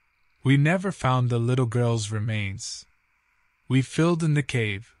 We never found the little girl's remains. We filled in the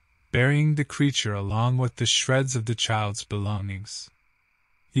cave, burying the creature along with the shreds of the child's belongings.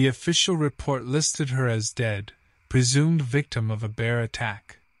 The official report listed her as dead, presumed victim of a bear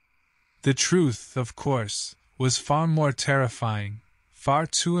attack. The truth, of course, was far more terrifying, far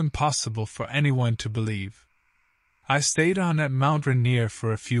too impossible for anyone to believe. I stayed on at Mount Rainier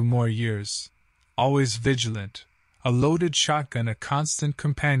for a few more years, always vigilant, a loaded shotgun a constant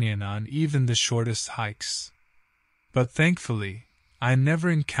companion on even the shortest hikes. But thankfully, I never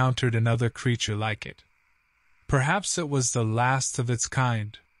encountered another creature like it. Perhaps it was the last of its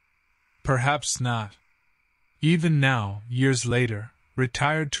kind. Perhaps not. Even now, years later,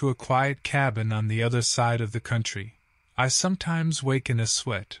 retired to a quiet cabin on the other side of the country, I sometimes wake in a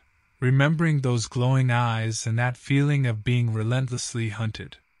sweat, remembering those glowing eyes and that feeling of being relentlessly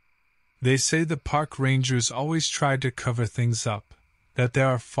hunted. They say the park rangers always try to cover things up, that there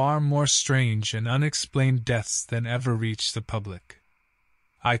are far more strange and unexplained deaths than ever reach the public.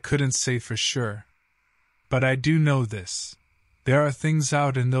 I couldn't say for sure. But I do know this. There are things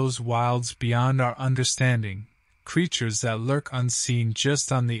out in those wilds beyond our understanding, creatures that lurk unseen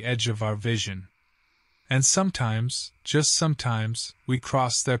just on the edge of our vision. And sometimes, just sometimes, we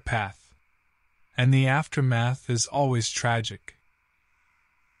cross their path. And the aftermath is always tragic.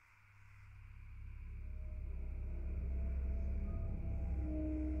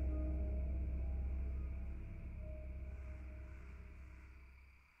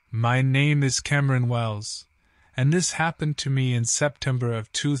 My name is Cameron Wells, and this happened to me in September of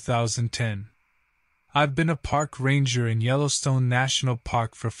 2010. I've been a park ranger in Yellowstone National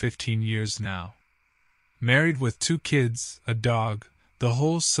Park for 15 years now. Married with 2 kids, a dog, the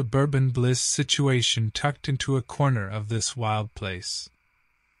whole suburban bliss situation tucked into a corner of this wild place.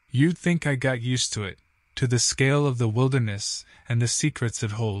 You'd think I got used to it, to the scale of the wilderness and the secrets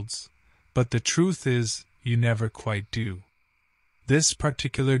it holds, but the truth is, you never quite do. This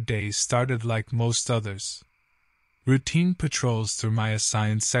particular day started like most others. Routine patrols through my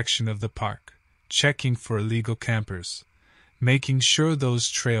assigned section of the park, checking for illegal campers, making sure those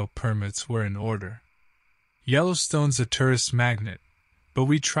trail permits were in order. Yellowstone's a tourist magnet, but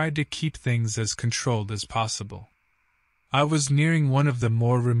we tried to keep things as controlled as possible. I was nearing one of the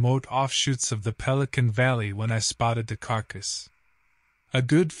more remote offshoots of the Pelican Valley when I spotted the carcass. A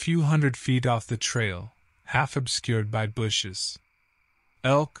good few hundred feet off the trail, half obscured by bushes.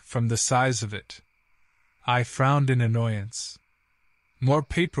 Elk, from the size of it. I frowned in annoyance. More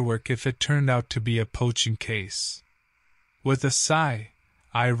paperwork if it turned out to be a poaching case. With a sigh,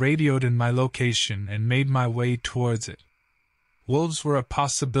 I radioed in my location and made my way towards it. Wolves were a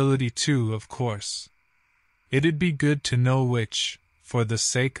possibility too, of course. It'd be good to know which, for the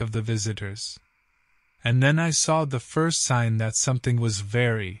sake of the visitors. And then I saw the first sign that something was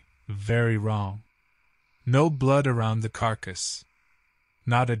very, very wrong. No blood around the carcass.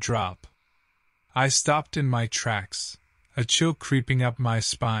 Not a drop. I stopped in my tracks, a chill creeping up my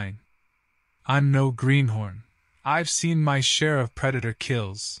spine. I'm no greenhorn. I've seen my share of predator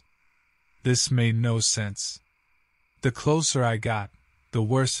kills. This made no sense. The closer I got, the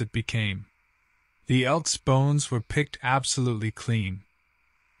worse it became. The elk's bones were picked absolutely clean.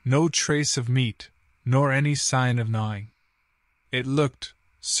 No trace of meat, nor any sign of gnawing. It looked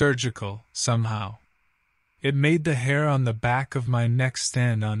surgical, somehow. It made the hair on the back of my neck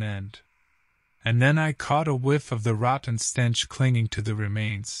stand on end. And then I caught a whiff of the rotten stench clinging to the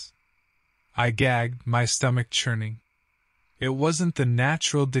remains. I gagged, my stomach churning. It wasn't the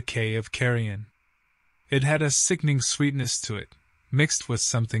natural decay of carrion. It had a sickening sweetness to it, mixed with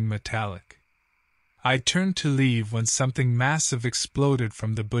something metallic. I turned to leave when something massive exploded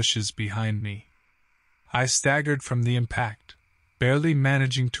from the bushes behind me. I staggered from the impact, barely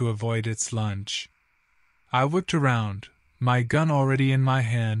managing to avoid its lunge. I whipped around, my gun already in my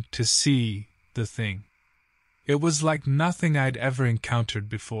hand, to see the thing. It was like nothing I'd ever encountered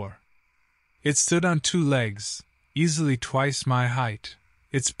before. It stood on two legs, easily twice my height,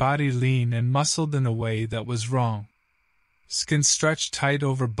 its body lean and muscled in a way that was wrong. Skin stretched tight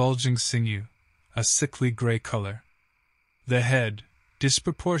over bulging sinew, a sickly gray color. The head,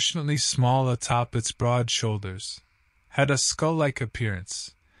 disproportionately small atop its broad shoulders, had a skull-like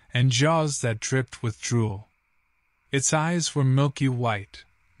appearance, and jaws that dripped with drool. Its eyes were milky white,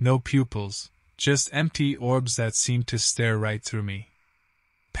 no pupils, just empty orbs that seemed to stare right through me.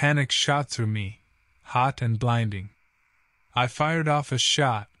 Panic shot through me, hot and blinding. I fired off a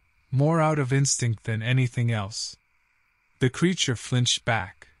shot, more out of instinct than anything else. The creature flinched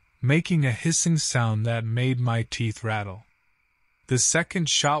back, making a hissing sound that made my teeth rattle. The second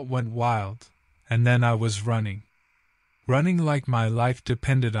shot went wild, and then I was running. Running like my life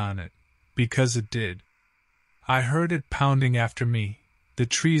depended on it, because it did. I heard it pounding after me, the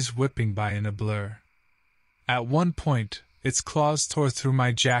trees whipping by in a blur. At one point, its claws tore through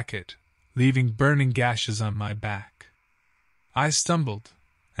my jacket, leaving burning gashes on my back. I stumbled,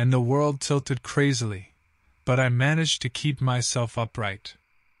 and the world tilted crazily, but I managed to keep myself upright.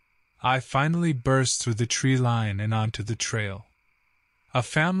 I finally burst through the tree line and onto the trail. A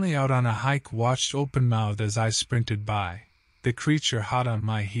family out on a hike watched open-mouthed as I sprinted by, the creature hot on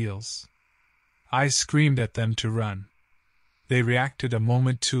my heels. I screamed at them to run. They reacted a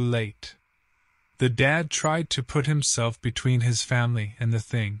moment too late. The dad tried to put himself between his family and the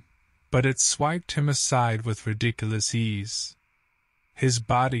thing, but it swiped him aside with ridiculous ease. His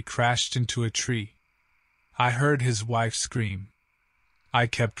body crashed into a tree. I heard his wife scream. I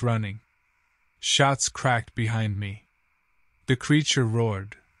kept running. Shots cracked behind me. The creature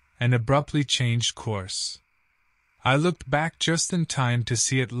roared, and abruptly changed course. I looked back just in time to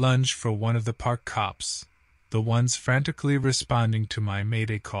see it lunge for one of the park cops, the ones frantically responding to my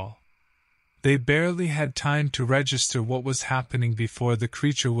mayday call. They barely had time to register what was happening before the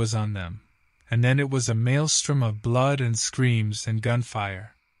creature was on them, and then it was a maelstrom of blood and screams and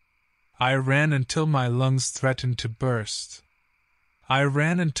gunfire. I ran until my lungs threatened to burst. I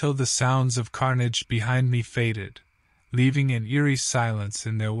ran until the sounds of carnage behind me faded, leaving an eerie silence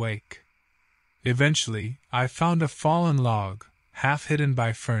in their wake. Eventually, I found a fallen log, half hidden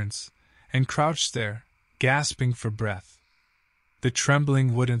by ferns, and crouched there, gasping for breath. The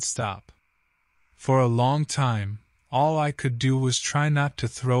trembling wouldn't stop. For a long time, all I could do was try not to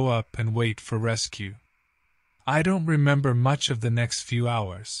throw up and wait for rescue. I don't remember much of the next few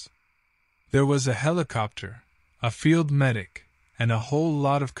hours. There was a helicopter, a field medic, and a whole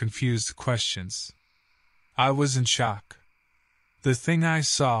lot of confused questions. I was in shock. The thing I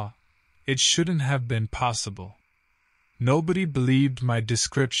saw, it shouldn't have been possible. Nobody believed my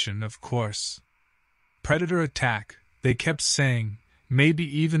description, of course. Predator attack, they kept saying, maybe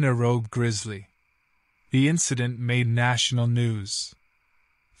even a rogue grizzly. The incident made national news.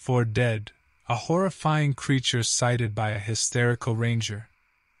 4 dead, a horrifying creature sighted by a hysterical ranger.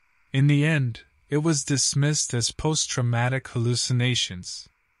 In the end, it was dismissed as post-traumatic hallucinations.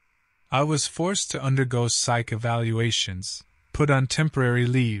 I was forced to undergo psych evaluations, put on temporary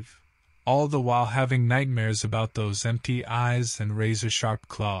leave, all the while having nightmares about those empty eyes and razor-sharp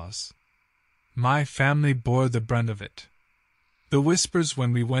claws. My family bore the brunt of it. The whispers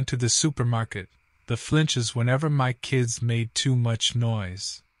when we went to the supermarket, the flinches whenever my kids made too much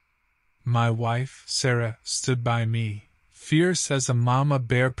noise. My wife, Sarah, stood by me, fierce as a mama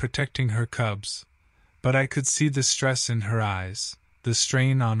bear protecting her cubs, but I could see the stress in her eyes, the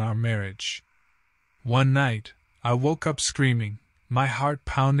strain on our marriage. One night, I woke up screaming, my heart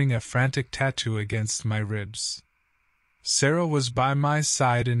pounding a frantic tattoo against my ribs. Sarah was by my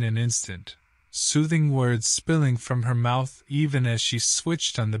side in an instant, soothing words spilling from her mouth even as she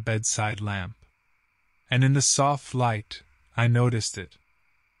switched on the bedside lamp. And in the soft light, I noticed it.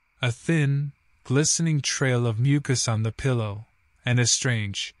 A thin, glistening trail of mucus on the pillow, and a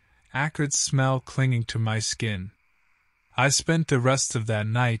strange, acrid smell clinging to my skin. I spent the rest of that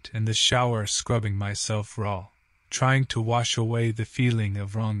night in the shower scrubbing myself raw, trying to wash away the feeling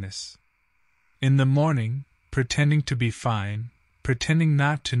of wrongness. In the morning, pretending to be fine, pretending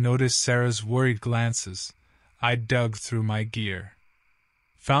not to notice Sarah's worried glances, I dug through my gear.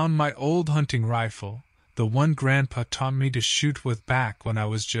 Found my old hunting rifle, the one Grandpa taught me to shoot with back when I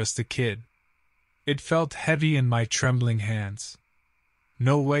was just a kid. It felt heavy in my trembling hands.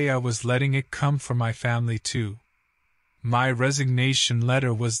 No way I was letting it come for my family too. My resignation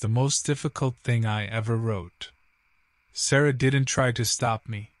letter was the most difficult thing I ever wrote. Sarah didn't try to stop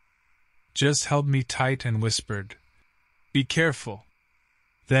me. Just held me tight and whispered, "Be careful."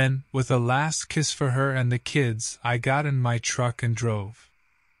 Then, with a last kiss for her and the kids, I got in my truck and drove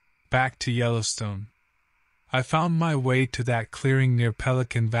back to Yellowstone. I found my way to that clearing near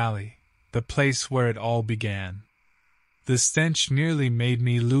Pelican Valley, the place where it all began. The stench nearly made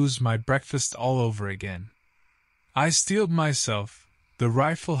me lose my breakfast all over again. I steeled myself, the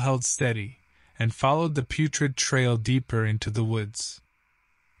rifle held steady, and followed the putrid trail deeper into the woods.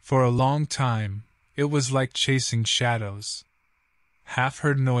 For a long time, it was like chasing shadows.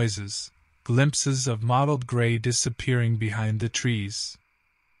 Half-heard noises, glimpses of mottled gray disappearing behind the trees.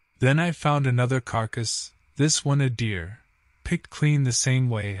 Then I found another carcass, this one a deer, picked clean the same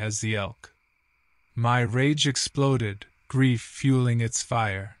way as the elk. My rage exploded, grief fueling its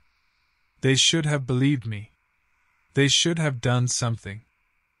fire. They should have believed me. They should have done something.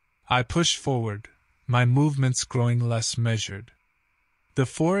 I pushed forward, my movements growing less measured. The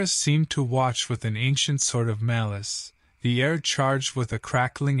forest seemed to watch with an ancient sort of malice, the air charged with a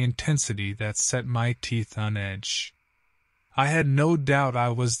crackling intensity that set my teeth on edge. I had no doubt I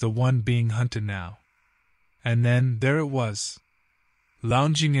was the one being hunted now. And then there it was,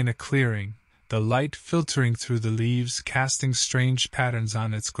 lounging in a clearing, the light filtering through the leaves casting strange patterns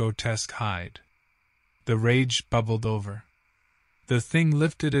on its grotesque hide. The rage bubbled over. The thing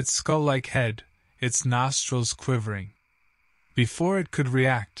lifted its skull-like head, its nostrils quivering. Before it could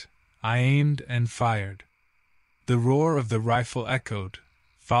react, I aimed and fired. The roar of the rifle echoed,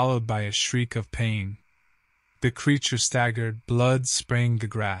 followed by a shriek of pain. The creature staggered, blood spraying the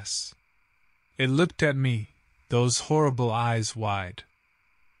grass. It looked at me, those horrible eyes wide.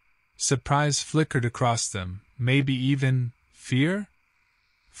 Surprise flickered across them, maybe even fear?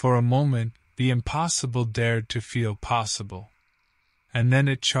 For a moment, the impossible dared to feel possible. And then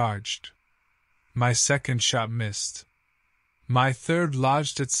it charged. My second shot missed. My third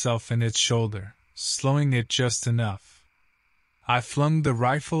lodged itself in its shoulder, slowing it just enough. I flung the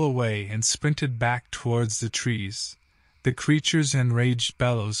rifle away and sprinted back towards the trees, the creature's enraged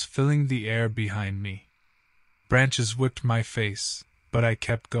bellows filling the air behind me. Branches whipped my face, but I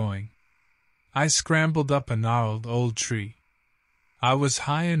kept going. I scrambled up a gnarled old tree. I was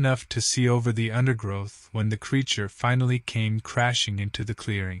high enough to see over the undergrowth when the creature finally came crashing into the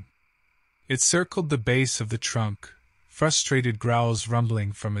clearing. It circled the base of the trunk, frustrated growls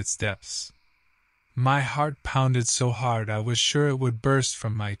rumbling from its depths. My heart pounded so hard I was sure it would burst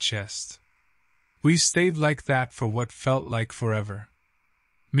from my chest. We stayed like that for what felt like forever.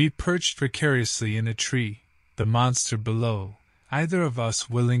 Me perched precariously in a tree, the monster below, either of us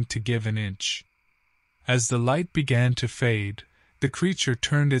willing to give an inch. As the light began to fade, the creature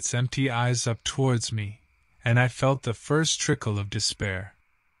turned its empty eyes up towards me, and I felt the first trickle of despair.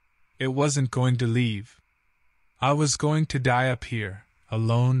 It wasn't going to leave. I was going to die up here,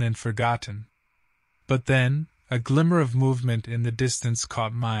 alone and forgotten. But then, a glimmer of movement in the distance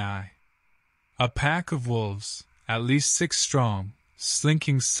caught my eye. A pack of wolves, at least 6 strong,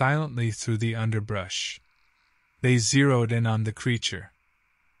 slinking silently through the underbrush. They zeroed in on the creature.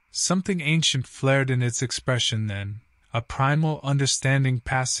 Something ancient flared in its expression then, a primal understanding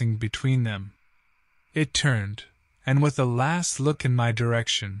passing between them. It turned, and with a last look in my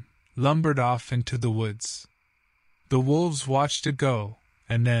direction, lumbered off into the woods. The wolves watched it go,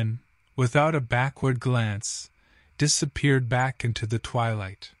 and then, without a backward glance, disappeared back into the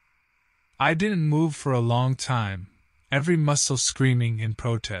twilight. I didn't move for a long time, every muscle screaming in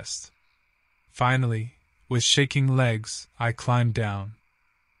protest. Finally, with shaking legs, I climbed down.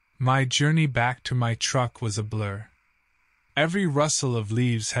 My journey back to my truck was a blur. Every rustle of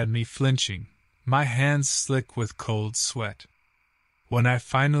leaves had me flinching, my hands slick with cold sweat. When I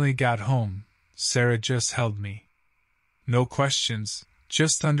finally got home, Sarah just held me. No questions,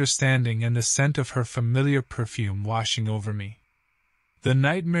 just understanding and the scent of her familiar perfume washing over me. The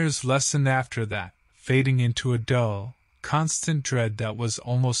nightmares lessened after that, fading into a dull, constant dread that was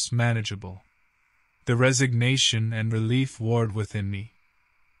almost manageable. The resignation and relief warred within me.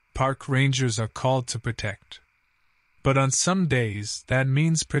 Park rangers are called to protect. But on some days, that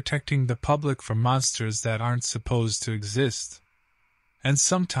means protecting the public from monsters that aren't supposed to exist. And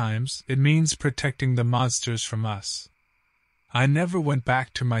sometimes, it means protecting the monsters from us. I never went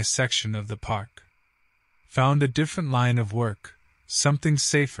back to my section of the park. Found a different line of work, something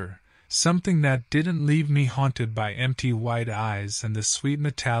safer, something that didn't leave me haunted by empty white eyes and the sweet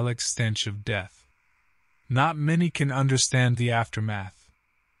metallic stench of death. Not many can understand the aftermath.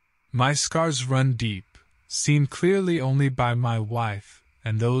 My scars run deep, seen clearly only by my wife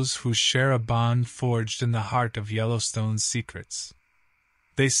and those who share a bond forged in the heart of Yellowstone's secrets.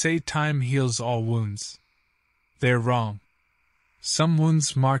 They say time heals all wounds. They're wrong. Some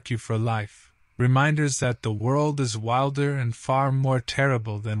wounds mark you for life, reminders that the world is wilder and far more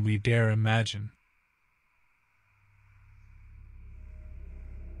terrible than we dare imagine.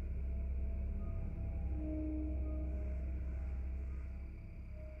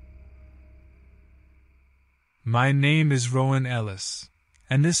 My name is Rowan Ellis,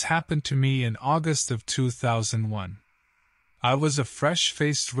 and this happened to me in August of 2001. I was a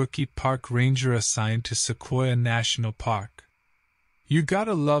fresh-faced rookie park ranger assigned to Sequoia National Park. You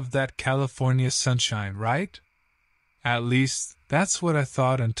gotta love that California sunshine, right? At least, that's what I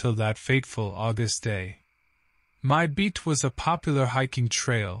thought until that fateful August day. My beat was a popular hiking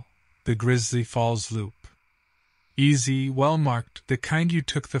trail, the Grizzly Falls Loop. Easy, well-marked, the kind you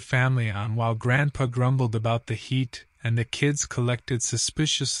took the family on while Grandpa grumbled about the heat and the kids collected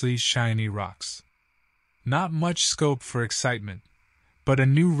suspiciously shiny rocks. Not much scope for excitement, but a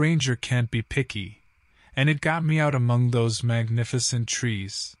new ranger can't be picky, and it got me out among those magnificent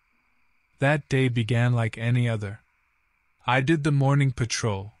trees. That day began like any other. I did the morning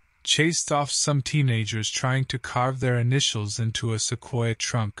patrol, chased off some teenagers trying to carve their initials into a sequoia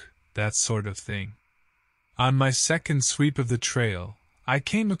trunk, that sort of thing. On my second sweep of the trail, I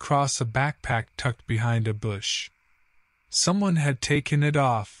came across a backpack tucked behind a bush. Someone had taken it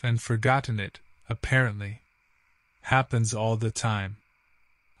off and forgotten it, apparently. Happens all the time.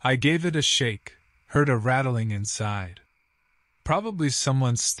 I gave it a shake, heard a rattling inside. Probably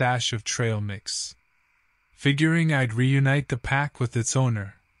someone's stash of trail mix. Figuring I'd reunite the pack with its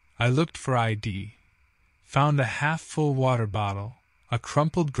owner, I looked for ID. Found a half-full water bottle, a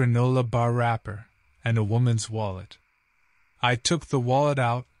crumpled granola bar wrapper, and a woman's wallet. I took the wallet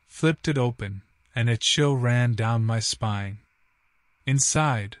out, flipped it open, and a chill ran down my spine.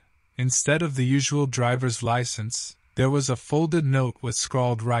 Inside, instead of the usual driver's license, there was a folded note with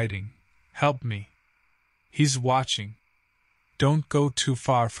scrawled writing, "Help me. He's watching. Don't go too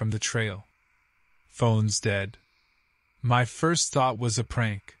far from the trail. Phone's dead." My first thought was a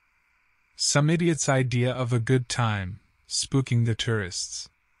prank. Some idiot's idea of a good time, spooking the tourists.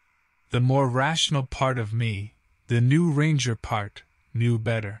 The more rational part of me, the new ranger part, knew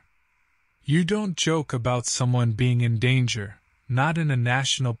better. You don't joke about someone being in danger, not in a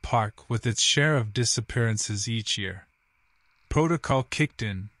national park with its share of disappearances each year. Protocol kicked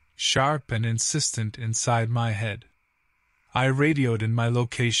in, sharp and insistent inside my head. I radioed in my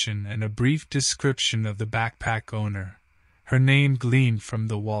location and a brief description of the backpack owner. Her name gleamed from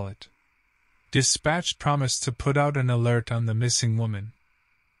the wallet. Dispatch promised to put out an alert on the missing woman.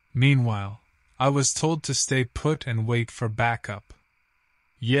 Meanwhile, I was told to stay put and wait for backup.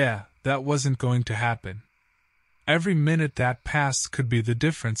 Yeah, that wasn't going to happen. Every minute that passed could be the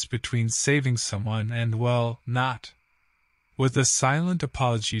difference between saving someone and, well, not. With a silent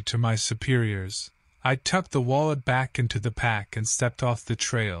apology to my superiors, I tucked the wallet back into the pack and stepped off the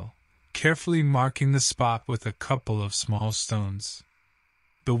trail, carefully marking the spot with a couple of small stones.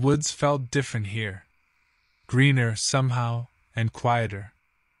 The woods felt different here. Greener, somehow, and quieter.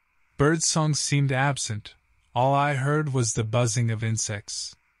 Birdsong seemed absent. All I heard was the buzzing of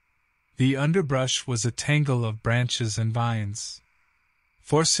insects. The underbrush was a tangle of branches and vines.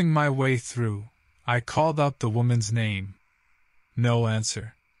 Forcing my way through, I called out the woman's name. No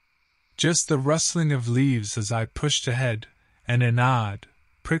answer. Just the rustling of leaves as I pushed ahead, and an odd,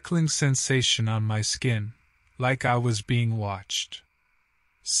 prickling sensation on my skin, like I was being watched.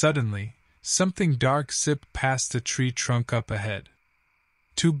 Suddenly, something dark zipped past a tree trunk up ahead.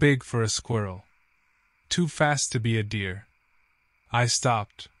 Too big for a squirrel. Too fast to be a deer. I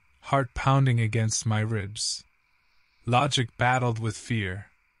stopped, heart pounding against my ribs. Logic battled with fear.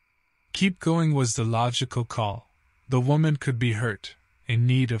 Keep going was the logical call. The woman could be hurt, in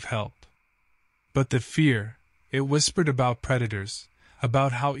need of help. But the fear, it whispered about predators,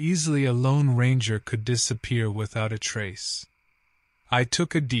 about how easily a lone ranger could disappear without a trace. I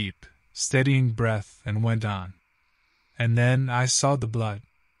took a deep, steadying breath and went on. And then I saw the blood.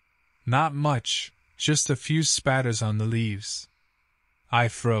 Not much, just a few spatters on the leaves. I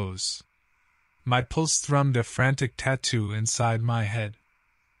froze. My pulse thrummed a frantic tattoo inside my head.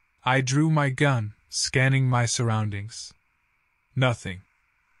 I drew my gun, scanning my surroundings. Nothing.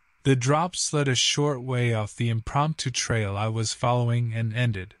 The drops led a short way off the impromptu trail I was following and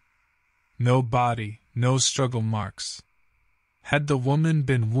ended. No body, no struggle marks. Had the woman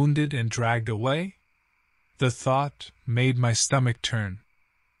been wounded and dragged away? The thought made my stomach turn.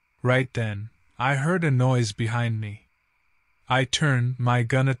 Right then, I heard a noise behind me. I turned, my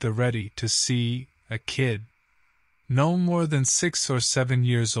gun at the ready, to see a kid. No more than 6 or 7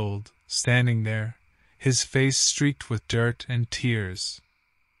 years old, standing there, his face streaked with dirt and tears.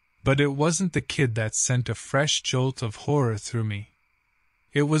 But it wasn't the kid that sent a fresh jolt of horror through me.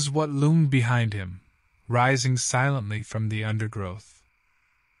 It was what loomed behind him, rising silently from the undergrowth.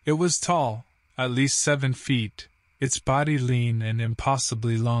 It was tall, at least 7 feet, its body lean and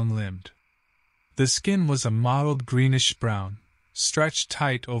impossibly long-limbed. The skin was a mottled greenish-brown, stretched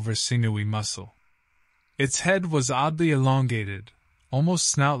tight over sinewy muscle. Its head was oddly elongated, almost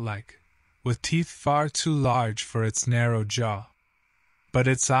snout-like, with teeth far too large for its narrow jaw. But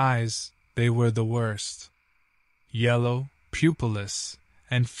its eyes, they were the worst. Yellow, pupilless,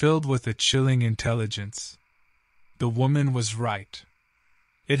 and filled with a chilling intelligence. The woman was right.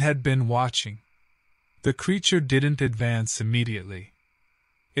 It had been watching. The creature didn't advance immediately.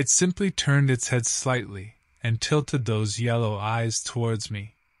 It simply turned its head slightly and tilted those yellow eyes towards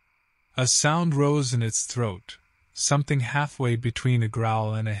me. A sound rose in its throat, something halfway between a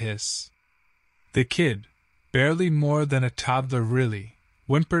growl and a hiss. The kid, barely more than a toddler really,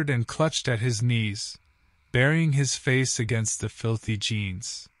 whimpered and clutched at his knees, burying his face against the filthy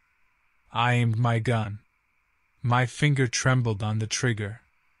jeans. I aimed my gun. My finger trembled on the trigger.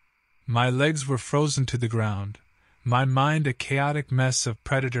 My legs were frozen to the ground, my mind a chaotic mess of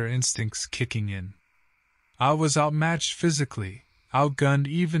predator instincts kicking in. I was outmatched physically, outgunned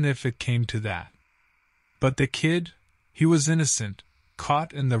even if it came to that. But the kid, he was innocent,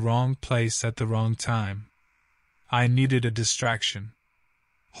 caught in the wrong place at the wrong time. I needed a distraction.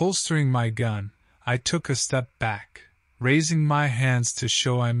 Holstering my gun, I took a step back, raising my hands to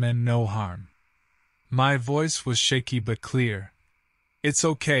show I meant no harm. My voice was shaky but clear. "It's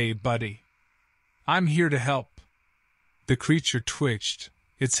okay, buddy. I'm here to help." The creature twitched,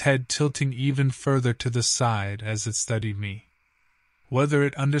 its head tilting even further to the side as it studied me. Whether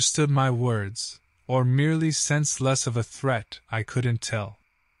it understood my words, or merely sensed less of a threat, I couldn't tell.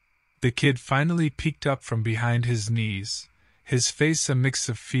 The kid finally peeked up from behind his knees, his face a mix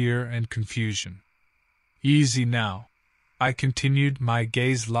of fear and confusion. "Easy now," I continued, my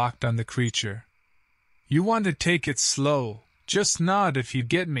gaze locked on the creature. "You want to take it slow, just nod if you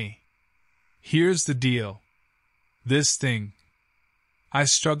get me. Here's the deal. This thing." I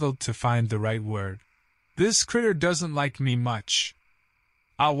struggled to find the right word. "This critter doesn't like me much.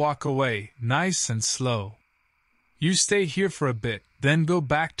 I'll walk away, nice and slow. You stay here for a bit, then go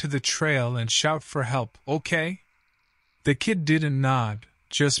back to the trail and shout for help, okay?" The kid didn't nod,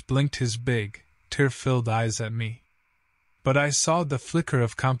 just blinked his big, tear-filled eyes at me. But I saw the flicker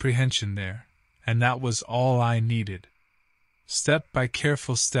of comprehension there, and that was all I needed. Step by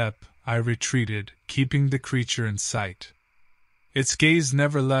careful step, I retreated, keeping the creature in sight. Its gaze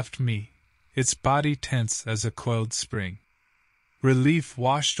never left me, its body tense as a coiled spring. Relief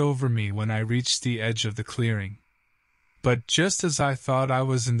washed over me when I reached the edge of the clearing. But just as I thought I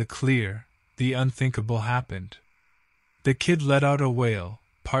was in the clear, the unthinkable happened. The kid let out a wail,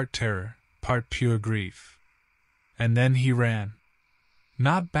 part terror, part pure grief. And then he ran.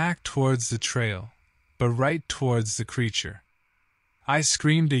 Not back towards the trail, but right towards the creature. I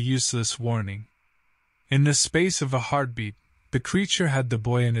screamed a useless warning. In the space of a heartbeat, the creature had the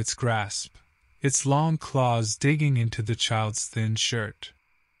boy in its grasp, its long claws digging into the child's thin shirt.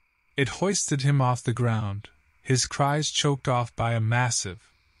 It hoisted him off the ground, his cries choked off by a massive,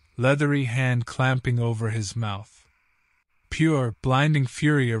 leathery hand clamping over his mouth. Pure, blinding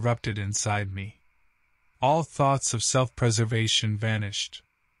fury erupted inside me. All thoughts of self-preservation vanished.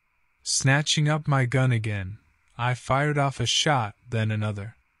 Snatching up my gun again, I fired off a shot, then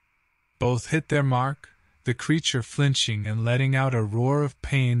another. Both hit their mark, the creature flinching and letting out a roar of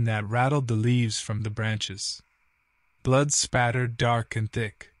pain that rattled the leaves from the branches. Blood spattered dark and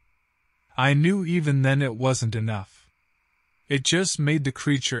thick. I knew even then it wasn't enough. It just made the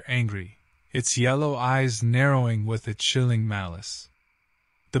creature angry, its yellow eyes narrowing with a chilling malice.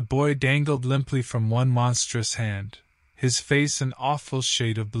 The boy dangled limply from one monstrous hand, his face an awful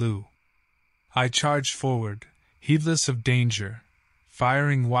shade of blue. I charged forward, heedless of danger,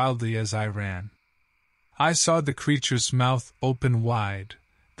 firing wildly as I ran. I saw the creature's mouth open wide,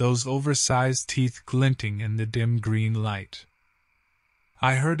 those oversized teeth glinting in the dim green light.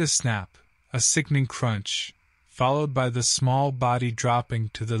 I heard a snap, a sickening crunch, followed by the small body dropping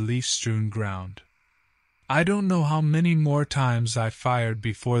to the leaf-strewn ground. I don't know how many more times I fired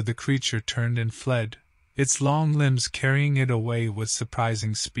before the creature turned and fled, its long limbs carrying it away with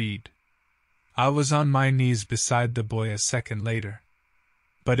surprising speed. I was on my knees beside the boy a second later.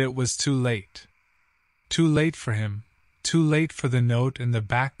 But it was too late. Too late for him, too late for the note in the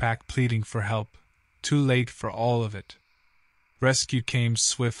backpack pleading for help, too late for all of it. Rescue came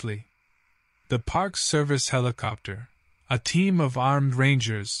swiftly. The Park Service helicopter, a team of armed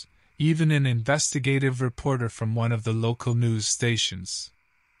rangers, even an investigative reporter from one of the local news stations.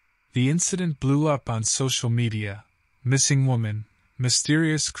 The incident blew up on social media. Missing woman,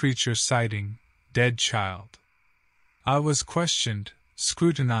 mysterious creature sighting, dead child. I was questioned,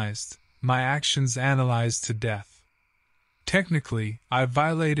 scrutinized, my actions analyzed to death. Technically, I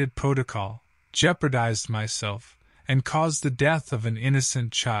violated protocol, jeopardized myself, and caused the death of an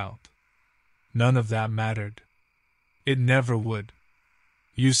innocent child. None of that mattered. It never would.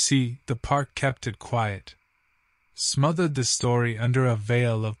 You see, the park kept it quiet. Smothered the story under a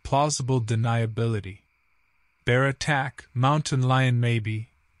veil of plausible deniability. Bear attack, mountain lion maybe,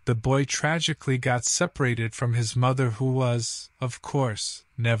 the boy tragically got separated from his mother who was, of course,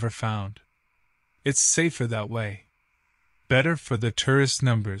 never found. It's safer that way. Better for the tourist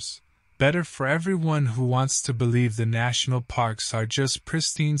numbers, better for everyone who wants to believe the national parks are just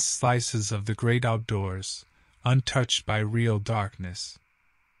pristine slices of the great outdoors, untouched by real darkness.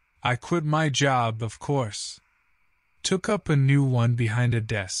 I quit my job, of course. Took up a new one behind a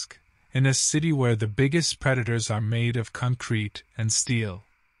desk, in a city where the biggest predators are made of concrete and steel.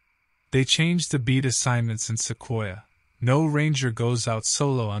 They changed the beat assignments in Sequoia. No ranger goes out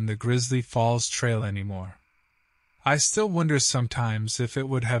solo on the Grizzly Falls Trail anymore. I still wonder sometimes if it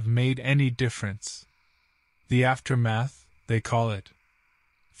would have made any difference. The aftermath, they call it.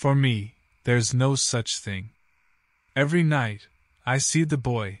 For me, there's no such thing. Every night, I see the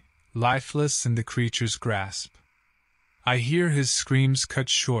boy, lifeless in the creature's grasp. I hear his screams cut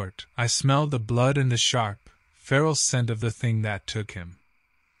short, I smell the blood and the sharp, feral scent of the thing that took him.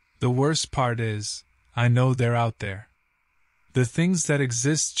 The worst part is, I know they're out there. The things that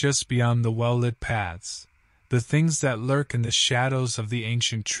exist just beyond the well-lit paths, the things that lurk in the shadows of the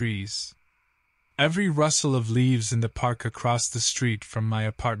ancient trees. Every rustle of leaves in the park across the street from my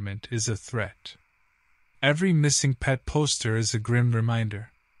apartment is a threat. Every missing pet poster is a grim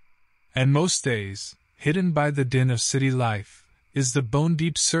reminder. And most days, hidden by the din of city life, is the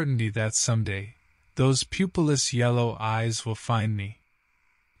bone-deep certainty that someday, those pupilless yellow eyes will find me.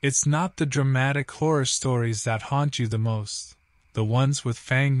 It's not the dramatic horror stories that haunt you the most, the ones with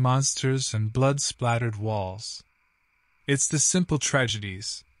fanged monsters and blood-splattered walls. It's the simple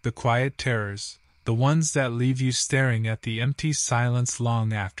tragedies, the quiet terrors, the ones that leave you staring at the empty silence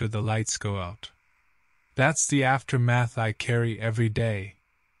long after the lights go out. That's the aftermath I carry every day.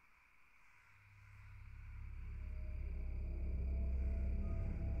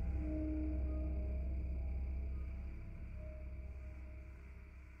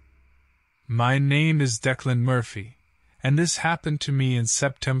 My name is Declan Murphy, and this happened to me in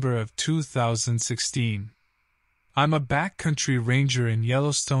September of 2016. I'm a backcountry ranger in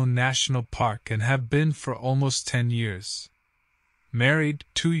Yellowstone National Park and have been for almost 10 years. Married,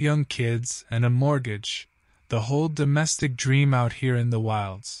 2 young kids, and a mortgage, the whole domestic dream out here in the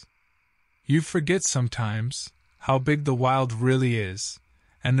wilds. You forget sometimes how big the wild really is,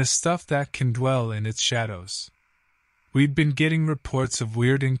 and the stuff that can dwell in its shadows. We'd been getting reports of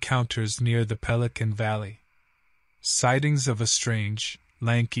weird encounters near the Pelican Valley. Sightings of a strange,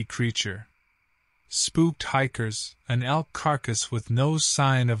 lanky creature. Spooked hikers, an elk carcass with no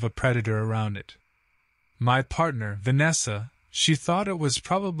sign of a predator around it. My partner, Vanessa, she thought it was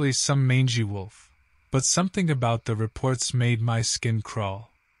probably some mangy wolf, but something about the reports made my skin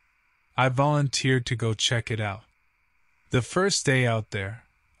crawl. I volunteered to go check it out. The first day out there,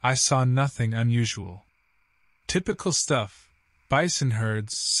 I saw nothing unusual. Typical stuff: bison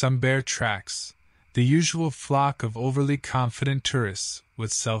herds, some bear tracks, the usual flock of overly confident tourists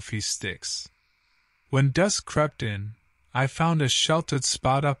with selfie sticks. When dusk crept in, I found a sheltered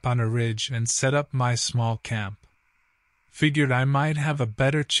spot up on a ridge and set up my small camp. Figured I might have a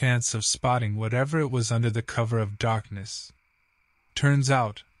better chance of spotting whatever it was under the cover of darkness. Turns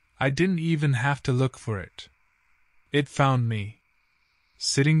out, I didn't even have to look for it. It found me.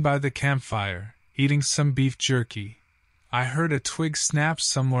 Sitting by the campfire, eating some beef jerky, I heard a twig snap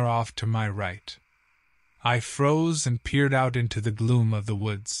somewhere off to my right. I froze and peered out into the gloom of the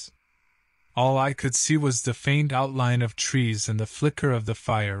woods. All I could see was the faint outline of trees and the flicker of the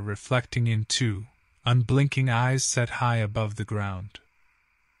fire reflecting in two unblinking eyes set high above the ground.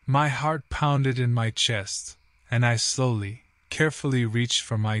 My heart pounded in my chest, and I slowly, carefully reached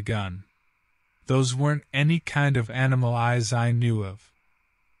for my gun. Those weren't any kind of animal eyes I knew of.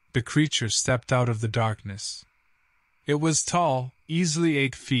 The creature stepped out of the darkness. It was tall, easily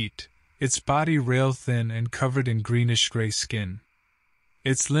 8 feet, its body rail-thin and covered in greenish-gray skin.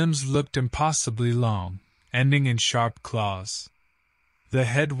 Its limbs looked impossibly long, ending in sharp claws. The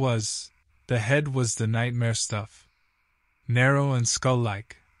head was the nightmare stuff. Narrow and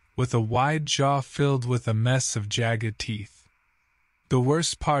skull-like, with a wide jaw filled with a mess of jagged teeth. The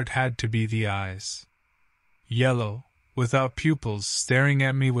worst part had to be the eyes. Yellow, without pupils, staring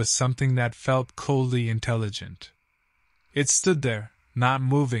at me with something that felt coldly intelligent. It stood there, not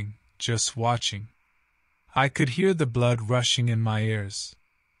moving, just watching. I could hear the blood rushing in my ears.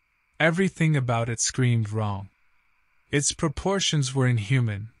 Everything about it screamed wrong. Its proportions were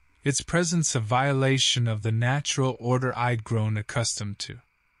inhuman, its presence a violation of the natural order I'd grown accustomed to.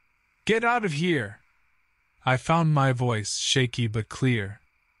 "Get out of here!" I found my voice, shaky but clear.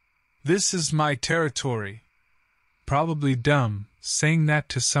 "This is my territory." Probably dumb, saying that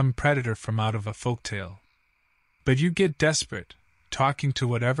to some predator from out of a folktale. But you get desperate, talking to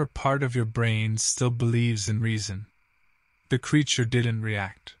whatever part of your brain still believes in reason. The creature didn't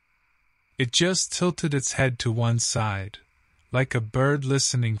react. It just tilted its head to one side, like a bird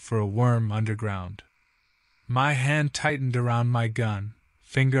listening for a worm underground. My hand tightened around my gun,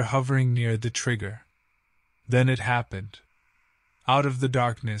 finger hovering near the trigger. Then it happened. Out of the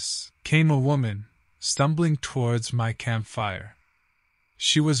darkness came a woman, stumbling towards my campfire.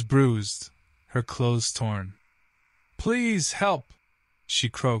 She was bruised, her clothes torn. "Please help," she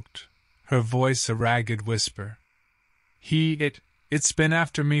croaked, her voice a ragged whisper. It's been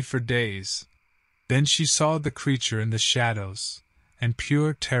after me for days." Then she saw the creature in the shadows, and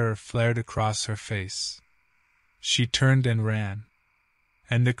pure terror flared across her face. She turned and ran.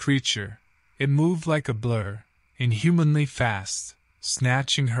 And the creature, it moved like a blur, inhumanly fast,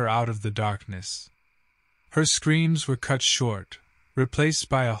 snatching her out of the darkness. Her screams were cut short, replaced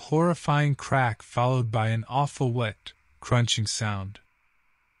by a horrifying crack followed by an awful wet, crunching sound.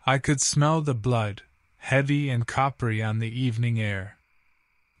 I could smell the blood, heavy and coppery on the evening air.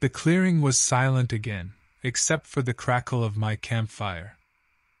 The clearing was silent again, except for the crackle of my campfire.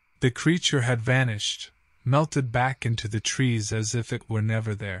 The creature had vanished, melted back into the trees as if it were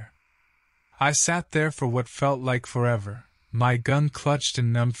never there. I sat there for what felt like forever, my gun clutched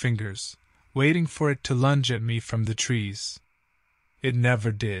in numb fingers, waiting for it to lunge at me from the trees. It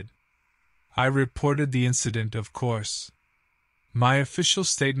never did. I reported the incident, of course. My official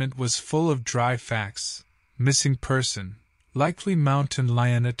statement was full of dry facts: missing person, likely mountain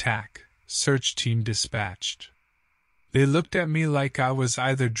lion attack, search team dispatched. They looked at me like I was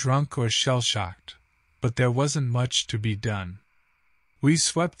either drunk or shell-shocked, but there wasn't much to be done. We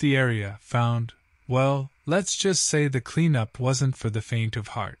swept the area, found, well, let's just say the cleanup wasn't for the faint of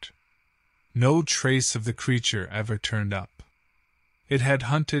heart. No trace of the creature ever turned up. It had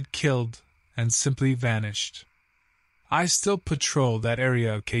hunted, killed, and simply vanished. I still patrol that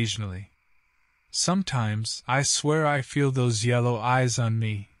area occasionally. Sometimes I swear I feel those yellow eyes on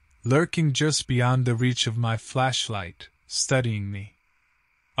me, lurking just beyond the reach of my flashlight, studying me.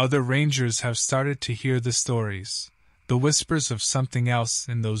 Other rangers have started to hear the stories, the whispers of something else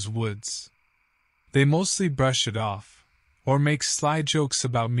in those woods. They mostly brush it off, or make sly jokes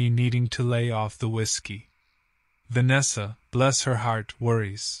about me needing to lay off the whiskey. Vanessa, bless her heart,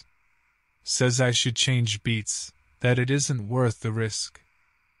 worries. Says I should change beats, that it isn't worth the risk.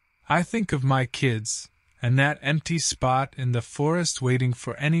 I think of my kids, and that empty spot in the forest waiting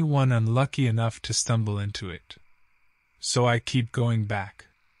for anyone unlucky enough to stumble into it. So I keep going back.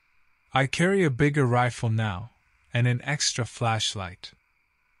 I carry a bigger rifle now, and an extra flashlight.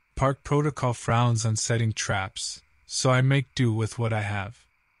 Park protocol frowns on setting traps, so I make do with what I have.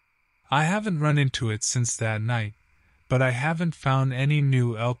 I haven't run into it since that night, but I haven't found any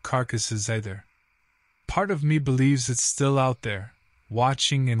new elk carcasses either. Part of me believes it's still out there,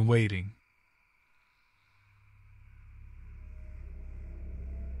 watching and waiting.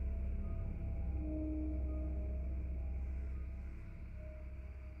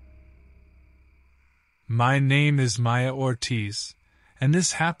 My name is Maya Ortiz, and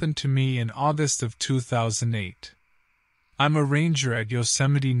this happened to me in August of 2008. I'm a ranger at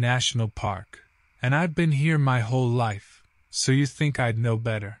Yosemite National Park, and I've been here my whole life, so you think I'd know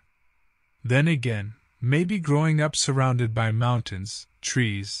better. Then again, maybe growing up surrounded by mountains,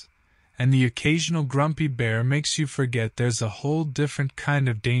 trees, and the occasional grumpy bear makes you forget there's a whole different kind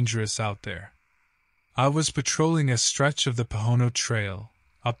of dangerous out there. I was patrolling a stretch of the Pohono Trail,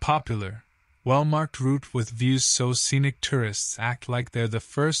 a popular, well-marked route with views so scenic tourists act like they're the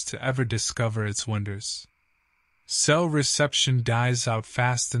first to ever discover its wonders. Cell reception dies out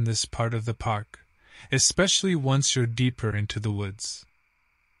fast in this part of the park, especially once you're deeper into the woods.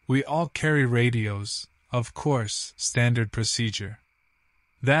 We all carry radios, of course, standard procedure.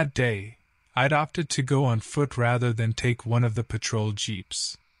 That day, I'd opted to go on foot rather than take one of the patrol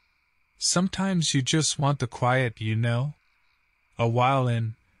jeeps. Sometimes you just want the quiet, you know? A while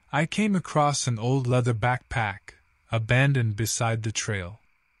in, I came across an old leather backpack, abandoned beside the trail.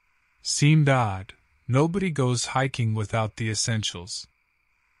 Seemed odd, nobody goes hiking without the essentials.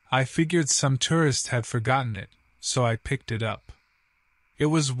 I figured some tourist had forgotten it, so I picked it up. It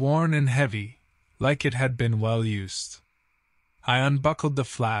was worn and heavy, like it had been well used. I unbuckled the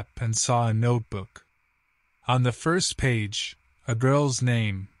flap and saw a notebook. On the first page, a girl's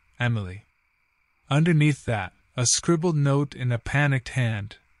name, Emily. Underneath that, a scribbled note in a panicked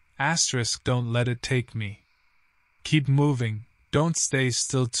hand, *, don't let it take me. Keep moving, don't stay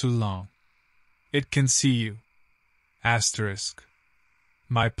still too long. It can see you. *.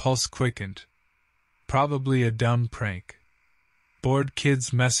 My pulse quickened. Probably a dumb prank. Bored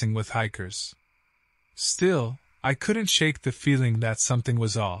kids messing with hikers. Still, I couldn't shake the feeling that something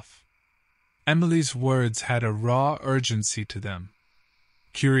was off. Emily's words had a raw urgency to them.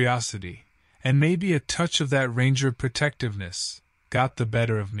 Curiosity, and maybe a touch of that ranger protectiveness, got the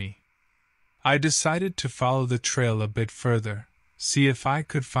better of me. I decided to follow the trail a bit further, see if I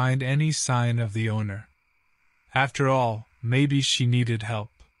could find any sign of the owner. After all, maybe she needed help.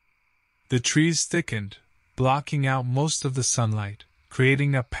 The trees thickened, blocking out most of the sunlight,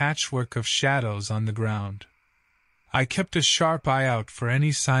 creating a patchwork of shadows on the ground. I kept a sharp eye out for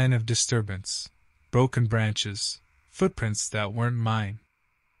any sign of disturbance, broken branches, footprints that weren't mine.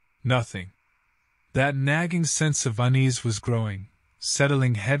 Nothing. That nagging sense of unease was growing,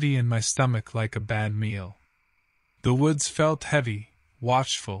 settling heavy in my stomach like a bad meal. The woods felt heavy,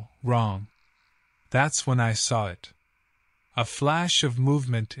 watchful, wrong. That's when I saw it. A flash of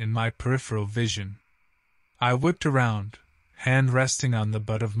movement in my peripheral vision. I whipped around, hand resting on the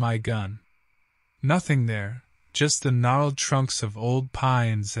butt of my gun. Nothing there, just the gnarled trunks of old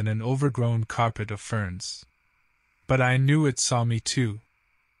pines and an overgrown carpet of ferns. But I knew it saw me too.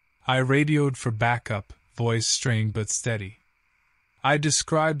 I radioed for backup, voice strained but steady. I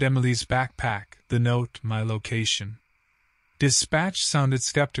described Emily's backpack, the note, my location. Dispatch sounded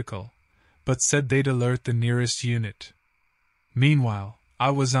skeptical, but said they'd alert the nearest unit. Meanwhile, I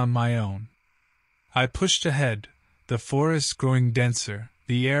was on my own. I pushed ahead, the forest growing denser,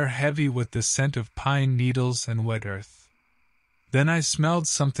 the air heavy with the scent of pine needles and wet earth. Then I smelled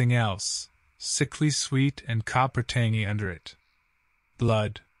something else, sickly sweet and copper-tangy under it.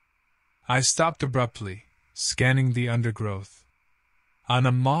 Blood. I stopped abruptly, scanning the undergrowth. On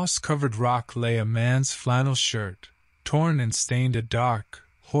a moss-covered rock lay a man's flannel shirt, torn and stained a dark,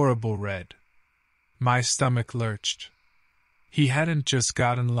 horrible red. My stomach lurched. He hadn't just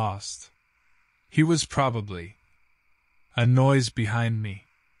gotten lost. He was probably. A noise behind me.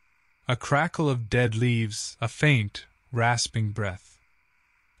 A crackle of dead leaves, a faint, rasping breath.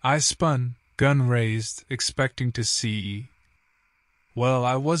 I spun, gun raised, expecting to see. Well,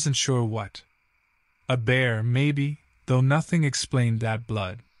 I wasn't sure what. A bear, maybe, though nothing explained that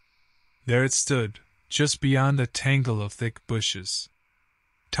blood. There it stood, just beyond a tangle of thick bushes.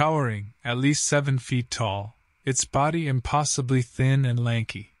 Towering, at least 7 feet tall, its body impossibly thin and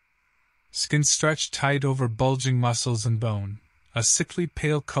lanky. Skin stretched tight over bulging muscles and bone, a sickly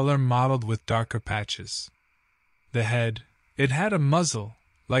pale color mottled with darker patches. The head, it had a muzzle,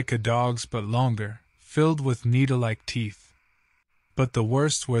 like a dog's but longer, filled with needle-like teeth. But the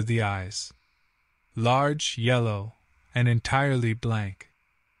worst were the eyes. Large, yellow, and entirely blank.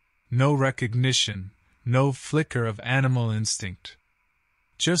 No recognition, no flicker of animal instinct.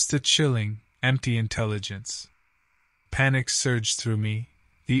 Just a chilling, empty intelligence. Panic surged through me,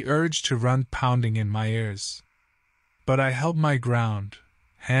 the urge to run pounding in my ears. But I held my ground,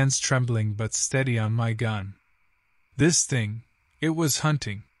 hands trembling but steady on my gun. This thing, it was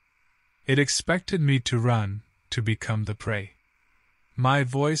hunting. It expected me to run, to become the prey. My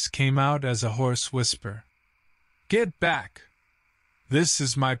voice came out as a hoarse whisper. "Get back! This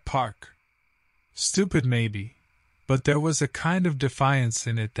is my park." Stupid maybe, but there was a kind of defiance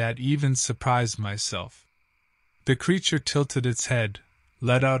in it that even surprised myself. The creature tilted its head,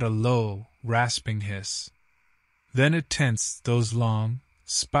 let out a low, rasping hiss. Then it tensed, those long,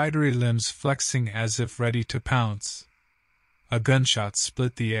 spidery limbs flexing as if ready to pounce. A gunshot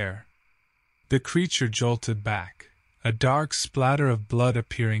split the air. The creature jolted back, a dark splatter of blood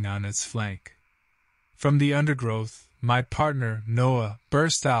appearing on its flank. From the undergrowth, my partner, Noah,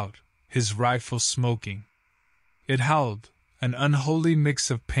 burst out, his rifle smoking. It howled, an unholy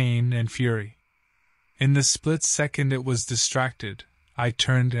mix of pain and fury. In the split second it was distracted, I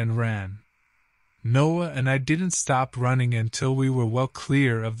turned and ran. Noah and I didn't stop running until we were well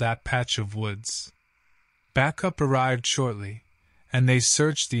clear of that patch of woods. Backup arrived shortly, and they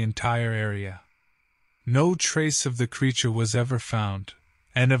searched the entire area. No trace of the creature was ever found,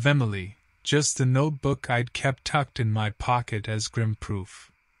 and of Emily, just the notebook I'd kept tucked in my pocket as grim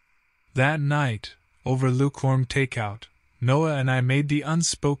proof. That night, over lukewarm takeout, Noah and I made the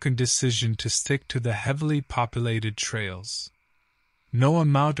unspoken decision to stick to the heavily populated trails. No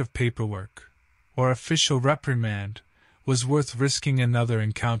amount of paperwork, or official reprimand, was worth risking another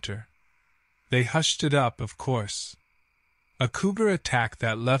encounter. They hushed it up, of course. A cougar attack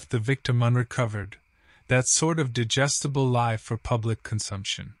that left the victim unrecovered, that sort of digestible lie for public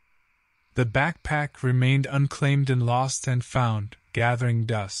consumption. The backpack remained unclaimed and lost and found, gathering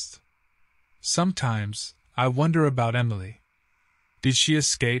dust. Sometimes, I wonder about Emily. Did she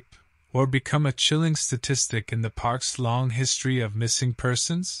escape, or become a chilling statistic in the park's long history of missing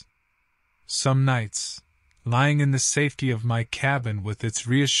persons? Some nights, lying in the safety of my cabin with its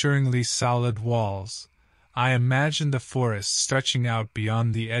reassuringly solid walls, I imagine the forest stretching out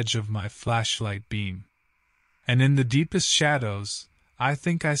beyond the edge of my flashlight beam. And in the deepest shadows, I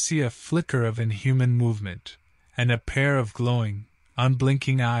think I see a flicker of inhuman movement, and a pair of glowing,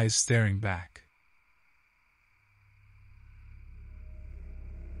 unblinking eyes staring back.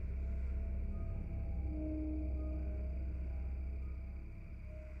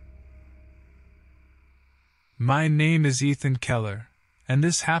 My name is Ethan Keller, and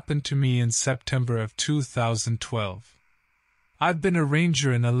this happened to me in September of 2012. I've been a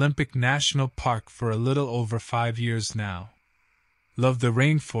ranger in Olympic National Park for a little over 5 years now. Love the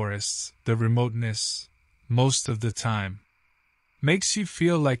rainforests, the remoteness, most of the time. Makes you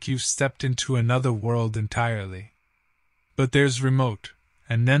feel like you've stepped into another world entirely. But there's remote,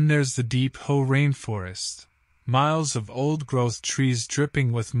 and then there's the deep Hoh rainforest. Miles of old-growth trees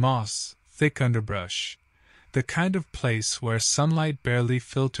dripping with moss, thick underbrush. The kind of place where sunlight barely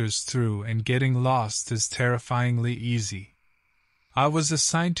filters through and getting lost is terrifyingly easy. I was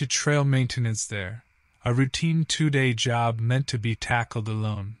assigned to trail maintenance there, a routine 2-day job meant to be tackled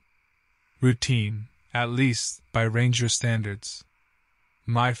alone. Routine, at least, by ranger standards.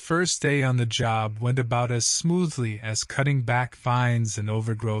 My first day on the job went about as smoothly as cutting back vines and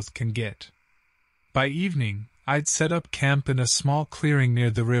overgrowth can get. By evening, I'd set up camp in a small clearing near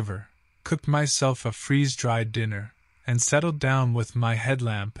the river, cooked myself a freeze-dried dinner, and settled down with my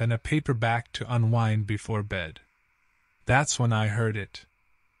headlamp and a paperback to unwind before bed. That's when I heard it.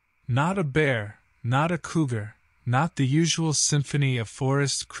 Not a bear, not a cougar, not the usual symphony of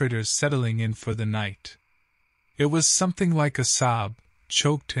forest critters settling in for the night. It was something like a sob,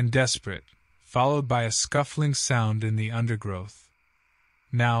 choked and desperate, followed by a scuffling sound in the undergrowth.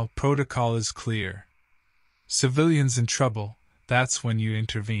 Now, protocol is clear. Civilians in trouble, that's when you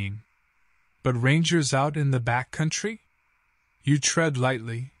intervene. But rangers out in the backcountry? You tread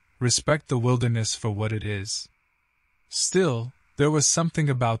lightly, respect the wilderness for what it is. Still, there was something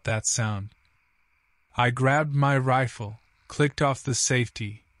about that sound. I grabbed my rifle, clicked off the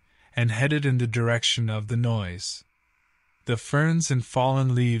safety, and headed in the direction of the noise. The ferns and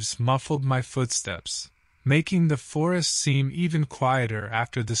fallen leaves muffled my footsteps, making the forest seem even quieter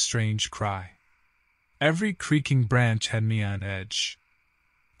after the strange cry. Every creaking branch had me on edge.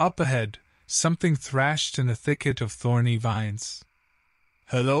 Up ahead, something thrashed in a thicket of thorny vines.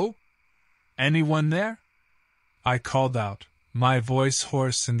 "Hello? Anyone there?" I called out, my voice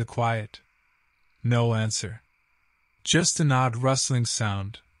hoarse in the quiet. No answer. Just an odd rustling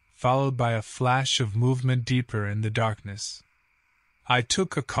sound, followed by a flash of movement deeper in the darkness. I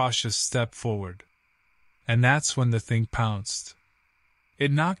took a cautious step forward. And that's when the thing pounced.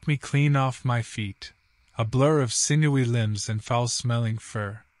 It knocked me clean off my feet, a blur of sinewy limbs and foul-smelling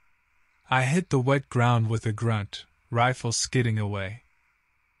fur. I hit the wet ground with a grunt, rifle skidding away.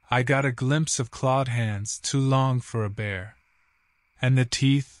 I got a glimpse of clawed hands too long for a bear. And the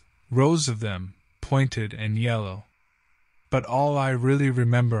teeth, rows of them, pointed and yellow. But all I really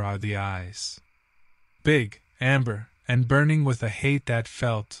remember are the eyes. Big, amber, and burning with a hate that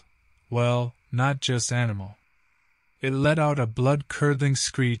felt, well, not just animal. It let out a blood-curdling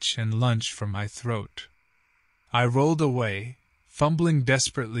screech and lunged for my throat. I rolled away, fumbling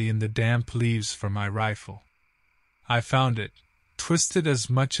desperately in the damp leaves for my rifle. I found it, twisted as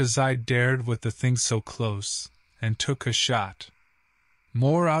much as I dared with the thing so close, and took a shot.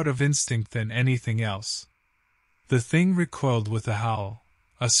 More out of instinct than anything else. The thing recoiled with a howl,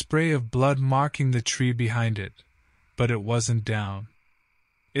 a spray of blood marking the tree behind it, but it wasn't down.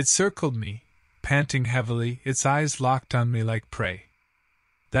 It circled me, panting heavily, its eyes locked on me like prey.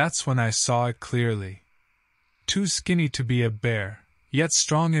 That's when I saw it clearly. Too skinny to be a bear, yet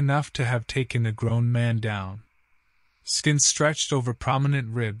strong enough to have taken a grown man down. Skin stretched over prominent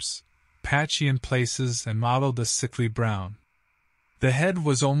ribs, patchy in places and mottled a sickly brown. The head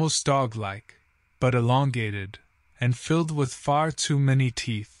was almost dog-like, but elongated, and filled with far too many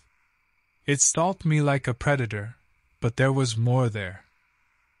teeth. It stalked me like a predator, but there was more there.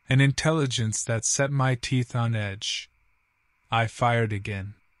 An intelligence that set my teeth on edge. I fired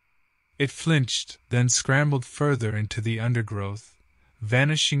again. It flinched, then scrambled further into the undergrowth,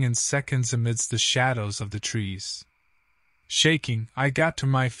 vanishing in seconds amidst the shadows of the trees. Shaking, I got to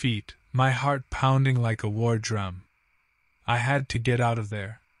my feet, my heart pounding like a war drum. I had to get out of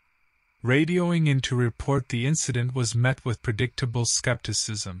there. Radioing in to report the incident was met with predictable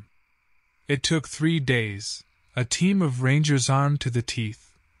skepticism. It took 3 days, a team of rangers armed to the teeth,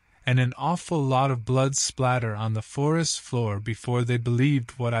 and an awful lot of blood splatter on the forest floor before they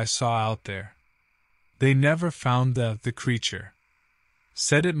believed what I saw out there. They never found the creature.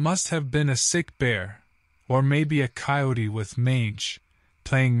 Said it must have been a sick bear, or maybe a coyote with mange,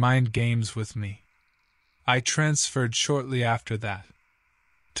 playing mind games with me. I transferred shortly after that.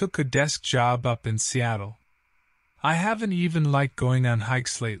 Took a desk job up in Seattle. I haven't even liked going on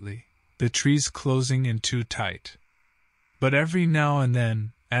hikes lately, the trees closing in too tight. But every now and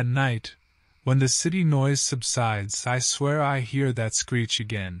then, at night, when the city noise subsides, I swear I hear that screech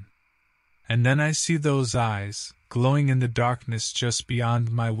again. And then I see those eyes, glowing in the darkness just beyond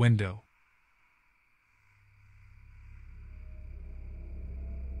my window.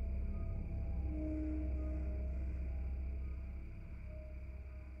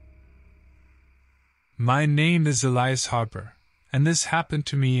 My name is Elias Harper, and this happened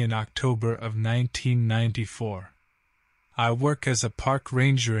to me in October of 1994. I work as a park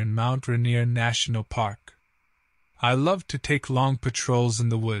ranger in Mount Rainier National Park. I love to take long patrols in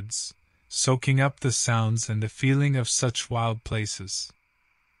the woods, soaking up the sounds and the feeling of such wild places.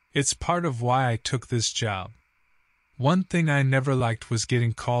 It's part of why I took this job. One thing I never liked was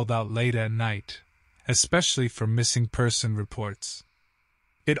getting called out late at night, especially for missing person reports.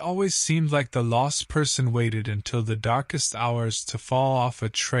 It always seemed like the lost person waited until the darkest hours to fall off a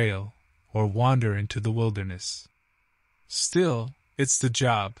trail or wander into the wilderness. Still, it's the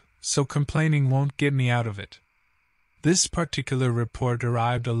job, so complaining won't get me out of it. This particular report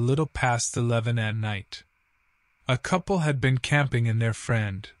arrived a little past 11 at night. A couple had been camping and their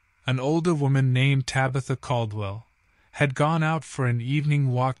friend, an older woman named Tabitha Caldwell, had gone out for an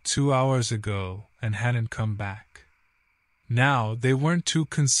evening walk 2 hours ago and hadn't come back. Now, they weren't too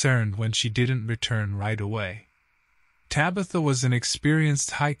concerned when she didn't return right away. Tabitha was an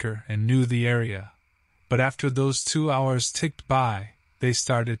experienced hiker and knew the area, but after those 2 hours ticked by, they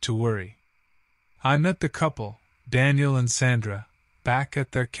started to worry. I met the couple, Daniel and Sandra, back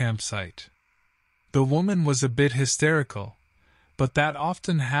at their campsite. The woman was a bit hysterical, but that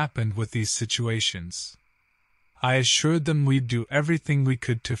often happened with these situations. I assured them we'd do everything we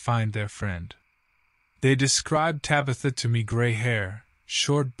could to find their friend. They described Tabitha to me: gray hair,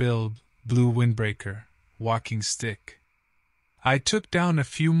 short build, blue windbreaker, walking stick. I took down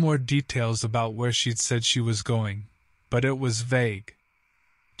a few more details about where she'd said she was going, but it was vague.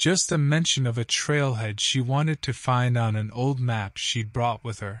 Just a mention of a trailhead she wanted to find on an old map she'd brought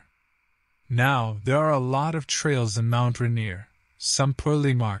with her. Now, there are a lot of trails in Mount Rainier, some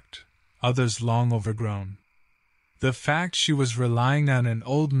poorly marked, others long overgrown. The fact she was relying on an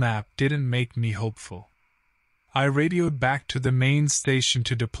old map didn't make me hopeful. I radioed back to the main station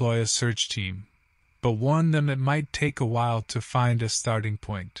to deploy a search team, but warned them it might take a while to find a starting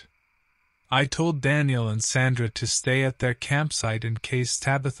point. I told Daniel and Sandra to stay at their campsite in case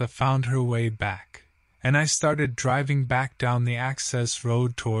Tabitha found her way back, and I started driving back down the access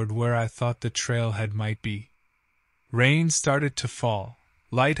road toward where I thought the trailhead might be. Rain started to fall,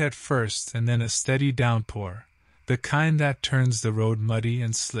 light at first and then a steady downpour, the kind that turns the road muddy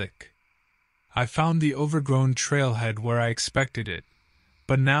and slick. I found the overgrown trailhead where I expected it,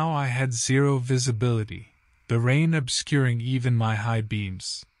 but now I had zero visibility, the rain obscuring even my high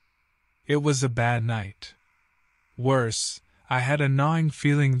beams. It was a bad night. Worse, I had a gnawing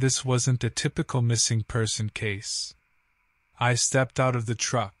feeling this wasn't a typical missing person case. I stepped out of the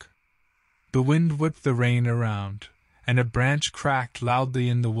truck. The wind whipped the rain around, and a branch cracked loudly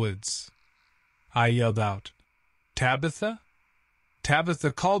in the woods. I yelled out, "Tabitha?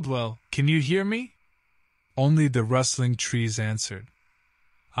 Tabitha Caldwell, can you hear me?" Only the rustling trees answered.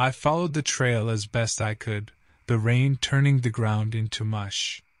 I followed the trail as best I could, the rain turning the ground into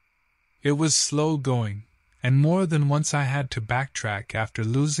mush. It was slow going, and more than once I had to backtrack after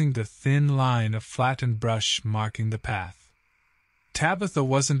losing the thin line of flattened brush marking the path. Tabitha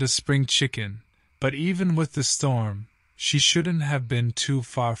wasn't a spring chicken, but even with the storm, she shouldn't have been too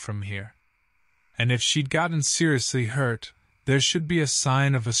far from here. And if she'd gotten seriously hurt, there should be a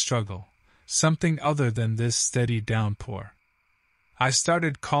sign of a struggle, something other than this steady downpour. I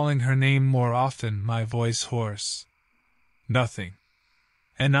started calling her name more often, my voice hoarse. Nothing.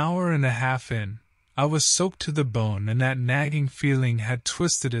 An hour and a half in, I was soaked to the bone and that nagging feeling had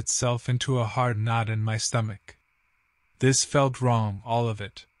twisted itself into a hard knot in my stomach. This felt wrong, all of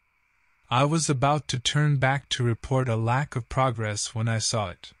it. I was about to turn back to report a lack of progress when I saw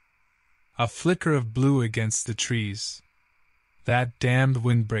it. A flicker of blue against the trees. That damned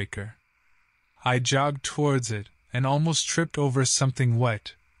windbreaker. I jogged towards it and almost tripped over something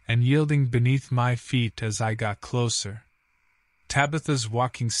wet and yielding beneath my feet as I got closer. Tabitha's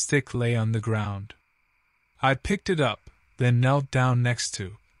walking stick lay on the ground. I picked it up, then knelt down next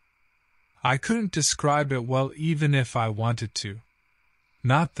to. I couldn't describe it well even if I wanted to.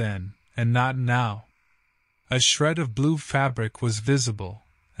 Not then, and not now. A shred of blue fabric was visible,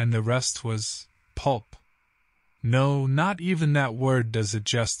 and the rest was pulp. No, not even that word does it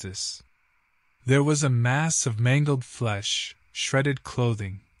justice. There was a mass of mangled flesh, shredded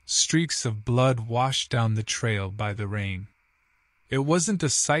clothing, streaks of blood washed down the trail by the rain. It wasn't a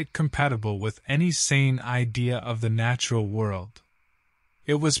sight compatible with any sane idea of the natural world.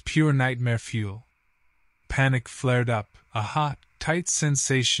 It was pure nightmare fuel. Panic flared up, a hot, tight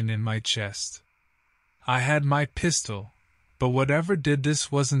sensation in my chest. I had my pistol, but whatever did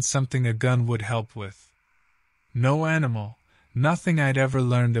this wasn't something a gun would help with. No animal, nothing I'd ever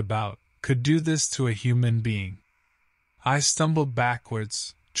learned about, could do this to a human being. I stumbled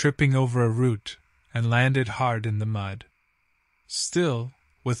backwards, tripping over a root, and landed hard in the mud. Still,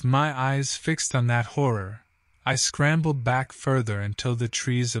 with my eyes fixed on that horror, I scrambled back further until the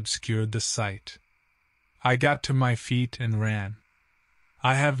trees obscured the sight. I got to my feet and ran.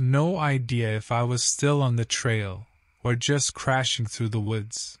 I have no idea if I was still on the trail or just crashing through the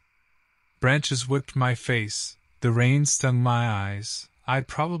woods. Branches whipped my face, the rain stung my eyes. I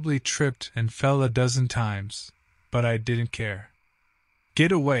probably tripped and fell a dozen times, but I didn't care.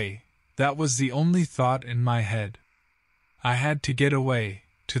 Get away, that was the only thought in my head. I had to get away,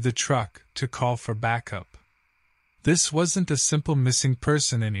 to the truck, to call for backup. This wasn't a simple missing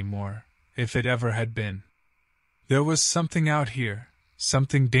person anymore, if it ever had been. There was something out here,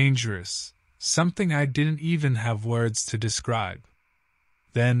 something dangerous, something I didn't even have words to describe.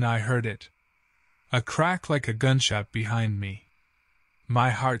 Then I heard it. A crack like a gunshot behind me. My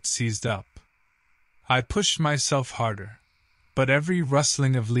heart seized up. I pushed myself harder, but every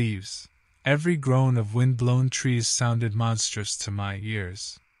rustling of leaves, every groan of wind-blown trees sounded monstrous to my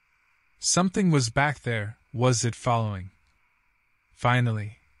ears. Something was back there, was it following?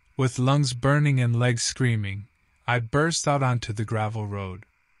 Finally, with lungs burning and legs screaming, I burst out onto the gravel road.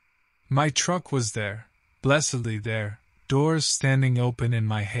 My truck was there, blessedly there, doors standing open in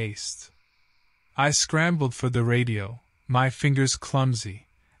my haste. I scrambled for the radio, my fingers clumsy,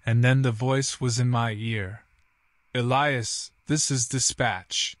 and then the voice was in my ear. "Elias, this is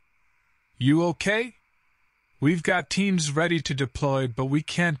dispatch. You okay? We've got teams ready to deploy, but we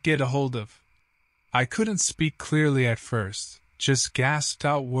can't get a hold of." I couldn't speak clearly at first, just gasped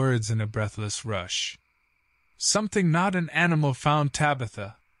out words in a breathless rush. "Something, not an animal, found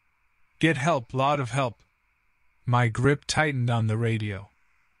Tabitha. Get help, lot of help." My grip tightened on the radio.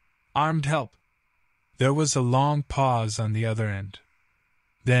 Armed help. There was a long pause on the other end.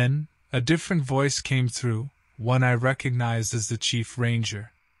 Then, a different voice came through, one I recognized as the Chief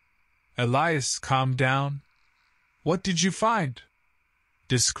Ranger. Elias, calm down. What did you find?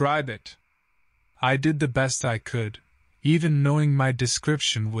 Describe it. I did the best I could, even knowing my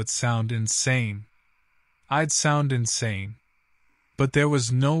description would sound insane. I'd sound insane. But there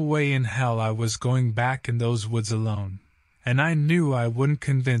was no way in hell I was going back in those woods alone, and I knew I wouldn't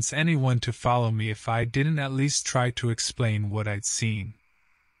convince anyone to follow me if I didn't at least try to explain what I'd seen.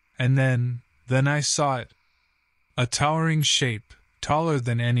 And then I saw it. A towering shape, taller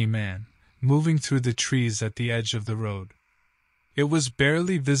than any man, moving through the trees at the edge of the road. It was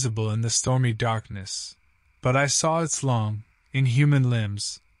barely visible in the stormy darkness, but I saw its long, inhuman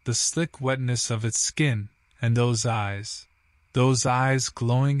limbs, the slick wetness of its skin, and those eyes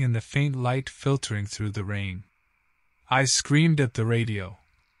glowing in the faint light filtering through the rain. I screamed at the radio.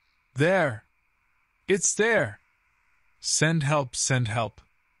 There! It's there! Send help, send help!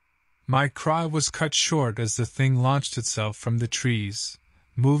 My cry was cut short as the thing launched itself from the trees,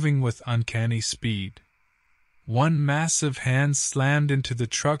 moving with uncanny speed. One massive hand slammed into the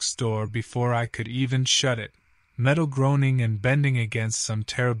truck's door before I could even shut it, metal groaning and bending against some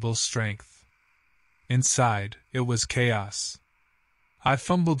terrible strength. Inside, it was chaos. I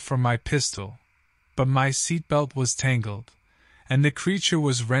fumbled for my pistol, but my seatbelt was tangled, and the creature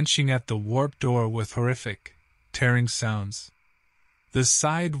was wrenching at the warped door with horrific, tearing sounds. The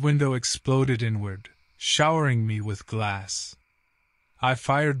side window exploded inward, showering me with glass. I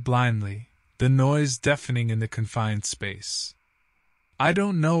fired blindly, the noise deafening in the confined space. I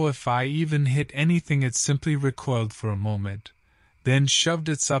don't know if I even hit anything. It simply recoiled for a moment, then shoved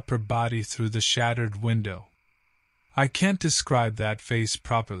its upper body through the shattered window. I can't describe that face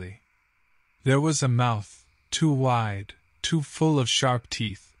properly. There was a mouth, too wide, too full of sharp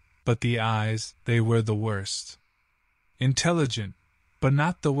teeth, but the eyes, they were the worst. Intelligent, but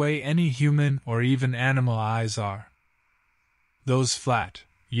not the way any human or even animal eyes are. Those flat,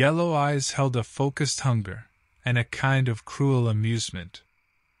 yellow eyes held a focused hunger, and a kind of cruel amusement.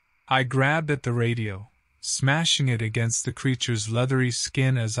 I grabbed at the radio, smashing it against the creature's leathery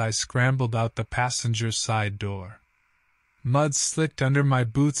skin as I scrambled out the passenger side door. Mud slicked under my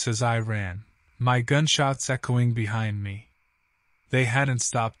boots as I ran, my gunshots echoing behind me. They hadn't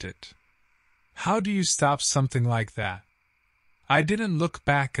stopped it. How do you stop something like that? I didn't look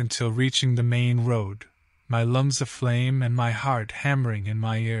back until reaching the main road, my lungs aflame and my heart hammering in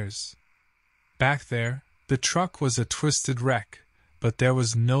my ears. Back there, the truck was a twisted wreck, but there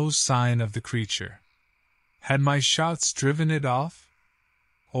was no sign of the creature. Had my shots driven it off?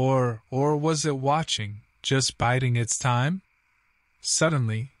 Or was it watching, just biding its time?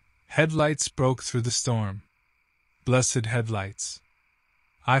 Suddenly, headlights broke through the storm. Blessed headlights.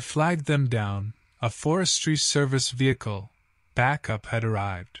 I flagged them down. A Forestry Service vehicle, backup, had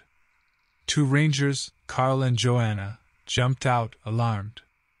arrived. 2 rangers, Carl and Joanna, jumped out, alarmed.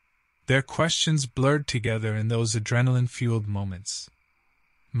 Their questions blurred together in those adrenaline-fueled moments.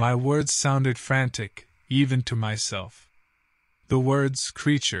 My words sounded frantic, even to myself. The words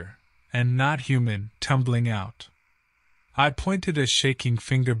creature, and not human, tumbling out. I pointed a shaking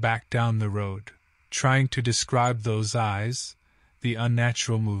finger back down the road, trying to describe those eyes, the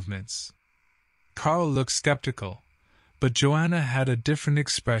unnatural movements. Carl looked skeptical, but Joanna had a different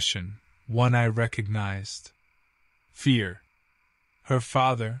expression, one I recognized. Fear. Her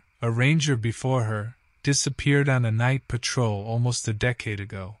father, a ranger before her, disappeared on a night patrol almost a decade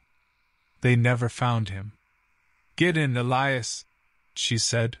ago. They never found him. Get in, Elias, she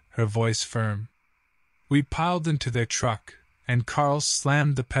said, her voice firm. We piled into their truck, and Carl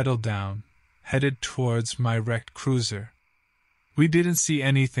slammed the pedal down, headed towards my wrecked cruiser. We didn't see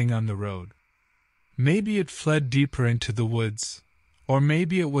anything on the road. Maybe it fled deeper into the woods, or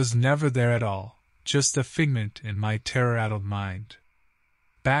maybe it was never there at all, just a figment in my terror-addled mind.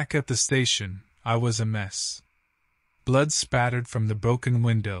 Back at the station, I was a mess. Blood spattered from the broken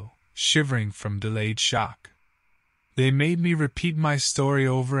window, shivering from delayed shock. They made me repeat my story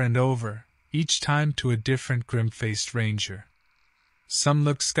over and over, each time to a different grim-faced ranger. Some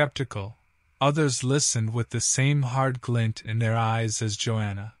looked skeptical, others listened with the same hard glint in their eyes as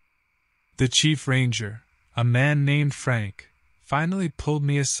Joanna. The chief ranger, a man named Frank, finally pulled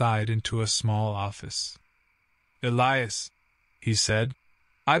me aside into a small office. Elias, he said,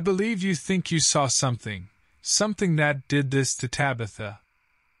 I believe you think you saw something that did this to Tabitha.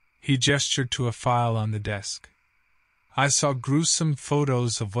 He gestured to a file on the desk. I saw gruesome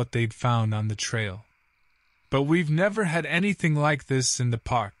photos of what they'd found on the trail. But we've never had anything like this in the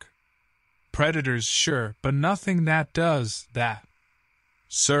park. Predators, sure, but nothing that does that.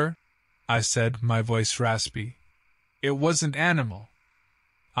 Sir, I said, my voice raspy. It wasn't animal.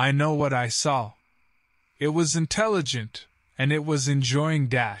 I know what I saw. It was intelligent, and it was enjoying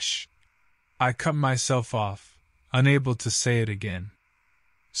dash. I cut myself off, unable to say it again.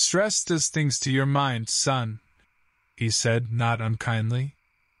 Stress does things to your mind, son, he said, not unkindly.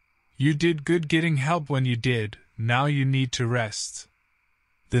 You did good getting help when you did, now you need to rest.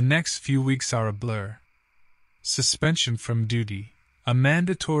 The next few weeks are a blur. Suspension from duty, a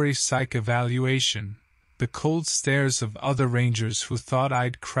mandatory psych evaluation, the cold stares of other rangers who thought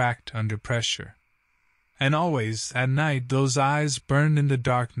I'd cracked under pressure. And always, at night, those eyes burned in the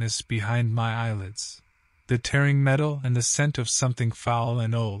darkness behind my eyelids, the tearing metal and the scent of something foul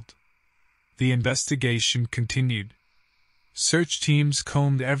and old. The investigation continued. Search teams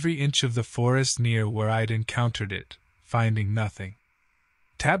combed every inch of the forest near where I'd encountered it, finding nothing.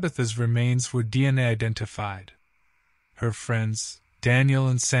 Tabitha's remains were DNA identified. Her friends, Daniel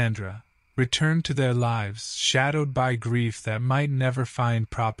and Sandra, returned to their lives, shadowed by grief that might never find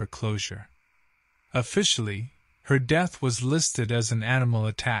proper closure. Officially, her death was listed as an animal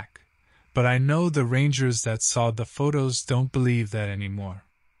attack, but I know the rangers that saw the photos don't believe that anymore.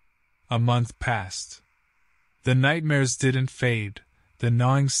 A month passed. The nightmares didn't fade, the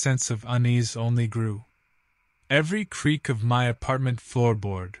gnawing sense of unease only grew. Every creak of my apartment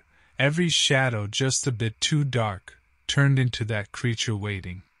floorboard, every shadow just a bit too dark, turned into that creature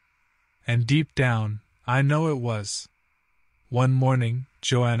waiting. And deep down, I know it was. One morning,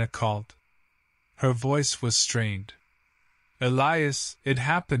 Joanna called. Her voice was strained. Elias, it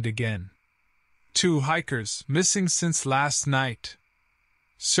happened again. 2 hikers, missing since last night.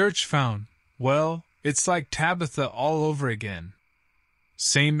 Search found, well, it's like Tabitha all over again.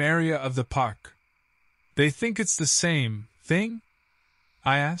 Same area of the park. They think it's the same thing?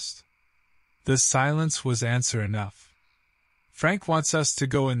 I asked. The silence was answer enough. Frank wants us to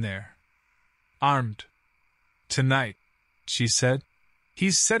go in there. Armed. Tonight, she said.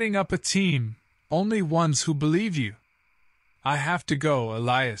 He's setting up a team, only ones who believe you. I have to go,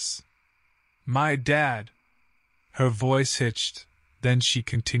 Elias. My dad. Her voice hitched, then she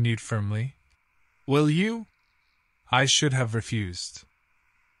continued firmly. Will you? I should have refused.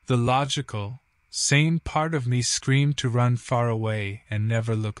 The logical, sane part of me screamed to run far away and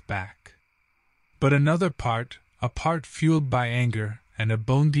never look back. But another part, a part fueled by anger and a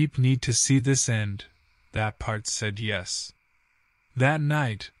bone-deep need to see this end, that part said yes. That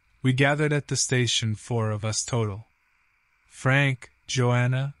night, we gathered at the station, 4 of us total. Frank,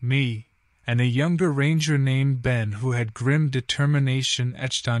 Joanna, me, and a younger ranger named Ben who had grim determination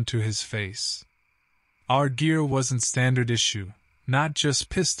etched onto his face. Our gear wasn't standard issue, not just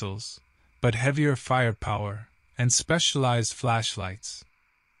pistols, but heavier firepower and specialized flashlights.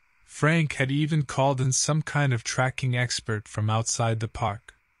 Frank had even called in some kind of tracking expert from outside the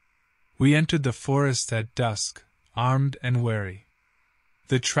park. We entered the forest at dusk, armed and wary.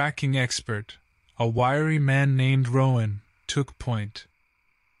 The tracking expert, a wiry man named Rowan, took point.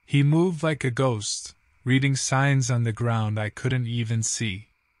 He moved like a ghost, reading signs on the ground I couldn't even see.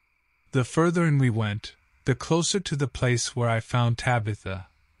 The further in we went, the closer to the place where I found Tabitha,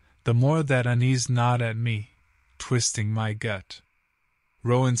 the more that unease gnawed at me, twisting my gut.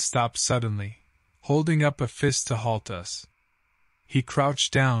 Rowan stopped suddenly, holding up a fist to halt us. He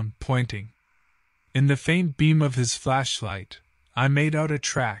crouched down, pointing. In the faint beam of his flashlight, I made out a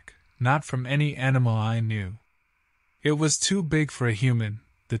track, not from any animal I knew. It was too big for a human,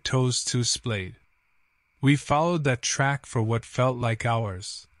 the toes too splayed. We followed that track for what felt like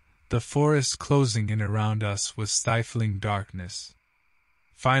hours, the forest closing in around us with stifling darkness.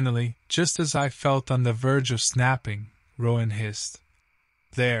 Finally, just as I felt on the verge of snapping, Rowan hissed.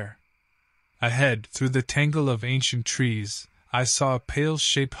 There. Ahead, through the tangle of ancient trees, I saw a pale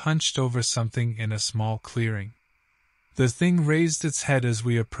shape hunched over something in a small clearing. The thing raised its head as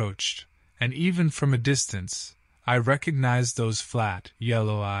we approached, and even from a distance, I recognized those flat,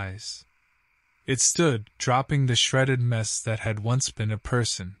 yellow eyes. It stood, dropping the shredded mess that had once been a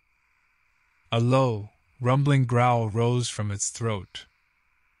person. A low, rumbling growl rose from its throat.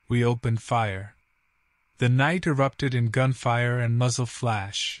 We opened fire. The night erupted in gunfire and muzzle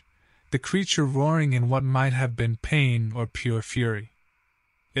flash, the creature roaring in what might have been pain or pure fury.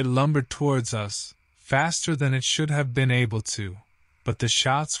 It lumbered towards us, faster than it should have been able to, but the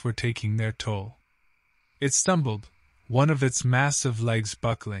shots were taking their toll. It stumbled, one of its massive legs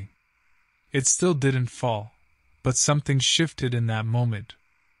buckling. It still didn't fall, but something shifted in that moment.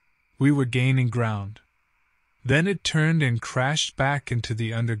 We were gaining ground. Then it turned and crashed back into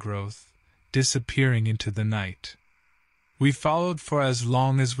the undergrowth, disappearing into the night. We followed for as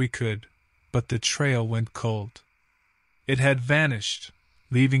long as we could, but the trail went cold. It had vanished,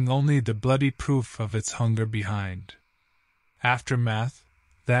 leaving only the bloody proof of its hunger behind. Aftermath,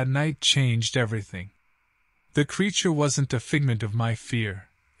 that night changed everything. The creature wasn't a figment of my fear,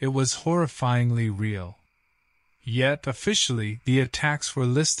 it was horrifyingly real. Yet, officially, the attacks were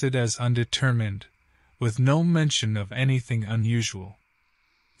listed as undetermined, with no mention of anything unusual.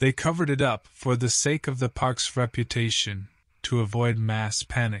 They covered it up for the sake of the park's reputation, to avoid mass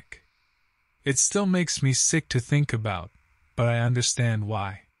panic. It still makes me sick to think about, but I understand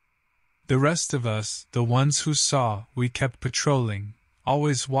why. The rest of us, the ones who saw, we kept patrolling,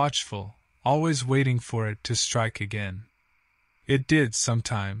 always watchful, always waiting for it to strike again. It did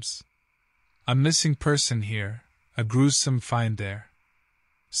sometimes. A missing person here, a gruesome find there.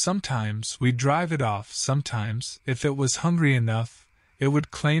 Sometimes we'd drive it off, sometimes, if it was hungry enough, it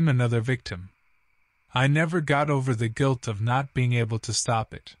would claim another victim. I never got over the guilt of not being able to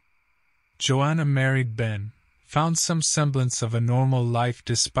stop it. Joanna married Ben, found some semblance of a normal life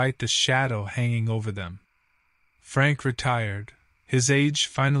despite the shadow hanging over them. Frank retired, his age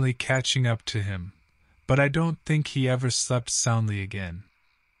finally catching up to him, but I don't think he ever slept soundly again.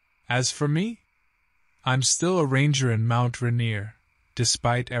 As for me, I'm still a ranger in Mount Rainier,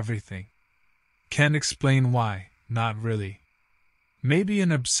 despite everything. Can't explain why, not really. Maybe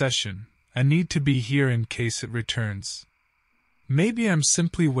an obsession, a need to be here in case it returns. Maybe I'm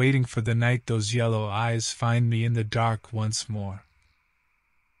simply waiting for the night those yellow eyes find me in the dark once more.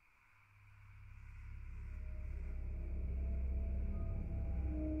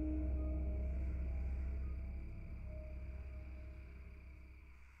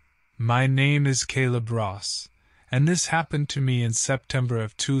 My name is Caleb Ross, and this happened to me in September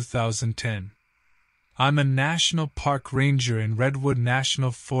of 2010. I'm a National Park Ranger in Redwood National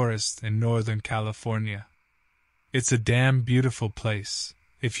Forest in Northern California. It's a damn beautiful place,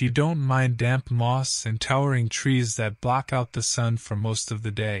 if you don't mind damp moss and towering trees that block out the sun for most of the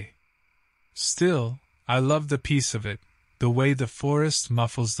day. Still, I love the peace of it, the way the forest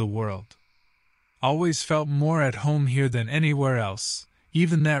muffles the world. Always felt more at home here than anywhere else,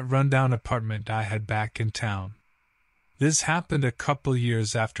 even that rundown apartment I had back in town. This happened a couple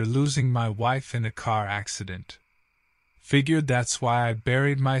years after losing my wife in a car accident. Figured that's why I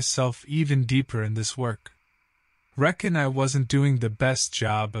buried myself even deeper in this work. Reckon I wasn't doing the best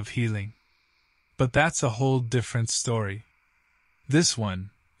job of healing. But that's a whole different story. This one,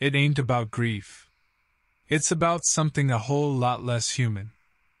 it ain't about grief. It's about something a whole lot less human.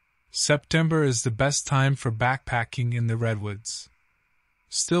 September is the best time for backpacking in the redwoods.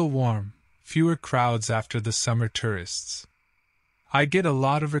 Still warm, fewer crowds after the summer tourists. I get a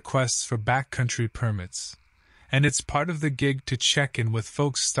lot of requests for backcountry permits, and it's part of the gig to check in with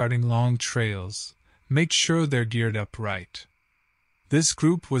folks starting long trails, make sure they're geared up right. This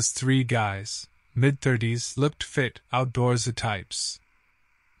group was 3 guys, mid-30s, looked fit, outdoorsy types.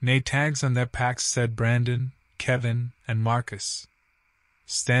 Name tags on their packs said Brandon, Kevin, and Marcus.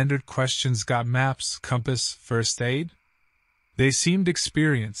 Standard questions: got maps, compass, first aid? They seemed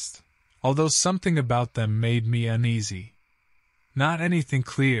experienced, although something about them made me uneasy. Not anything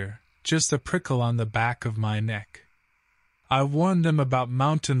clear, just a prickle on the back of my neck. I warned them about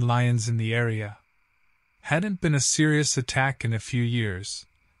mountain lions in the area. Hadn't been a serious attack in a few years,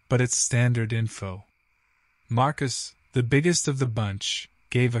 but it's standard info. Marcus, the biggest of the bunch,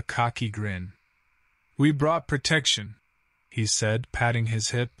 gave a cocky grin. "We brought protection," he said, patting his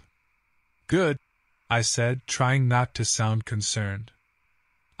hip. "Good," I said, trying not to sound concerned.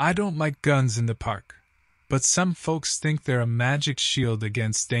 I don't like guns in the park, but some folks think they're a magic shield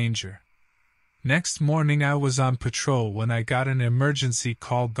against danger. Next morning I was on patrol when I got an emergency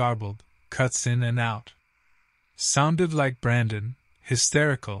call, garbled, cuts in and out. Sounded like Brandon,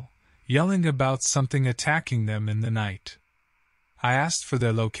 hysterical, yelling about something attacking them in the night. I asked for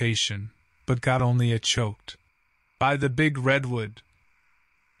their location, but got only a choked, "By the big redwood."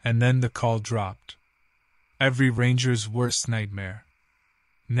 And then the call dropped. Every ranger's worst nightmare.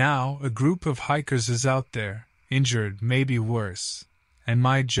 Now a group of hikers is out there, injured, maybe worse, and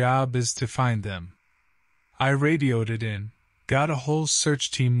my job is to find them. I radioed it in, got a whole search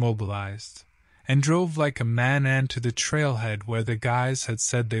team mobilized, and drove like a man-ant to the trailhead where the guys had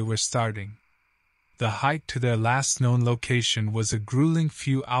said they were starting. The hike to their last known location was a grueling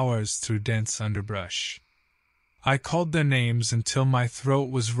few hours through dense underbrush. I called their names until my throat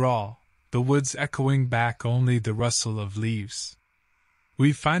was raw, the woods echoing back only the rustle of leaves.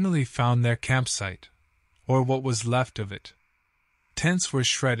 We finally found their campsite, or what was left of it. Tents were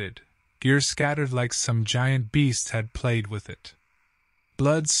shredded, gear scattered like some giant beast had played with it.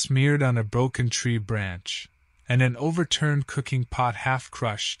 Blood smeared on a broken tree branch, and an overturned cooking pot half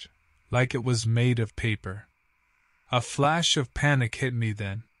crushed, like it was made of paper. A flash of panic hit me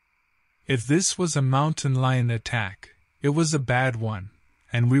then. If this was a mountain lion attack, it was a bad one,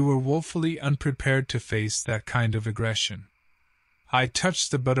 and we were woefully unprepared to face that kind of aggression. I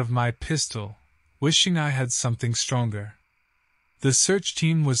touched the butt of my pistol, wishing I had something stronger. The search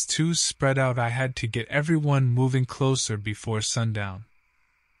team was too spread out. I had to get everyone moving closer before sundown.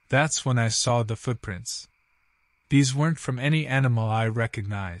 That's when I saw the footprints. These weren't from any animal I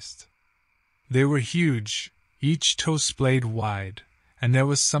recognized. They were huge, each toe splayed wide, and there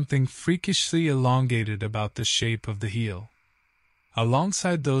was something freakishly elongated about the shape of the heel.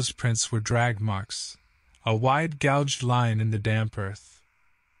 Alongside those prints were drag marks, a wide gouged line in the damp earth.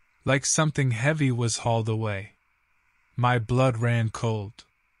 Like something heavy was hauled away. My blood ran cold.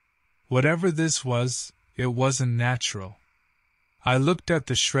 Whatever this was, it wasn't natural. I looked at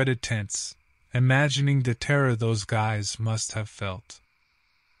the shredded tents, imagining the terror those guys must have felt.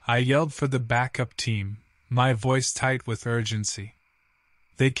 I yelled for the backup team, my voice tight with urgency.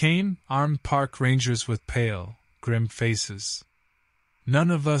 They came, armed park rangers with pale, grim faces.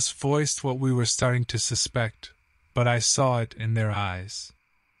 None of us voiced what we were starting to suspect, but I saw it in their eyes.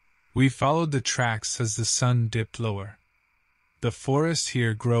 We followed the tracks as the sun dipped lower. The forest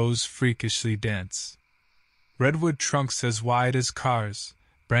here grows freakishly dense. Redwood trunks as wide as cars,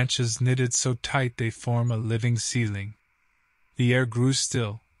 branches knitted so tight they form a living ceiling. The air grew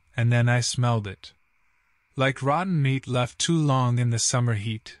still, and then I smelled it. Like rotten meat left too long in the summer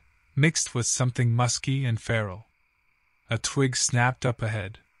heat, mixed with something musky and feral. A twig snapped up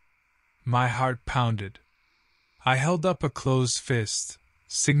ahead. My heart pounded. I held up a closed fist,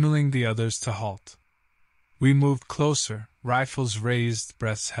 signaling the others to halt. We moved closer, rifles raised,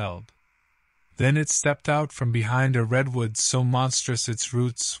 breaths held. Then it stepped out from behind a redwood so monstrous its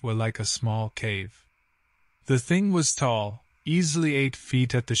roots were like a small cave. The thing was tall, easily 8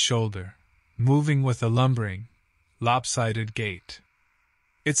 feet at the shoulder, moving with a lumbering, lopsided gait.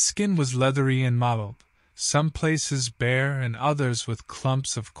 Its skin was leathery and mottled, some places bare and others with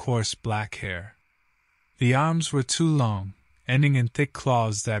clumps of coarse black hair. The arms were too long, ending in thick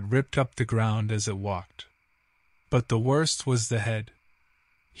claws that ripped up the ground as it walked. But the worst was the head.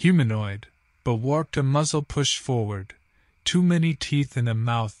 Humanoid, but warped, a muzzle pushed forward, too many teeth in a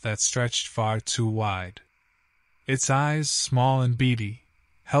mouth that stretched far too wide. Its eyes, small and beady,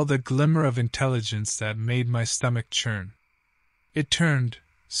 held a glimmer of intelligence that made my stomach churn. It turned,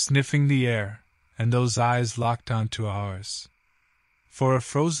 sniffing the air, and those eyes locked onto ours. For a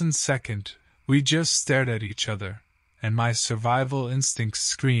frozen second, we just stared at each other, and my survival instincts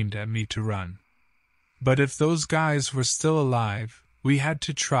screamed at me to run. But if those guys were still alive, we had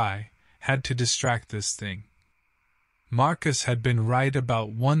to try, had to distract this thing. Marcus had been right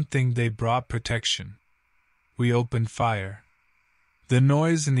about one thing: they brought protection. We opened fire. The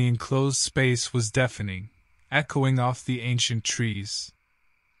noise in the enclosed space was deafening, echoing off the ancient trees.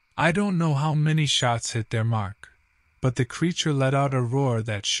 I don't know how many shots hit their mark, but the creature let out a roar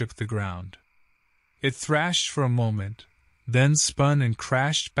that shook the ground. It thrashed for a moment, then spun and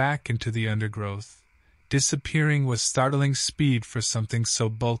crashed back into the undergrowth, disappearing with startling speed for something so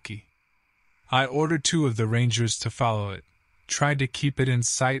bulky. I ordered 2 of the rangers to follow it, tried to keep it in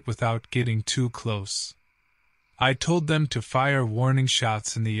sight without getting too close. I told them to fire warning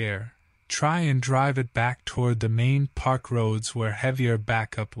shots in the air, try and drive it back toward the main park roads where heavier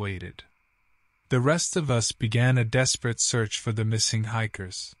backup waited. The rest of us began a desperate search for the missing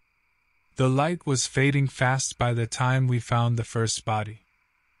hikers. The light was fading fast by the time we found the first body.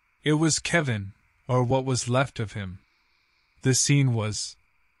 It was Kevin, or what was left of him. The scene was...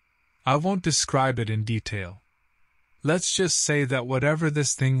 I won't describe it in detail. Let's just say that whatever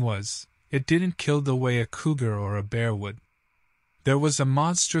this thing was, it didn't kill the way a cougar or a bear would. There was a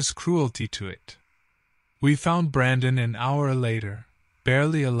monstrous cruelty to it. We found Brandon an hour later,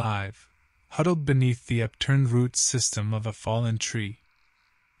 barely alive, huddled beneath the upturned root system of a fallen tree.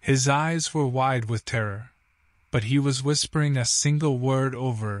 His eyes were wide with terror, but he was whispering a single word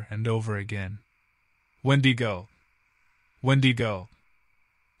over and over again. Wendigo. Wendigo.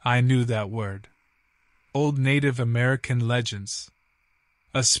 I knew that word. Old Native American legends.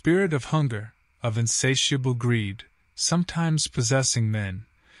 A spirit of hunger, of insatiable greed, sometimes possessing men,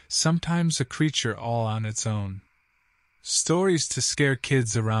 sometimes a creature all on its own. Stories to scare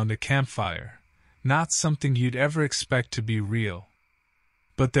kids around a campfire, not something you'd ever expect to be real.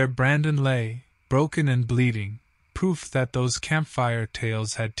 But there Brandon lay, broken and bleeding, proof that those campfire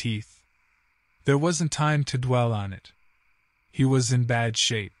tales had teeth. There wasn't time to dwell on it. He was in bad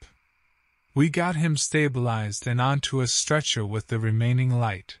shape. We got him stabilized and onto a stretcher with the remaining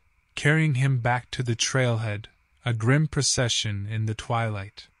light, carrying him back to the trailhead, a grim procession in the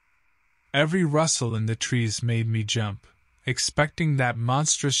twilight. Every rustle in the trees made me jump, expecting that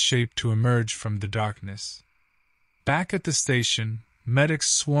monstrous shape to emerge from the darkness. Back at the station, medics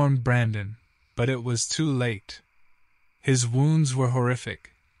swarmed Brandon, but it was too late. His wounds were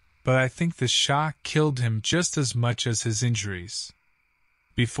horrific, but I think the shock killed him just as much as his injuries.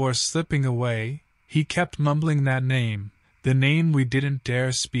 Before slipping away, he kept mumbling that name, the name we didn't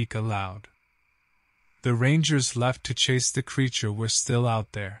dare speak aloud. The rangers left to chase the creature were still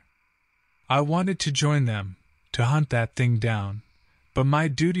out there. I wanted to join them, to hunt that thing down, but my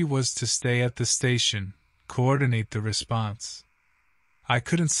duty was to stay at the station, coordinate the response. I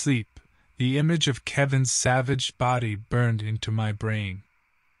couldn't sleep. The image of Kevin's savage body burned into my brain.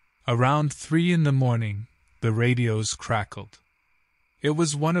 Around 3 a.m, the radios crackled. It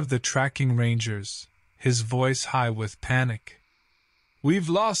was one of the tracking rangers, his voice high with panic. "We've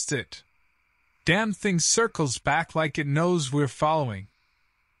lost it! Damn thing circles back like it knows we're following.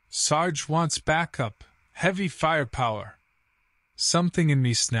 Sarge wants backup, heavy firepower." Something in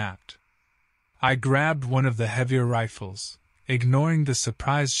me snapped. I grabbed one of the heavier rifles, ignoring the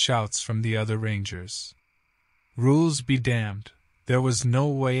surprised shouts from the other rangers. Rules be damned, there was no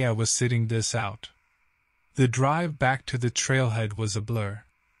way I was sitting this out. The drive back to the trailhead was a blur.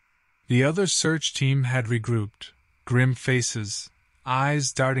 The other search team had regrouped, grim faces,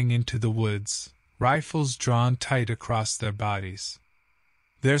 eyes darting into the woods, rifles drawn tight across their bodies.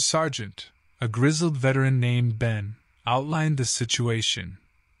 Their sergeant, a grizzled veteran named Ben, outlined the situation.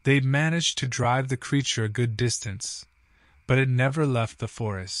 They'd managed to drive the creature a good distance, but it never left the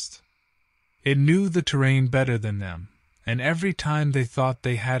forest. It knew the terrain better than them, and every time they thought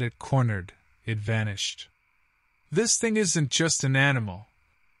they had it cornered, it vanished. "This thing isn't just an animal,"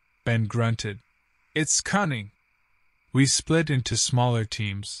 Ben grunted. "It's cunning." We split into smaller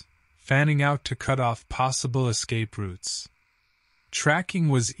teams, fanning out to cut off possible escape routes. Tracking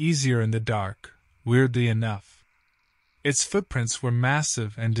was easier in the dark, weirdly enough. Its footprints were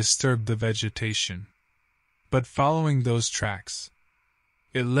massive and disturbed the vegetation. But following those tracks,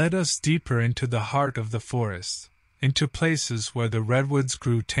 it led us deeper into the heart of the forest, into places where the redwoods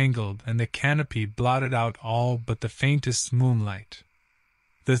grew tangled and the canopy blotted out all but the faintest moonlight.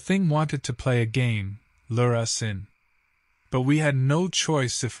 The thing wanted to play a game, lure us in. But we had no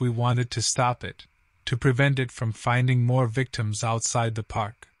choice if we wanted to stop it, to prevent it from finding more victims outside the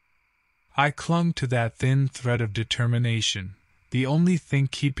park. I clung to that thin thread of determination, the only thing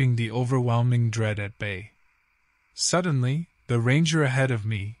keeping the overwhelming dread at bay. Suddenly, the ranger ahead of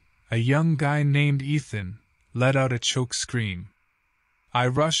me, a young guy named Ethan, let out a choked scream. I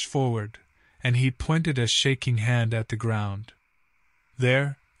rushed forward, and he pointed a shaking hand at the ground.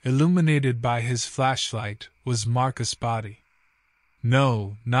 There, illuminated by his flashlight, was Marcus' body.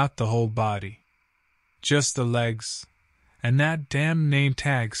 No, not the whole body. Just the legs, and that damn name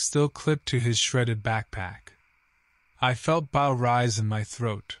tag still clipped to his shredded backpack. I felt bile rise in my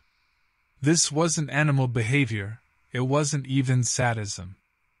throat. This wasn't animal behavior, it wasn't even sadism.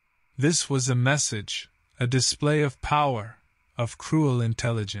 This was a message, a display of power, of cruel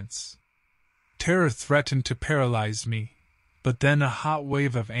intelligence. Terror threatened to paralyze me, but then a hot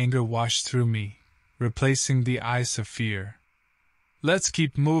wave of anger washed through me, replacing the ice of fear. "Let's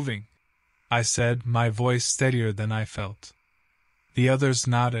keep moving," I said, my voice steadier than I felt. The others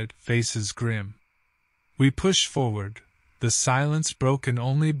nodded, faces grim. We pushed forward, the silence broken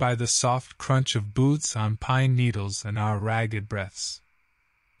only by the soft crunch of boots on pine needles and our ragged breaths.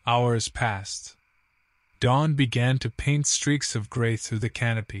 Hours passed. Dawn began to paint streaks of gray through the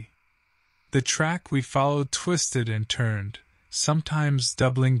canopy. The track we followed twisted and turned, sometimes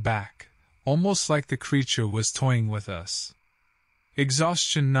doubling back, almost like the creature was toying with us.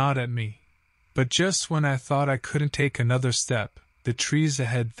 Exhaustion gnawed at me, but just when I thought I couldn't take another step, the trees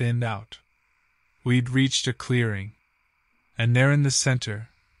ahead thinned out. We'd reached a clearing, and there in the center,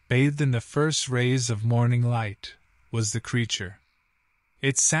 bathed in the first rays of morning light, was the creature.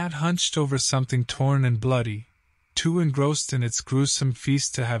 It sat hunched over something torn and bloody, too engrossed in its gruesome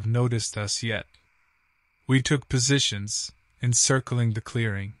feast to have noticed us yet. We took positions, encircling the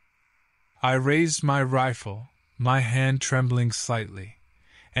clearing. I raised my rifle, my hand trembling slightly,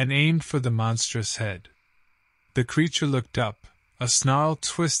 and aimed for the monstrous head. The creature looked up, a snarl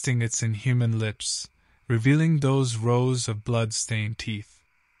twisting its inhuman lips, revealing those rows of blood-stained teeth.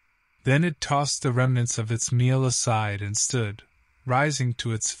 Then it tossed the remnants of its meal aside and stood, rising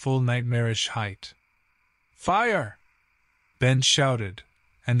to its full nightmarish height. "Fire!" Ben shouted,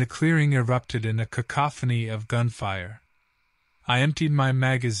 and the clearing erupted in a cacophony of gunfire. I emptied my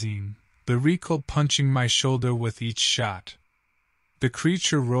magazine, the recoil punching my shoulder with each shot. The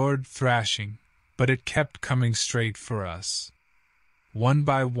creature roared, thrashing, but it kept coming straight for us. One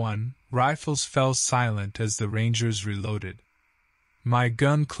by one, rifles fell silent as the Rangers reloaded. My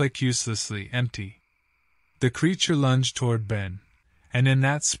gun clicked uselessly empty. The creature lunged toward Ben, and in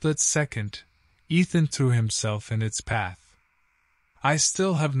that split second, Ethan threw himself in its path. I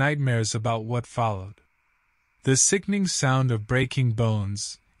still have nightmares about what followed. The sickening sound of breaking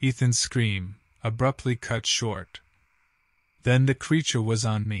bones, Ethan's scream, abruptly cut short. Then the creature was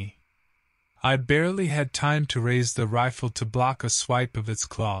on me. I barely had time to raise the rifle to block a swipe of its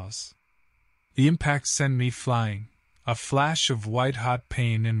claws. The impact sent me flying, a flash of white-hot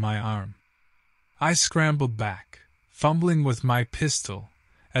pain in my arm. I scrambled back, fumbling with my pistol,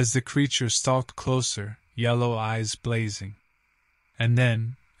 as the creature stalked closer, yellow eyes blazing. And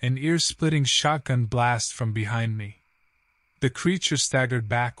then, an ear-splitting shotgun blast from behind me. The creature staggered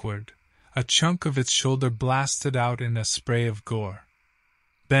backward, a chunk of its shoulder blasted out in a spray of gore.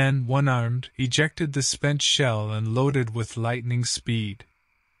 Ben, one-armed, ejected the spent shell and loaded with lightning speed.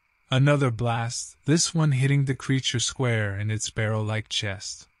 Another blast, this one hitting the creature square in its barrel-like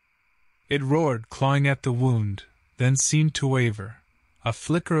chest. It roared, clawing at the wound, then seemed to waver, a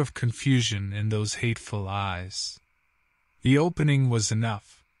flicker of confusion in those hateful eyes. The opening was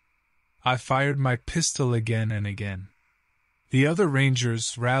enough. I fired my pistol again and again. The other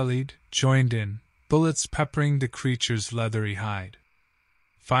Rangers rallied, joined in, bullets peppering the creature's leathery hide.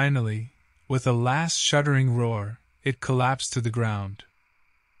 Finally, with a last shuddering roar, it collapsed to the ground.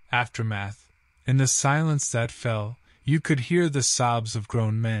 Aftermath. In the silence that fell, you could hear the sobs of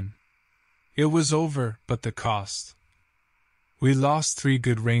grown men. It was over, but the cost. We lost 3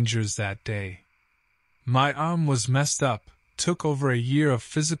 good Rangers that day. My arm was messed up, took over a year of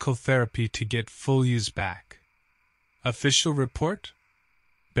physical therapy to get full use back. Official report?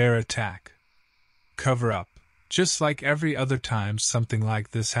 Bear attack. Cover up, just like every other time something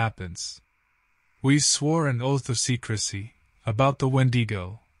like this happens. We swore an oath of secrecy, about the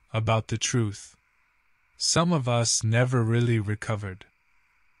Wendigo, about the truth. Some of us never really recovered.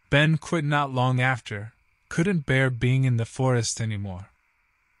 Ben quit not long after, couldn't bear being in the forest anymore.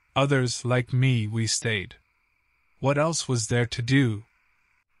 Others, like me, we stayed. What else was there to do?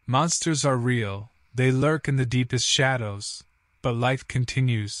 Monsters are real, they lurk in the deepest shadows, but life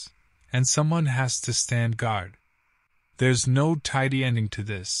continues, and someone has to stand guard. There's no tidy ending to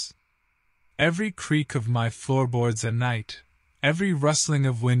this. Every creak of my floorboards at night, every rustling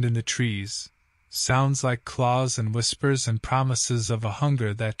of wind in the trees, sounds like claws and whispers and promises of a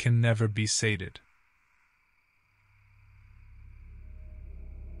hunger that can never be sated.